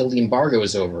days until the embargo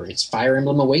is over. It's Fire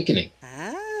Emblem Awakening.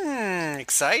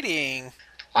 Exciting.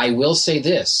 I will say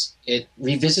this. It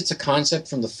revisits a concept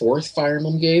from the fourth Fire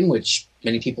Emblem game, which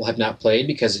many people have not played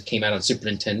because it came out on Super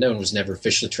Nintendo and was never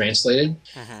officially translated,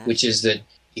 which is that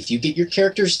if you get your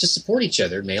characters to support each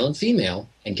other, male and female,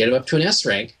 and get them up to an S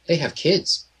rank, they have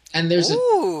kids. And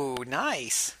Ooh,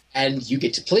 nice. And you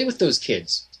get to play with those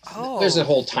kids. Oh. There's a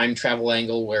whole time travel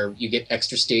angle where you get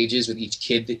extra stages with each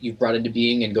kid that you've brought into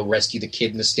being and go rescue the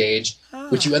kid in the stage,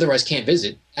 which you otherwise can't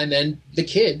visit. And then the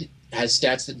kid has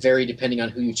stats that vary depending on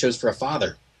who you chose for a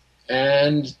father.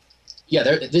 And yeah,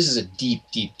 this is a deep,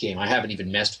 deep game. I haven't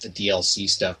even messed with the DLC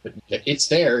stuff, but it's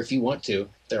there if you want to.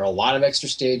 There are a lot of extra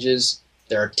stages.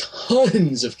 There are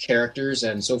tons of characters,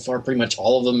 and so far pretty much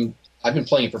all of them, I've been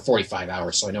playing it for 45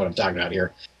 hours, so I know what I'm talking about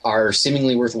here, are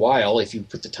seemingly worthwhile if you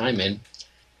put the time in.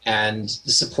 And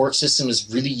the support system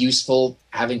is really useful.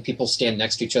 Having people stand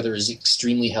next to each other is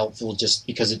extremely helpful just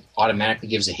because it automatically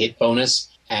gives a hit bonus.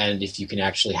 And if you can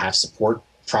actually have support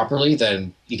properly,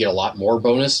 then you get a lot more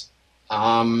bonus.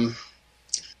 I'll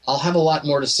have a lot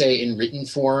more to say in written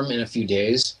form in a few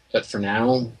days. But for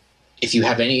now, if you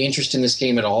have any interest in this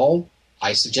game at all,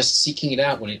 I suggest seeking it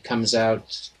out when it comes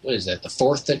out. What is that, the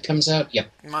 4th that comes out? Yep.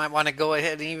 You might want to go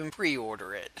ahead and even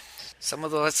pre-order it.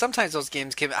 Sometimes those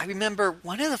games give... I remember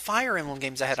one of the Fire Emblem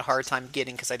games I had a hard time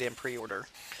getting because I didn't pre-order.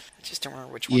 I just don't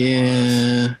remember which one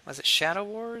it was. Was it Shadow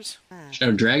Wars?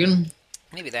 Shadow Dragon?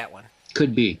 Maybe that one.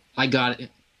 Could be. I got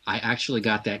it. I actually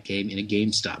got that game in a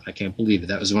GameStop. I can't believe it.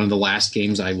 That was one of the last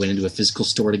games I went into a physical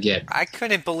store to get. I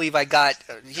couldn't believe I got,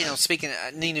 speaking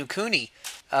of Ni no Kuni,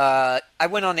 I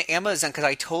went on to Amazon because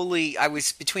I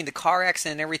was between the car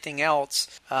accident and everything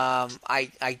else.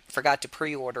 I forgot to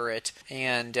pre-order it,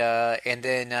 and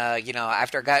then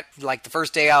after I got like the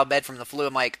first day out of bed from the flu,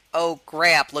 I'm like, oh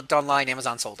crap! Looked online,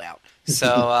 Amazon sold out.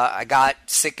 So I got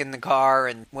sick in the car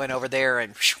and went over there,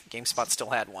 and GameSpot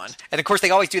still had one. And of course, they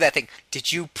always do that thing.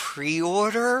 Did you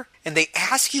pre-order? And they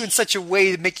ask you in such a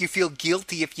way to make you feel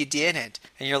guilty if you didn't.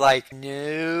 And you're like,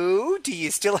 no. Do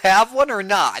you still have one or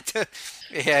not?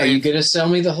 Yeah. Are you going to sell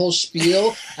me the whole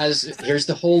spiel? Here's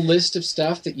the whole list of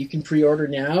stuff that you can pre-order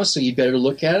now, so you better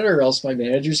look at it, or else my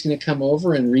manager's going to come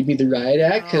over and read me the riot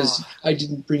act because I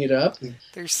didn't bring it up.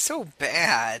 They're so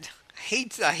bad.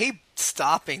 I hate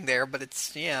stopping there, but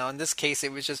it's, in this case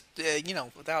it was just,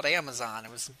 without Amazon,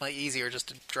 it was much easier just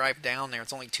to drive down there.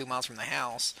 It's only 2 miles from the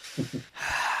house.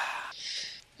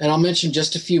 And I'll mention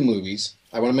just a few movies.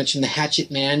 I want to mention The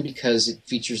Hatchet Man because it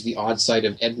features the odd side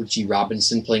of Edward G.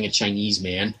 Robinson playing a Chinese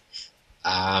man.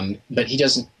 But he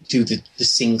doesn't do the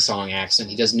sing-song accent.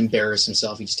 He doesn't embarrass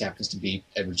himself. He just happens to be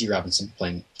Edward G. Robinson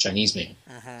playing a Chinese man.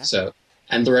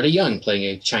 And Loretta Young playing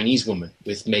a Chinese woman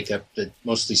with makeup that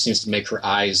mostly seems to make her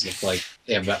eyes look like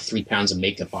they have about 3 pounds of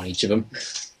makeup on each of them.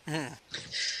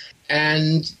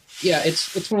 And yeah,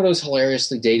 it's one of those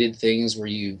hilariously dated things where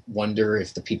you wonder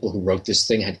if the people who wrote this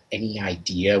thing had any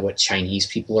idea what Chinese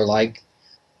people are like.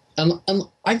 And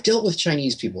I've dealt with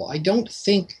Chinese people. I don't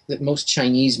think that most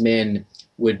Chinese men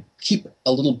would keep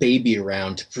a little baby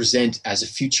around to present as a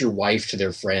future wife to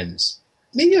their friends.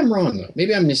 Maybe I'm wrong, though.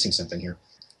 Maybe I'm missing something here.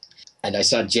 And I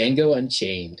saw Django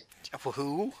Unchained.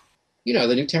 Who? The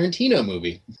new Tarantino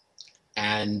movie.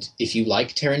 And if you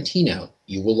like Tarantino,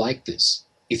 you will like this.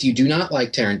 If you do not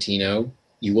like Tarantino,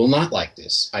 you will not like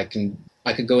this. I could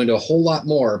go into a whole lot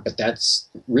more, but that's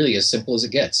really as simple as it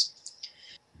gets.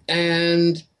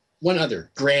 And one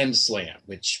other, Grand Slam,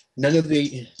 which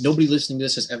nobody listening to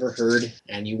this has ever heard,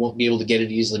 and you won't be able to get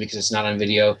it easily because it's not on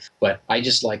video. But I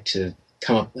just like to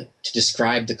come up to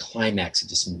describe the climax of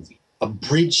this movie. A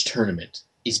bridge tournament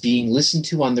is being listened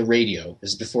to on the radio,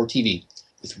 this is before TV,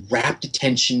 with rapt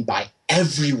attention by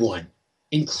everyone,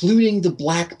 including the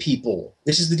black people.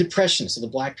 This is the Depression, so the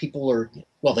black people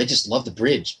they just love the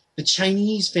bridge. The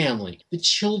Chinese family, the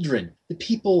children, the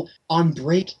people on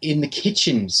break in the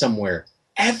kitchen somewhere.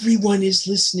 Everyone is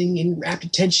listening in rapt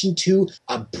attention to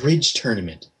a bridge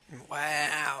tournament.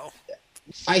 Wow.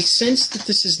 I sense that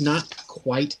this is not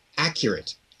quite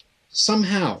accurate.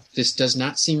 Somehow, this does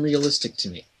not seem realistic to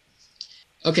me.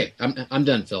 Okay, I'm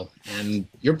done, Phil. And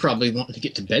you're probably wanting to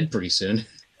get to bed pretty soon.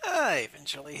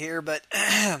 Eventually here, but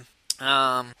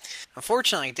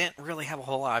unfortunately, I didn't really have a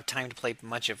whole lot of time to play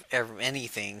much of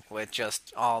anything with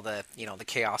just all the, the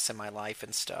chaos in my life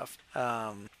and stuff.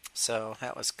 So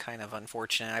that was kind of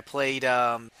unfortunate. I played,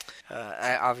 I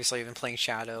obviously have been playing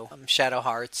Shadow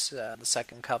Hearts, the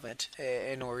Second Covenant,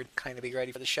 in order to kind of be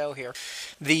ready for the show here.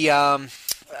 On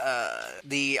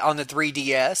the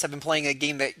 3DS, I've been playing a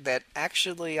game that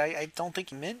actually I don't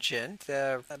think you mentioned,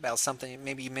 about something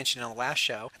maybe you mentioned on the last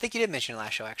show. I think you did mention it on the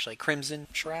last show, actually. Crimson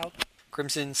Shroud?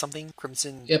 Crimson.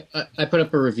 Yep, I put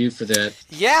up a review for that.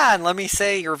 Yeah, and let me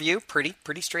say, your review pretty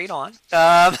straight on.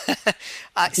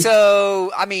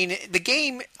 So I mean, the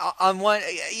game on one,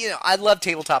 I love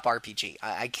tabletop RPG.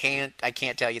 I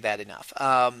can't tell you that enough.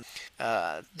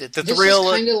 The this thrill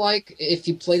is kind of like if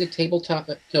you played a tabletop.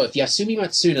 No, if Yasumi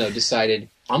Matsuno decided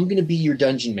I'm going to be your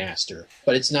dungeon master,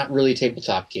 but it's not really a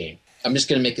tabletop game. I'm just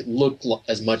going to make it look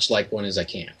as much like one as I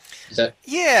can. Is that,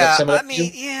 I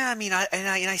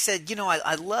said,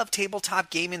 I love tabletop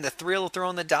gaming, the thrill of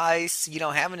throwing the dice,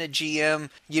 having a GM,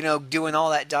 doing all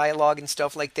that dialogue and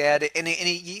stuff like that, and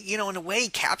in a way,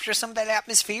 capture some of that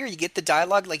atmosphere. You get the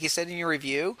dialogue, like you said in your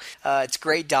review. It's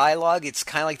great dialogue. It's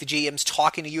kind of like the GM's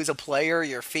talking to you as a player.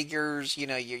 Your figures,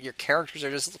 your characters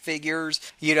are just figures,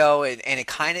 and it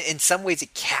kind of, in some ways,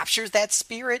 it captures that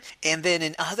spirit, and then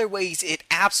in other ways, it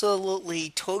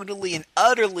absolutely, totally, and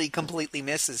utterly, completely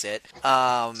misses it. They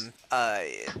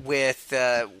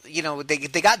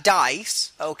got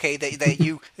dice. Okay,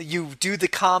 you do the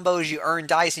combos, you earn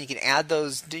dice, and you can add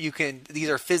those. These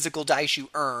are physical dice you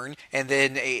earn, and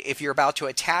then if you're about to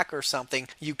attack or something,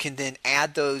 you can then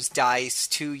add those dice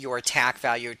to your attack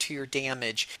value, to your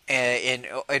damage,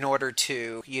 in order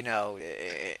to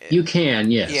You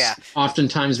can, yes. Yeah.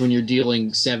 Oftentimes when you're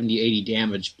dealing 70, 80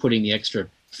 damage, putting the extra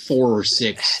 4 or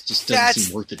 6 just doesn't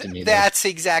seem worth it to me. That's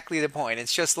exactly the point.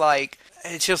 It's just like,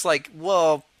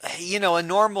 well, a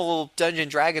normal Dungeon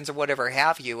Dragons or whatever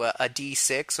have you, a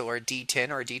D6 or a D10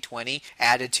 or a D20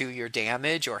 added to your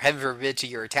damage or heaven forbid to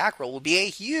your attack roll would be a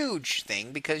huge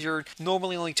thing because you're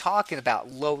normally only talking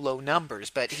about low numbers.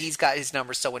 But he's got his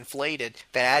numbers so inflated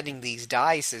that adding these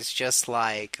dice is just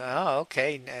like, oh,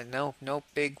 okay, no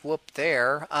big whoop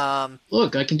there.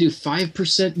 Look, I can do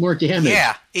 5% more damage.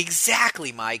 Yeah,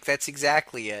 exactly, Mike. That's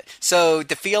exactly it. So you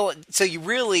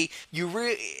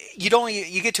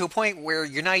get to a point where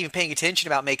you're not even paying attention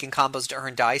about making combos to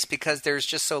earn dice because there's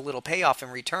just so little payoff in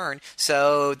return.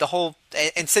 So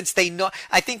and since they know,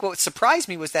 I think what surprised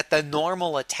me was that the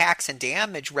normal attacks and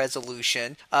damage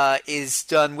resolution is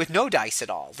done with no dice at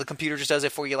all. The computer just does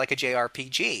it for you like a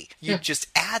JRPG. You just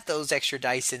add those extra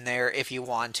dice in there if you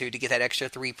want to get that extra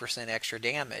 3% extra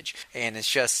damage, and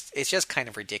it's just kind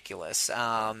of ridiculous.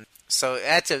 So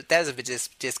that's a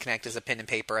disconnect as a pen and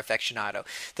paper aficionado.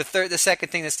 The second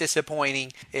thing that's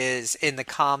disappointing is in the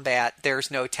combat there's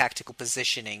no tactical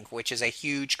positioning, which is a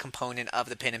huge component of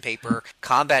the pen and paper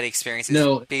combat experience.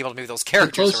 Be able to move those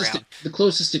characters around. The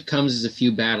closest it comes is a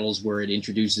few battles where it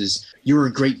introduces you're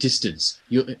a great distance.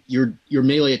 Your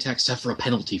melee attacks suffer a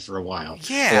penalty for a while.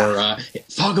 Yeah. Or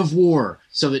Fog of War,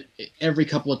 so that every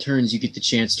couple of turns you get the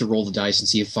chance to roll the dice and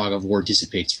see if Fog of War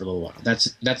dissipates for a little while.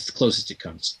 That's the closest it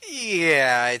comes.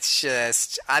 Yeah, it's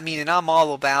just, and I'm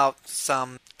all about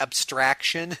some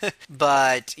abstraction,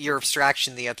 but you're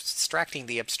abstracting the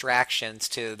abstractions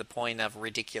to the point of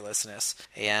ridiculousness,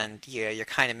 and you're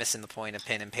kind of missing the point of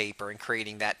pen and paper and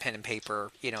creating that pen and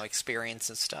paper, experience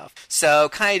and stuff. So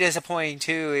kind of disappointing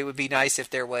too. It would be nice if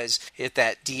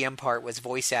that DM part was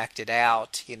voice acted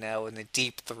out, in the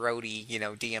deep throaty,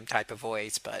 DM type of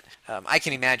voice. But I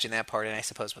can imagine that part, and I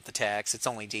suppose with the text, it's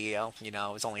only DL,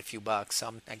 it's only a few bucks.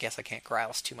 So I guess I can't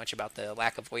grouse too much about the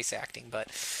lack of voice acting, but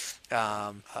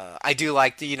I do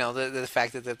like the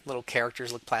fact that the little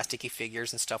characters look plasticky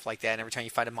figures and stuff like that. And every time you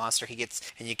fight a monster,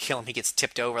 and you kill him, he gets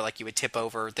tipped over like you would tip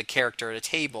over the character at a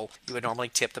table. You would normally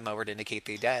tip them over to indicate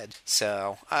they're dead.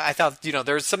 So I thought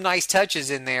there's some nice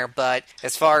touches in there, but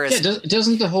as far as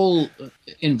doesn't the whole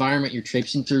environment you're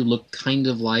traipsing through look kind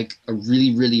of like a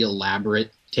really, really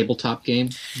elaborate tabletop game?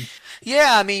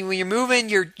 Yeah, when you're moving,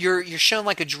 you're shown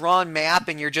like a drawn map,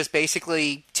 and you're just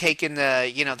basically taking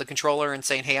the controller and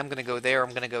saying, "Hey, I'm going to go there. I'm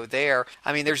going to go there."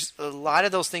 There's a lot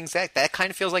of those things that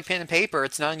kind of feels like pen and paper.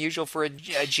 It's not unusual for a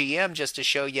GM just to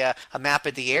show you a map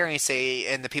of the area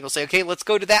and the people say, "Okay, let's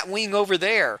go to that wing over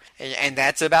there," and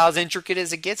that's about as intricate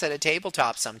as it gets at a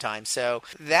tabletop sometimes. So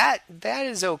that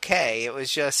is okay. It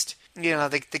was just.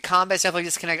 The combat's definitely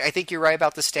disconnected. I think you're right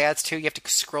about the stats, too. You have to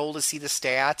scroll to see the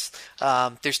stats.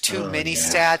 There's too many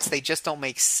stats. They just don't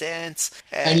make sense.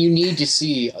 And you need to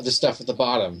see the stuff at the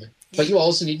bottom. But you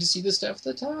also need to see the stuff at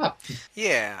the top.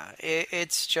 Yeah,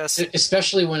 it's just...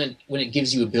 Especially when it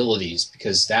gives you abilities,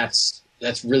 because that's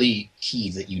really key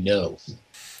that you know.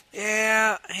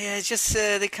 Yeah, it's just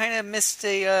they kind of missed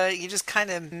you just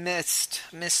kind of missed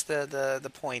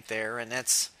the point there, and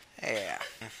that's... Yeah.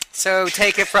 So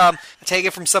take it from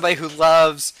somebody who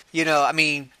loves,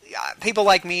 people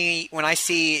like me, when I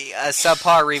see a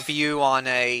subpar review on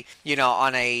an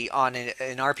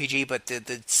RPG, but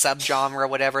the subgenre or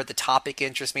whatever, the topic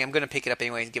interests me, I'm going to pick it up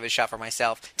anyway and give it a shot for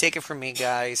myself. Take it from me,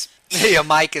 guys.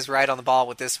 Mike is right on the ball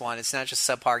with this one. It's not just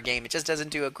a subpar game. It just doesn't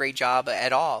do a great job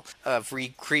at all of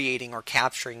recreating or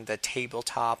capturing the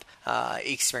tabletop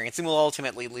experience, and will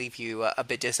ultimately leave you a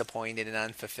bit disappointed and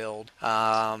unfulfilled.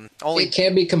 It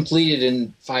can be completed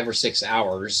in 5 or 6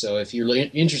 hours, so if you're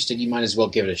interested, you might as well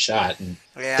give it a shot, and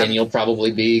then you'll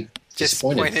probably be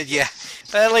disappointed. Yeah.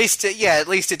 But at least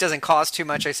it doesn't cost too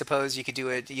much, I suppose. You could do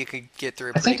it. You could get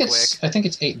through it pretty quick. I think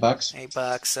it's $8.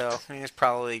 $8. So it's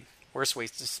probably worse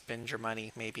ways to spend your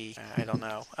money. Maybe I don't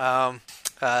know.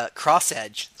 Cross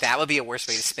Edge. That would be a worse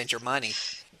way to spend your money.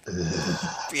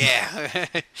 Yeah.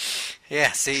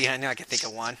 Yeah. See, I know I can think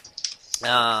of one.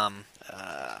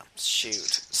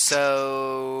 Shoot.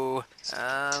 So,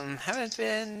 I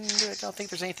don't think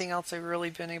there's anything else I've really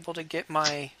been able to get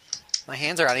my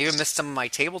hands around. I even missed some of my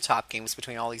tabletop games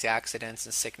between all these accidents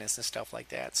and sickness and stuff like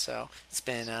that. So it's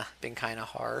been kind of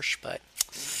harsh, but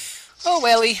oh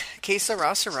welly, que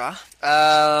sera sera.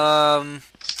 Yeah.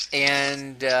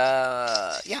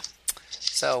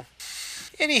 So,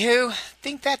 anywho, I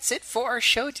think that's it for our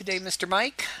show today, Mr.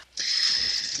 Mike.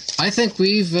 I think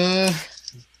we've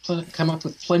come up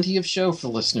with plenty of show for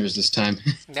listeners this time.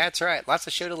 That's right. Lots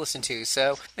of show to listen to.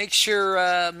 So make sure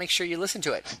you listen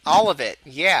to it. All of it.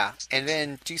 Yeah. And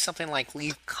then do something like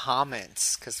leave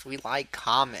comments, because we like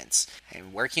comments.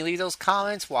 And where can you leave those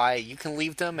comments? Why, you can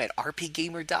leave them at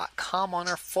rpgamer.com on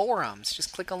our forums.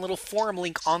 Just click on the little forum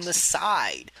link on the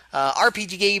side.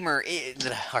 RPG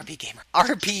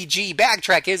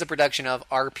Backtrack is a production of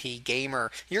RP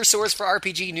Gamer, your source for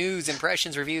RPG news,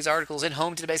 impressions, reviews, articles, and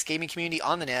home to the best gaming community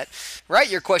on the net. Write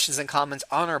your questions and comments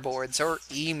on our boards or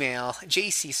email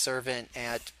jcservant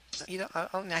at,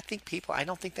 I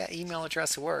don't think that email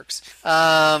address works.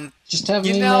 Just have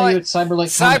me email you at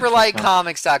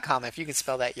cyberlightcomics.com. If you can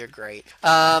spell that, you're great.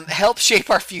 Help shape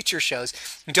our future shows.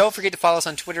 Don't forget to follow us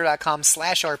on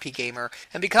twitter.com/rpgamer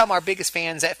and become our biggest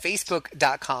fans at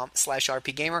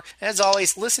facebook.com/rpgamer. And as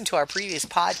always, listen to our previous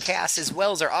podcasts as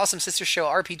well as our awesome sister show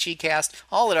RPG Cast,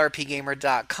 all at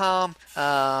rpgamer.com.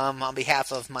 On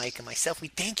behalf of Mike and myself, we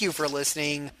thank you for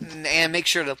listening, and make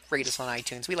sure to rate us on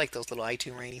iTunes. We like those little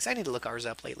iTunes ratings. I need to look ours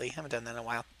up lately. Haven't done that in a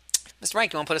while. Mr.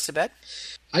 Mike, you want to put us to bed?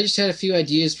 I just had a few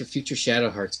ideas for future Shadow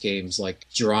Hearts games, like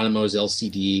Geronimo's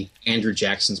LCD, Andrew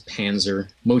Jackson's Panzer,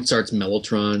 Mozart's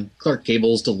Mellotron, Clark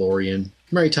Gable's DeLorean,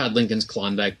 Mary Todd Lincoln's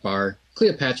Klondike Bar,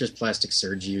 Cleopatra's Plastic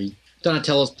Surgery,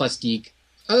 Donatello's Plastique.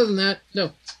 Other than that,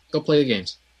 no. Go play the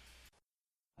games.